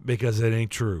 Because it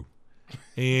ain't true.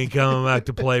 He ain't coming back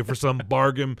to play for some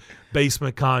bargain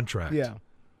basement contract. Yeah.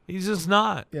 He's just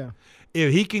not. Yeah.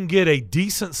 If he can get a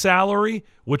decent salary,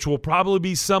 which will probably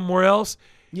be somewhere else,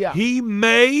 he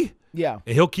may – and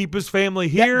he'll keep his family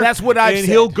here. That's what I've said. And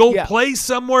he'll go play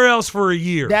somewhere else for a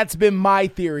year. That's been my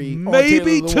theory.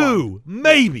 Maybe two.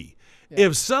 Maybe.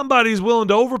 If somebody's willing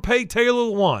to overpay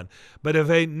Taylor Lewan. But if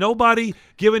ain't nobody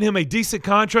giving him a decent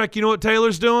contract, you know what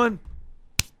Taylor's doing?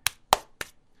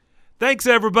 Thanks,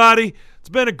 everybody. It's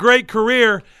been a great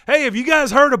career. Hey, have you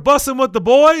guys heard of Bussin' with the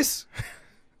Boys?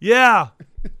 Yeah.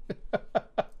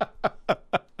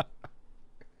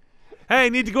 Hey,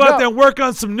 need to go out there and work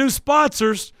on some new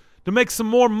sponsors to make some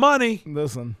more money.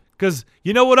 Listen. Because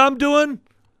you know what I'm doing?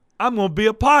 I'm going to be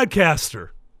a podcaster.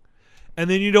 And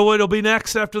then you know what will be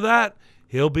next after that?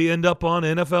 He'll end up on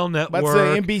NFL Network. Let's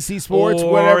say NBC Sports,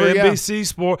 or whatever. NBC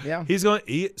Sports. Yeah. He is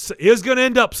going to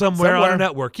end up somewhere on a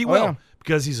network. He will.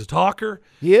 Because he's a talker.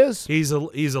 He is. He's a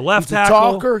left he's tackle. He's a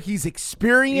talker. He's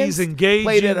experienced. He's engaged.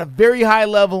 Played at a very high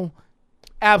level.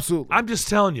 Absolutely. I'm just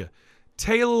telling you.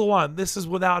 Taylor Lewan, this is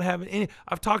without having any.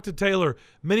 I've talked to Taylor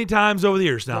many times over the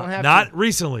years now, Don't have not to.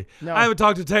 recently. No. I haven't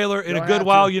talked to Taylor in Don't a good have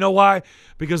while. to. You know why?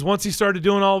 Because once he started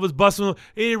doing all of his busting,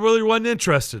 he really wasn't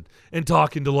interested in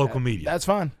talking to local media. That's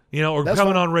fine. You know, or That's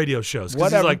coming fine. on radio shows.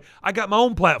 Because he's Whatever. like, I got my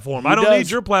own platform. He I don't does.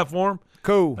 need your platform.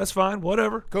 Cool. That's fine.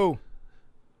 Whatever. Cool.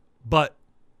 But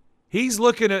he's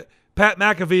looking at Pat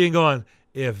McAfee and going,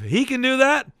 if he can do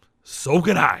that, so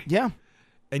can I. Yeah.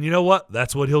 And you know what?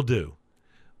 That's what he'll do.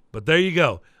 But there you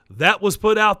go. That was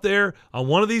put out there on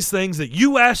one of these things that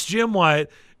you asked Jim Wyatt,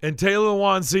 and Taylor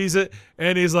Lewan sees it,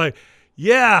 and he's like,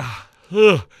 yeah,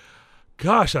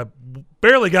 gosh, I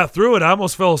barely got through it. I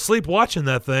almost fell asleep watching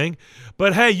that thing.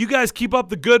 But, hey, you guys keep up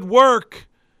the good work.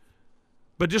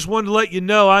 But just wanted to let you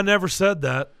know I never said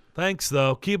that. Thanks,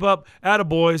 though. Keep up.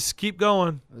 Attaboys. Keep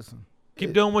going. Listen.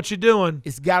 Keep doing what you're doing.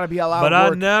 It's got to be a lot But of I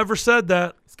work. never said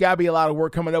that. It's got to be a lot of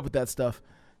work coming up with that stuff.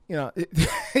 You know,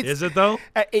 Is it, though?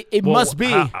 It Well, must be.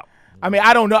 how- I mean,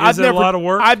 I don't know. Is it a lot of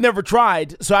work? I've never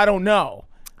tried, so I don't know.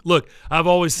 Look, I've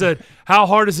always said, how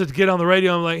hard is it to get on the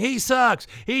radio? I'm like, he sucks.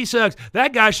 He sucks.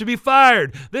 That guy should be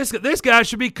fired. This guy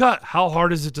should be cut. How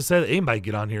hard is it to say that anybody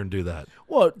get on here and do that?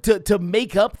 Well, to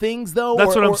make up things though,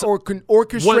 That's or, what I'm or, saying. or can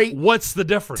orchestrate. What's the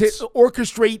difference? To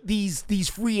orchestrate these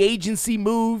free agency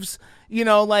moves,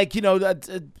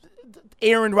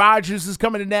 Aaron Rodgers is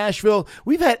coming to Nashville.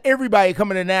 We've had everybody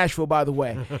coming to Nashville, by the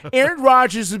way. Aaron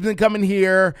Rodgers has been coming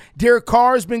here. Derek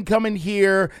Carr's been coming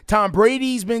here. Tom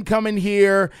Brady's been coming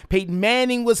here. Peyton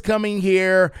Manning was coming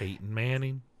here. Peyton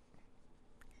Manning.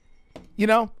 You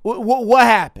know, what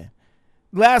happened?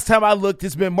 Last time I looked,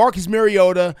 it's been Marcus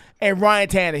Mariota and Ryan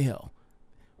Tannehill,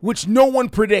 which no one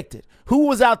predicted. Who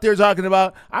was out there talking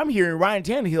about, I'm hearing Ryan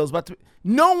Tannehill's about to –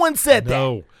 no one said that.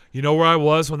 No. You know where I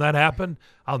was when that happened?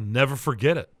 I'll never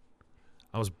forget it.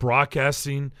 I was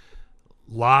broadcasting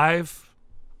live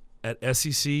at the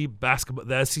SEC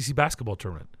basketball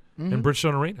tournament in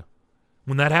Bridgestone Arena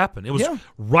when that happened. It was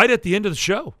right at the end of the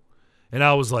show. And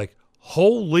I was like,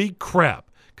 holy crap.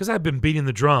 Because I've been beating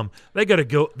the drum. They got to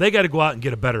go out and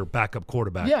get a better backup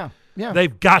quarterback. Yeah.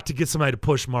 They've got to get somebody to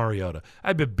push Mariota.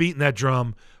 I've been beating that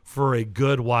drum for a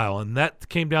good while. And that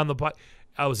came down the pipe.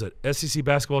 I was at SEC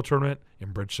basketball tournament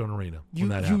in Bridgestone Arena when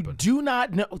that happened. You do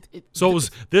not know. So it was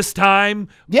this time,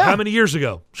 how many years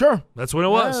ago? Sure. That's when it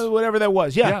was. Whatever that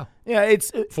was. Yeah.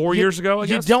 It's 4 years ago, I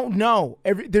guess? You don't know.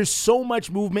 There's so much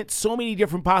movement, so many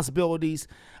different possibilities,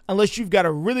 unless you've got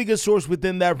a really good source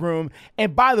within that room.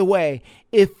 And by the way,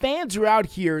 if fans are out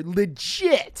here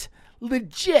legit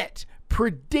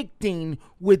predicting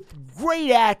with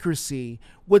great accuracy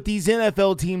what these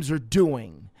NFL teams are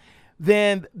doing,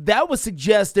 then that would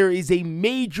suggest there is a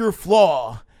major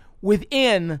flaw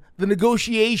within the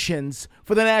negotiations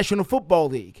for the National Football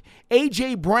League.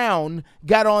 A.J. Brown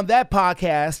got on that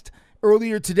podcast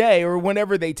earlier today or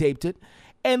whenever they taped it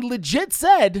and legit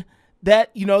said that,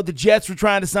 the Jets were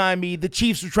trying to sign me, the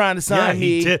Chiefs were trying to sign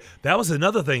me. He did. That was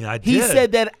another thing I did. He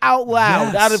said that out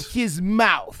loud, out of his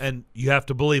mouth. And you have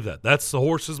to believe that. That's the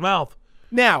horse's mouth.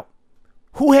 Now,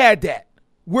 who had that?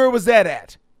 Where was that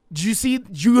at? Did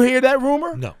you hear that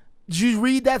rumor? No. Did you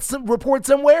read that report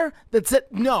somewhere that said,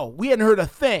 no, we hadn't heard a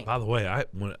thing? By the way,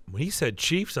 when he said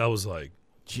Chiefs, I was like,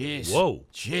 jeez. Whoa.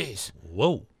 Jeez.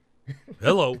 Whoa.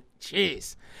 Hello.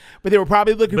 Jeez. But they were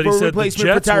probably looking for a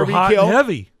replacement for Tyreek Hill. And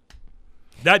heavy.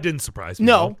 That didn't surprise me.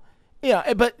 No. Though.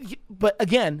 Yeah, but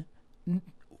again,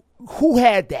 who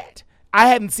had that? I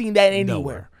haven't seen that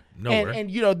anywhere. Nowhere.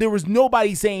 And there was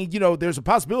nobody saying, there's a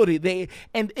possibility.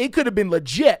 And it could have been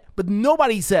legit, but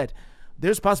nobody said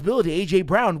there's a possibility. A.J.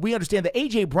 Brown, we understand that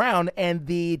A.J. Brown and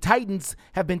the Titans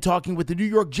have been talking with the New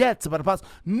York Jets about a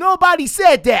possibility. Nobody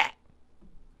said that.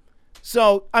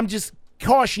 So I'm just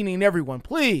cautioning everyone,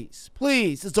 please,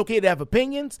 it's okay to have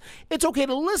opinions. It's okay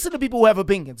to listen to people who have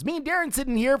opinions. Me and Darren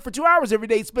sitting here for 2 hours every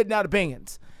day spitting out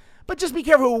opinions. But just be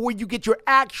careful where you get your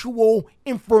actual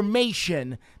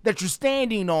information that you're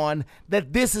standing on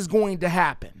that this is going to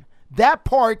happen. That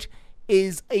part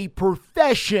is a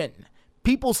profession.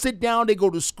 People sit down, they go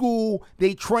to school,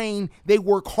 they train, they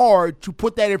work hard to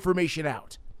put that information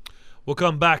out. We'll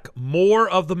come back. More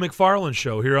of the McFarland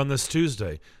Show here on this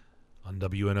Tuesday on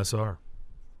WNSR.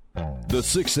 The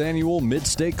 6th Annual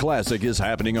Mid-State Classic is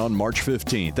happening on March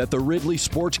 15th at the Ridley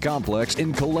Sports Complex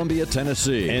in Columbia,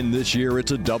 Tennessee. And this year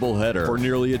it's a doubleheader. For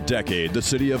nearly a decade, the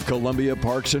City of Columbia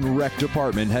Parks and Rec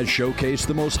Department has showcased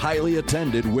the most highly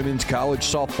attended women's college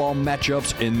softball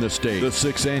matchups in the state. The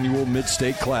 6th Annual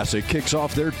Mid-State Classic kicks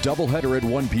off their doubleheader at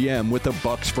 1 p.m. with the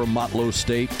Bucks from Motlow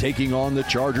State taking on the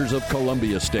Chargers of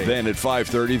Columbia State. Then at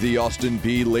 5:30, the Austin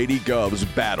Peay Lady Govs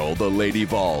battle the Lady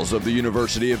Vols of the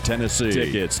University of Tennessee.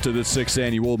 Tickets to the 6th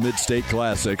Annual Mid-State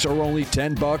Classics are only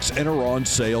 $10 and are on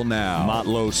sale now.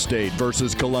 Motlow State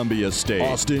versus Columbia State.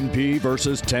 Austin Peay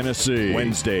versus Tennessee.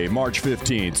 Wednesday, March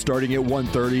 15th, starting at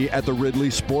 1:30 at the Ridley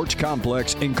Sports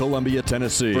Complex in Columbia,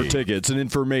 Tennessee. For tickets and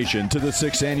information to the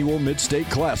 6th Annual Mid-State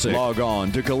Classic, log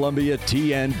on to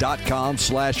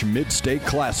columbiatn.com/Mid-State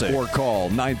Classic or call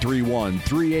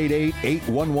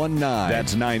 931-388-8119.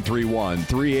 That's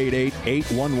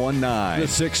 931-388-8119. The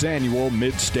 6th Annual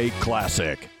Mid-State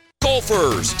Classic.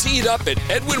 Golfers, tee it up at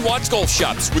Edwin Watts Golf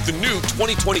Shops with the new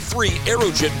 2023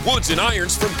 Aerojet woods and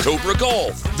irons from Cobra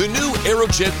Golf. The new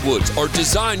Aerojet woods are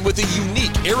designed with a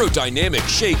unique aerodynamic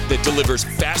shape that delivers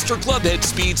faster clubhead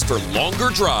speeds for longer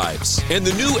drives. And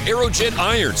the new Aerojet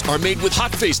irons are made with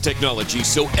hot face technology,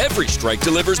 so every strike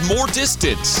delivers more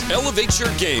distance. Elevate your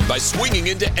game by swinging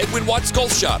into Edwin Watts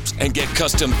Golf Shops and get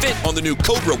custom fit on the new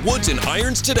Cobra woods and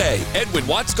irons today. Edwin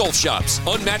Watts Golf Shops,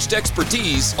 unmatched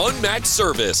expertise, unmatched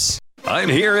service. I'm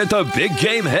here at the Big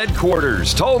Game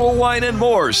headquarters. Total Wine and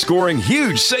More, scoring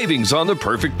huge savings on the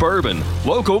perfect bourbon.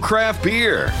 Local craft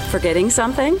beer. Forgetting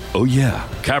something? Oh yeah,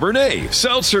 Cabernet,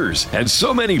 seltzers, and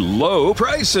so many low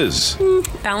prices.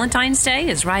 Valentine's Day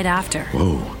is right after.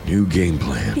 Whoa, new game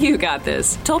plan. You got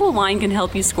this. Total Wine can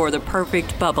help you score the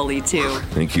perfect bubbly, too.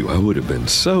 Thank you, I would have been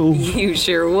so... You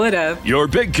sure would have. Your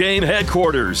Big Game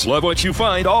headquarters. Love what you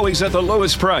find, always at the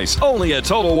lowest price. Only at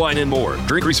Total Wine and More.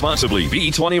 Drink responsibly.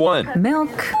 B21.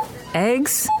 Milk,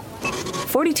 eggs,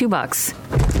 $42.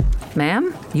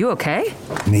 Ma'am, you okay?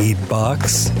 Need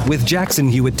bucks? With Jackson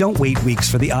Hewitt, don't wait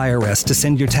weeks for the IRS to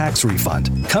send your tax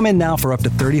refund. Come in now for up to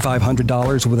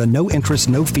 $3,500 with a no-interest,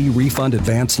 no-fee refund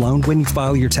advance loan when you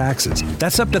file your taxes.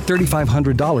 That's up to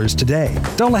 $3,500 today.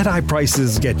 Don't let high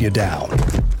prices get you down.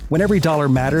 When every dollar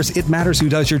matters, it matters who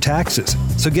does your taxes.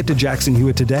 So get to Jackson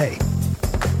Hewitt today.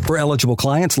 For eligible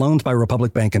clients, loans by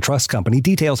Republic Bank and Trust Company.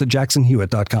 Details at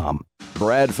jacksonhewitt.com.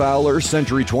 Brad Fowler,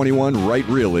 Century 21 Wright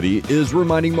Realty, is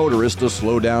reminding motorists to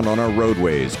slow down on our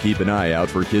roadways, keep an eye out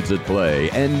for kids at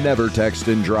play, and never text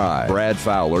and drive. Brad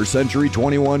Fowler, Century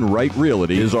 21 Wright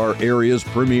Realty, is our area's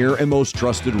premier and most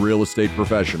trusted real estate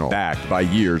professional, backed by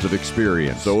years of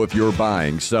experience. So if you're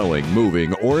buying, selling,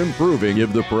 moving, or improving,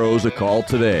 give the pros a call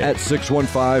today at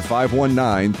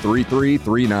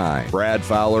 615-519-3339. Brad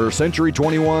Fowler, Century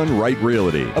 21 Wright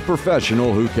Realty, a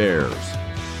professional who cares.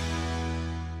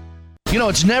 You know,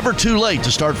 it's never too late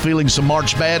to start feeling some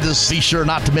March Madness. Be sure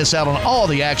not to miss out on all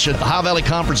the action. The Ohio Valley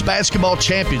Conference Basketball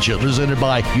Championship, presented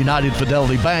by United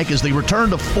Fidelity Bank, as they return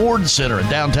to Ford Center in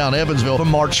downtown Evansville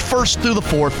from March 1st through the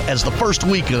 4th as the first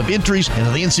week of entries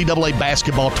into the NCAA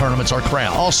basketball tournaments are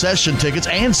crowned. All session tickets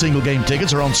and single-game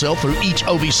tickets are on sale through each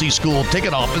OVC school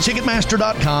ticket office,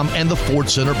 Ticketmaster.com, and the Ford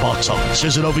Center box office.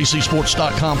 Visit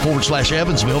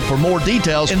OVCsports.com/Evansville for more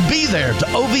details and be there to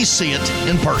OVC it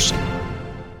in person.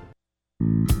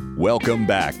 Welcome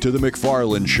back to the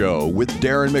McFarland Show with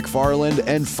Darren McFarland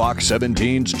and Fox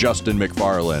 17's Justin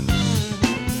McFarland.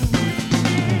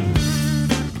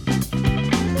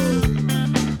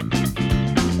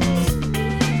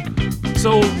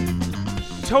 So,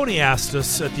 Tony asked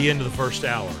us at the end of the first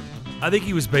hour, I think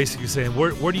he was basically saying,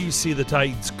 where do you see the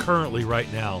Titans currently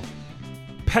right now,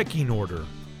 pecking order,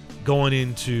 going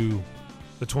into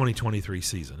the 2023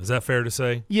 season? Is that fair to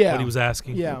say? Yeah. What he was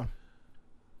asking? Yeah.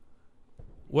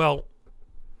 Well,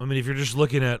 I mean, if you're just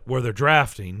looking at where they're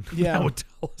drafting, yeah, that would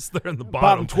tell us they're in the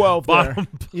bottom 12, bottom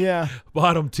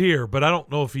tier. But I don't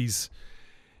know if I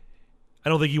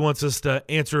don't think he wants us to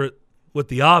answer it with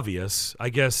the obvious. I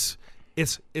guess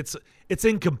it's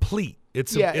incomplete.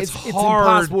 It's hard. It's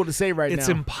impossible to say right now. It's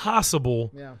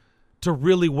impossible to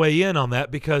really weigh in on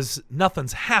that because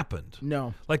nothing's happened.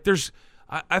 No, like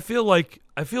I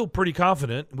feel pretty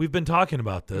confident. We've been talking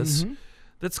about this. Mm-hmm.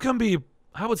 That's going to be,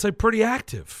 I would say, pretty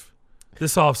active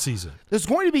this offseason. There's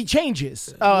going to be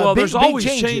changes. There's always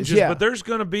changes, but there's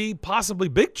going to be possibly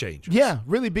big changes. Yeah,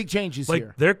 really big changes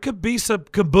here. There could be some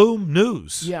kaboom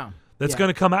news that's going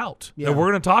to come out that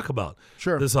we're going to talk about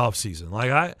this offseason.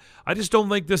 Like, I just don't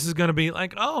think this is going to be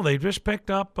like, oh, they just picked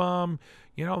up,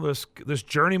 this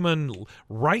journeyman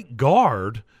right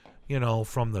guard,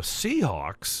 from the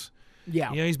Seahawks.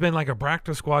 Yeah. He's been like a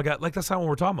practice squad guy. Like, that's not what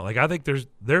we're talking about. Like, I think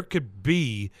there could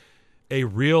be a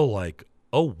real, like,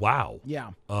 Oh, wow.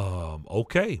 Yeah.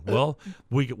 Okay. Well,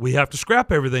 we have to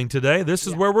scrap everything today. This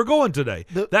is where we're going today.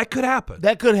 That could happen.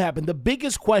 That could happen. The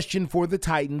biggest question for the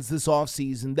Titans this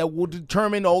offseason that will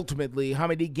determine ultimately how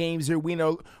many games they win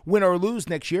or lose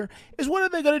next year is what are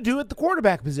they going to do at the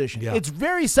quarterback position. Yeah. It's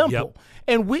very simple.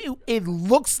 And it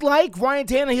looks like Ryan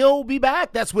Tannehill will be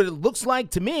back. That's what it looks like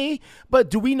to me. But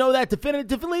do we know that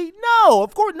definitively? No,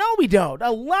 of course. No, we don't.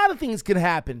 A lot of things can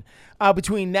happen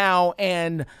between now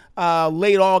and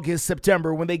late August,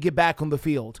 September when they get back on the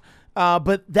field.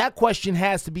 But that question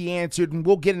has to be answered, and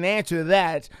we'll get an answer to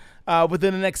that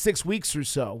within the next 6 weeks or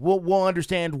so. We'll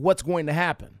understand what's going to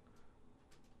happen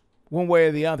one way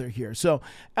or the other here. So,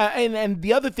 and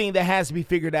the other thing that has to be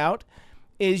figured out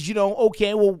is,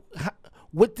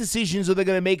 what decisions are they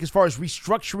going to make as far as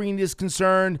restructuring is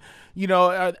concerned?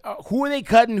 Who are they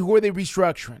cutting? Who are they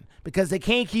restructuring? Because they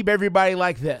can't keep everybody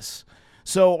like this.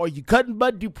 So are you cutting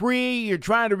Bud Dupree? You're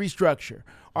trying to restructure.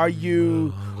 Are you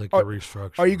going to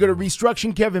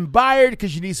restructure Kevin Byard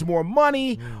because you need some more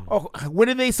money? Or when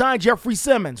did they sign Jeffrey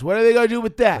Simmons? What are they going to do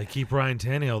with that? They keep Ryan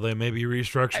Tannehill. They may be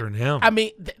restructuring him. I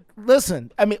mean,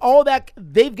 listen. I mean, all that,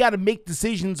 they've got to make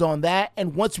decisions on that.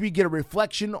 And once we get a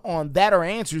reflection on that or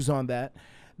answers on that,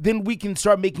 then we can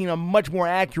start making a much more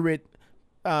accurate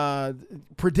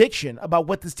prediction about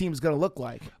what this team is going to look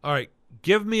like. All right.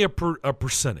 Give me a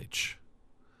percentage.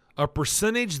 A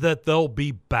percentage that they'll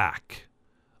be back.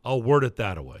 I'll word it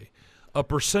that way. A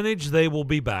percentage they will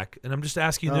be back, and I'm just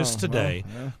asking this today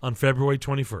on February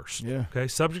 21st. Yeah. Okay,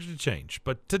 subject to change.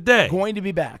 But today. Going to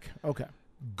be back. Okay.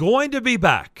 Going to be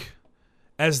back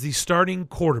as the starting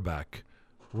quarterback,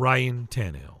 Ryan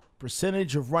Tannehill.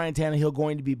 Percentage of Ryan Tannehill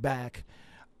going to be back,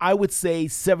 I would say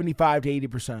 75 to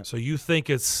 80%. So you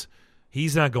think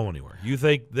he's not going anywhere? You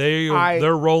think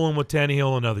they're rolling with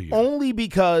Tannehill another year? Only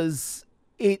because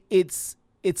it's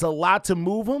a lot to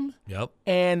move him. Yep.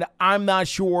 And I'm not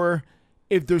sure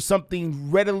if there's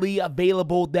something readily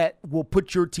available that will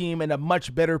put your team in a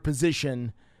much better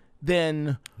position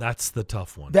than. That's the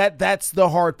tough one. That's the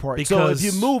hard part. Because, so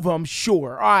if you move him,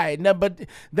 sure. All right. Now, but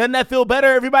doesn't that feel better?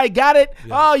 Everybody got it?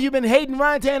 Yeah. Oh, you've been hating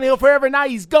Ryan Tannehill forever. Now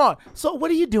he's gone. So what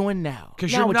are you doing now?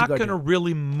 Because you're not going to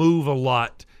really move a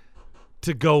lot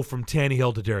to go from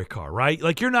Tannehill to Derek Carr, right?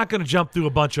 Like you're not going to jump through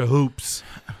a bunch of hoops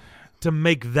to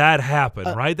make that happen,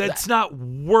 right? That's not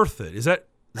worth it. Is that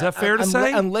fair to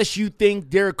say? Unless you think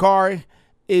Derek Carr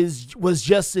was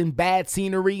just in bad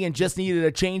scenery and just needed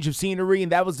a change of scenery,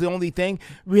 and that was the only thing.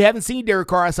 We haven't seen Derek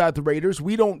Carr outside the Raiders.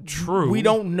 We don't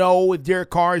know if Derek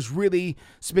Carr is really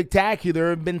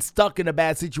spectacular and been stuck in a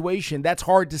bad situation. That's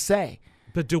hard to say.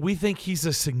 But do we think he's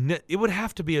it would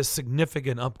have to be a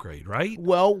significant upgrade, right?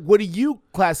 Well, what do you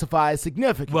classify as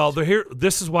significant? Well,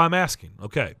 this is why I'm asking.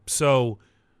 Okay, so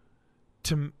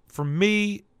for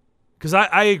me, because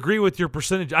I agree with your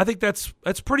percentage. I think that's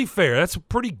pretty fair. That's a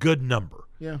pretty good number.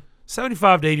 Yeah.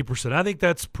 75 to 80%. I think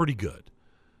that's pretty good.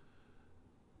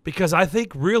 Because I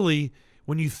think really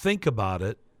when you think about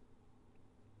it,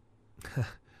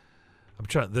 I'm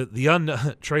trying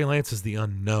Trey Lance is the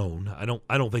unknown.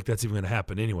 I don't think that's even going to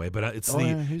happen anyway, but it's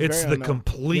the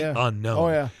complete unknown. Oh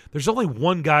yeah. There's only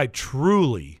one guy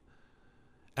truly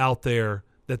out there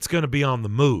that's going to be on the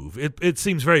move. It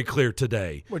seems very clear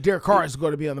today. Well, Derek Carr is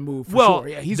going to be on the move for sure.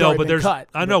 Yeah, he's already been cut.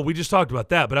 I know, we just talked about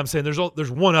that, but I'm saying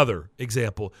there's one other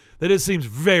example that it seems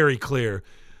very clear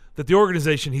that the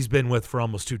organization he's been with for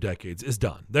almost 2 decades is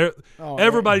done.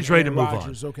 Everybody's ready to move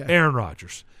on. Okay. Aaron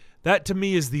Rodgers. That to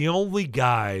me is the only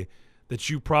guy that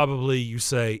you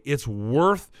say it's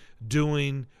worth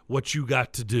doing what you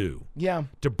got to do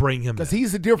to bring him in. Because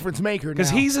he's a difference maker now. Because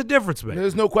he's a difference maker.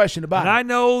 There's no question about it. And I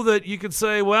know that you could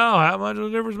say, well, how much of a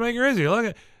difference maker is he?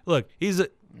 Look, he's a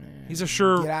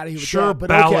sure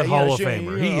ballot Hall of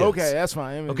Famer. He is. Okay, that's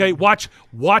fine. Okay, watch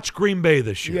Green Bay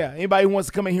this year. Yeah, anybody who wants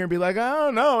to come in here and be like, I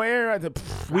don't know, Aaron.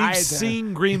 We've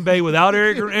seen Green Bay without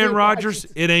Aaron Rodgers.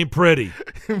 It ain't pretty.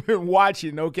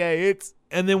 Watching, okay?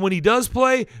 And then when he does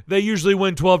play, they usually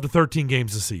win 12 to 13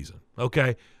 games a season,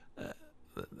 okay?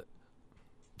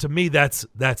 To me, that's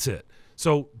it.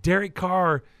 So Derek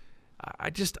Carr, I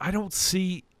don't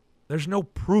see. There's no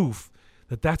proof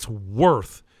that that's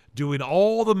worth doing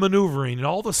all the maneuvering and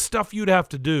all the stuff you'd have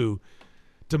to do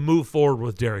to move forward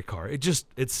with Derek Carr.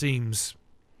 It seems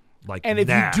like. And if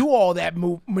you do all that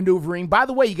maneuvering, by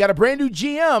the way, you got a brand new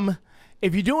GM.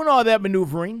 If you're doing all that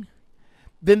maneuvering,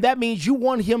 then that means you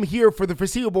want him here for the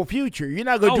foreseeable future. You're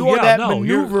not going to do all that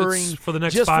maneuvering for the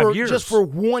next 5 years. Just for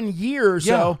 1 year or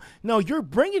so. No, you're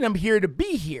bringing him here to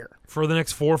be here. For the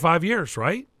next 4 or 5 years,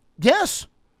 right? Yes.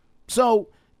 So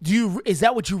is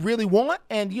that what you really want?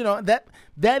 And,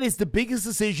 that is the biggest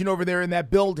decision over there in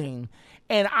that building.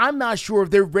 And I'm not sure if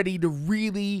they're ready to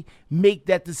really make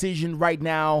that decision right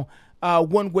now,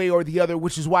 one way or the other,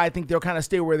 which is why I think they'll kind of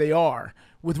stay where they are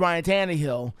with Ryan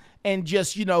Tannehill and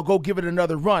just, go give it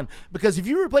another run. Because if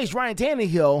you replace Ryan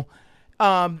Tannehill,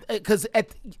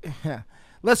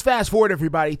 let's fast forward,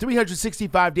 everybody,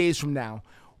 365 days from now,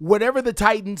 whatever the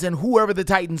Titans and whoever the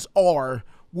Titans are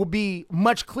will be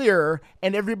much clearer,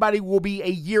 and everybody will be a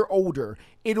year older.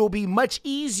 It'll be much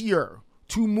easier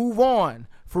to move on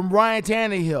from Ryan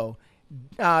Tannehill,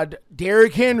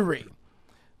 Derrick Henry,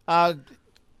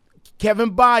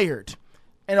 Kevin Byard,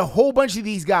 and a whole bunch of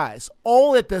these guys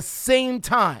all at the same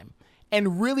time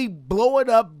and really blow it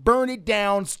up, burn it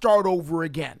down, start over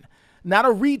again. Not a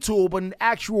retool, but an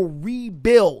actual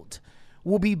rebuild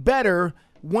will be better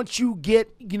once you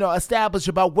get, established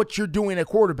about what you're doing at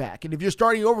quarterback. And if you're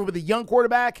starting over with a young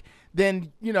quarterback,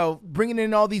 then, bringing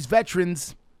in all these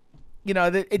veterans,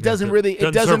 it doesn't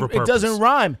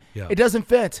rhyme. Yeah. It doesn't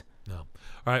fit. No. All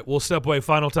right, we'll step away.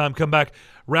 Final time. Come back.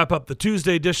 Wrap up the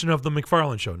Tuesday edition of the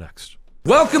McFarland Show next.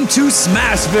 Welcome to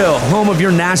Smashville, home of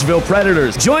your Nashville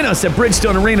Predators. Join us at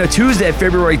Bridgestone Arena Tuesday,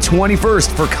 February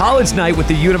 21st for College Night with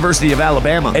the University of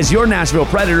Alabama as your Nashville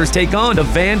Predators take on the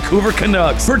Vancouver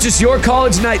Canucks. Purchase your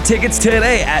College Night tickets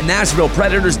today at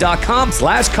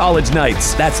NashvillePredators.com/College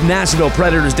Nights. That's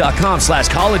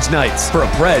NashvillePredators.com/College Nights for a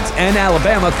Preds and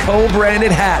Alabama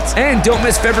co-branded hats. And don't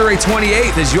miss February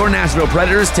 28th as your Nashville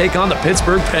Predators take on the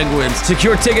Pittsburgh Penguins.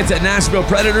 Secure tickets at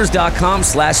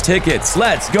NashvillePredators.com/tickets.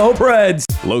 Let's go, Preds!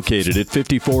 Located at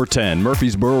 5410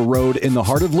 Murfreesboro Road in the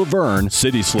heart of Laverne,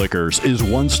 City Slickers is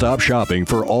one-stop shopping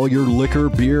for all your liquor,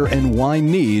 beer, and wine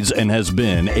needs and has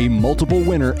been a multiple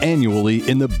winner annually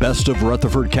in the Best of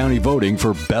Rutherford County voting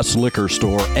for Best Liquor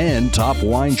Store and Top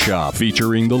Wine Shop.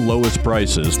 Featuring the lowest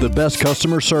prices, the best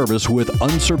customer service with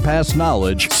unsurpassed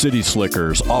knowledge, City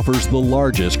Slickers offers the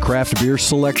largest craft beer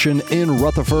selection in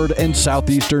Rutherford and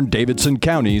southeastern Davidson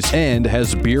counties and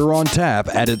has beer on tap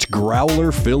at its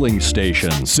Growler filling station.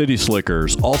 City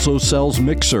Slickers also sells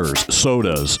mixers,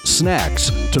 sodas,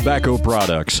 snacks, tobacco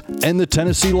products, and the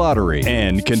Tennessee Lottery,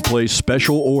 and can place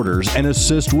special orders and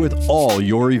assist with all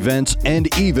your events and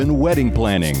even wedding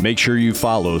planning. Make sure you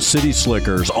follow City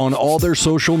Slickers on all their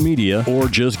social media or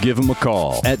just give them a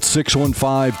call at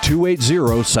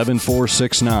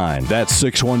 615-280-7469. That's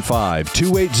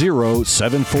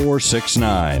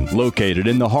 615-280-7469. Located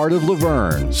in the heart of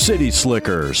Laverne, City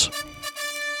Slickers.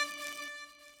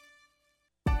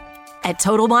 At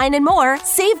Total Wine & More,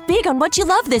 save big on what you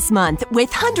love this month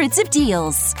with hundreds of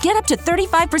deals. Get up to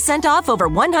 35% off over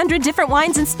 100 different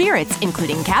wines and spirits,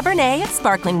 including Cabernet,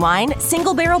 sparkling wine,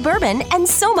 single barrel bourbon, and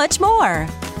so much more.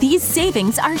 These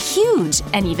savings are huge,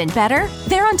 and even better,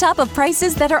 they're on top of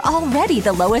prices that are already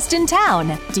the lowest in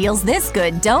town. Deals this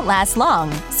good don't last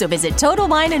long, so visit Total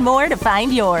Wine & More to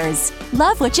find yours.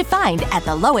 Love what you find at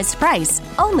the lowest price,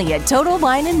 only at Total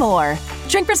Wine & More.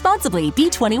 Drink responsibly,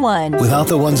 B21. Without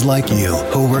the ones like you,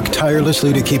 who work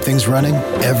tirelessly to keep things running,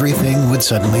 everything would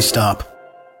suddenly stop.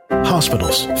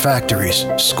 Hospitals, factories,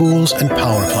 schools, and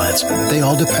power plants, they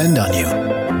all depend on you.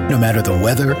 No matter the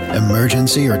weather,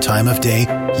 emergency, or time of day,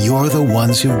 you're the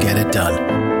ones who get it done.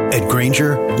 At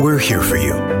Grainger, we're here for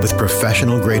you with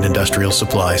professional-grade industrial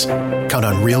supplies. Count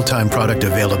on real-time product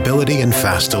availability and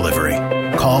fast delivery.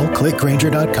 Call,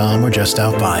 clickgrainger.com, or just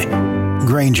stop by.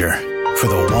 Grainger, for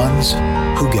the ones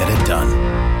who get it done.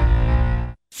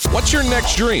 What's your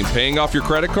next dream? Paying off your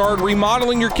credit card,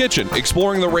 remodeling your kitchen,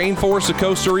 exploring the rainforests of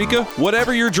Costa Rica?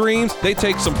 Whatever your dreams, they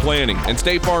take some planning. And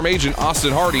State Farm agent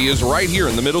Austin Hardy is right here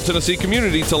in the Middle Tennessee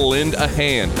community to lend a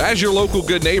hand. As your local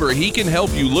good neighbor, he can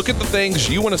help you look at the things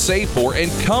you want to save for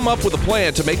and come up with a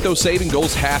plan to make those saving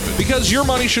goals happen. Because your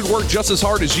money should work just as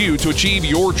hard as you to achieve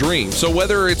your dream. So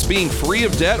whether it's being free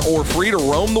of debt or free to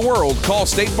roam the world, call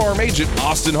State Farm agent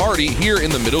Austin Hardy here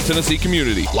in the Middle Tennessee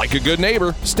community. Like a good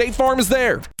neighbor, State Farm is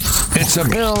there. It's a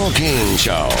Bill King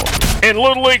Show. In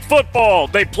Little League football,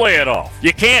 they play it off.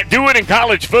 You can't do it in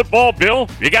college football, Bill.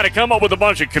 You got to come up with a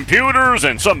bunch of computers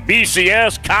and some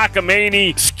BCS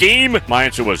cockamamie scheme. My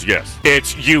answer was yes.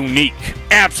 It's unique.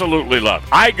 Absolutely love it.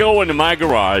 I go into my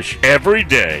garage every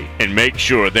day and make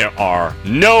sure there are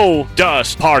no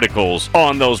dust particles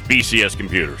on those BCS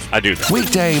computers. I do that.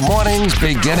 Weekday mornings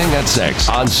beginning at 6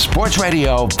 on Sports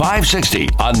Radio 560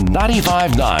 on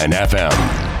 95.9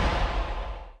 FM.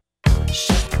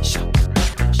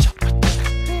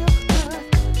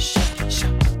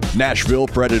 Nashville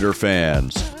Predator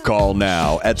fans, call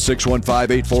now at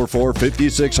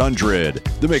 615-844-5600.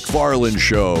 The McFarland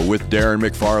Show with Darren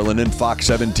McFarland and Fox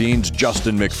 17's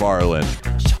Justin McFarland.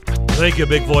 Thank you,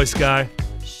 big voice guy.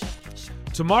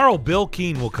 Tomorrow, Bill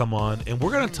Keane will come on, and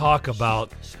we're going to talk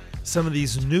about some of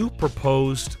these new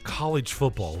proposed college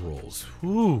football rules.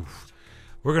 Ooh,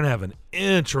 we're going to have an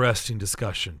interesting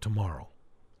discussion tomorrow.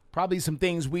 Probably some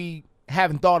things we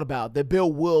haven't thought about that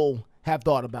Bill will have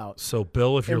thought about. So,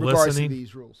 Bill, if you're in regards listening, to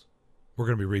these rules. We're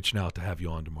going to be reaching out to have you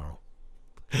on tomorrow.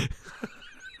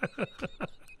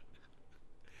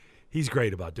 He's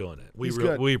great about doing it.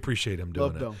 We appreciate him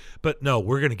doing it. But no,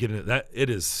 we're going to get into that. It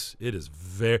is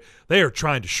very. They are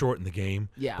trying to shorten the game.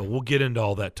 Yeah. But we'll get into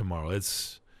all that tomorrow.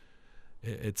 It's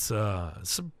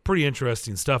some pretty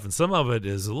interesting stuff, and some of it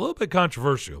is a little bit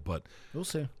controversial, but we'll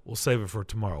see. We'll save it for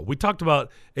tomorrow. We talked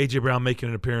about A.J. Brown making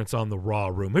an appearance on the Raw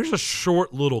Room. Here's a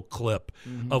short little clip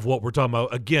of what we're talking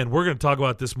about. Again, we're going to talk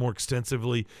about this more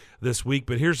extensively this week,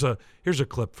 but here's a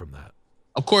clip from that.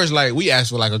 Of course, like we asked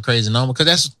for like a crazy number because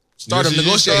that's start of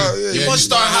negotiating. You're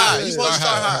supposed to start high. You're supposed to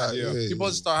start high. You're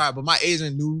supposed to start high. But my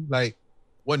agent knew like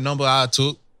what number I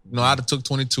took. You know, I'd have took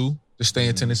 22 to stay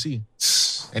in Tennessee,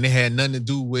 and it had nothing to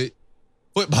do with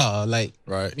football. Like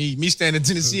me staying in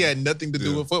Tennessee had nothing to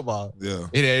do with football. Yeah,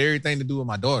 it had everything to do with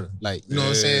my daughter. Like you know what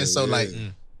I'm saying. So like,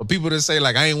 for people to say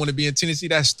like I ain't want to be in Tennessee,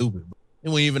 that's stupid. It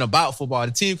wasn't even about football.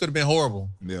 The team could have been horrible.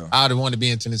 Yeah, I'd have wanted to be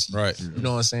in Tennessee. Right. You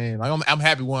know what I'm saying. Like I'm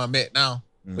happy where I'm at now.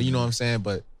 But you know what I'm saying.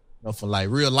 But you know, for like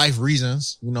real life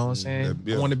reasons, you know what I'm saying.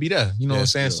 I want to be there. You know what I'm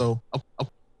saying. So.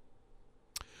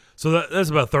 So that's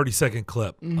about a 30-second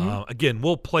clip. Again,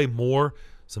 we'll play more.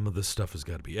 Some of this stuff has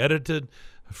got to be edited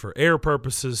for air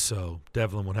purposes, so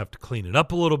Devlin would have to clean it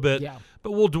up a little bit. Yeah.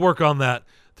 But we'll work on that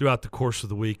throughout the course of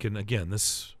the week. And again,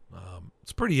 this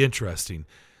it's pretty interesting.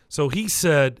 So he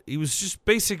said he was just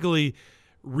basically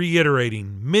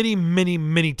reiterating many, many,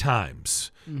 many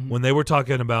times when they were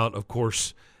talking about, of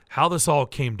course, how this all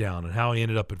came down and how he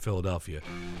ended up in Philadelphia,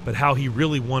 but how he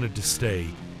really wanted to stay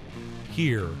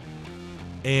here.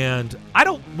 And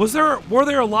were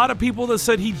there a lot of people that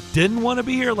said he didn't want to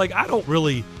be here? Like,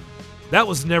 that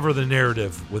was never the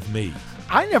narrative with me.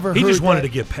 I never heard He just wanted that.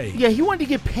 to get paid. Yeah, he wanted to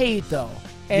get paid, though.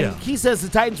 And he says the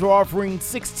Titans were offering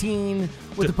 16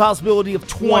 with the possibility of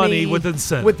 20 with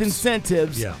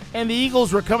incentives. Yeah. And the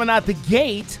Eagles were coming out the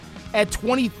gate at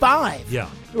 25. Yeah.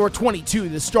 Or 22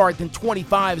 to start, then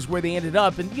 25 is where they ended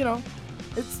up. And, you know,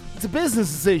 it's a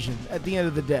business decision at the end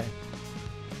of the day.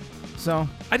 So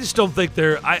I just don't think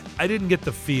I didn't get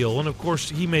the feel, and of course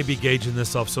he may be gauging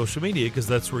this off social media because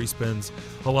that's where he spends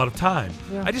a lot of time.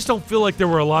 Yeah. I just don't feel like there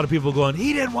were a lot of people going,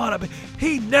 he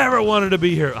never wanted to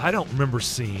be here. I don't remember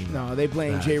seeing. No, they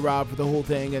blame J-Rob for the whole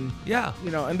thing, and you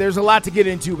know, and there's a lot to get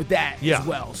into with that as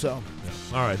well. So,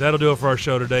 all right, that'll do it for our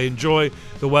show today. Enjoy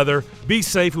the weather. Be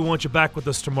safe. We want you back with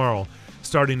us tomorrow,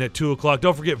 starting at 2:00.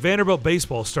 Don't forget Vanderbilt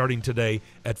baseball starting today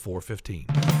at 4:15.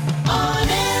 On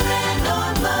air and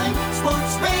online,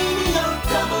 Sports Radio.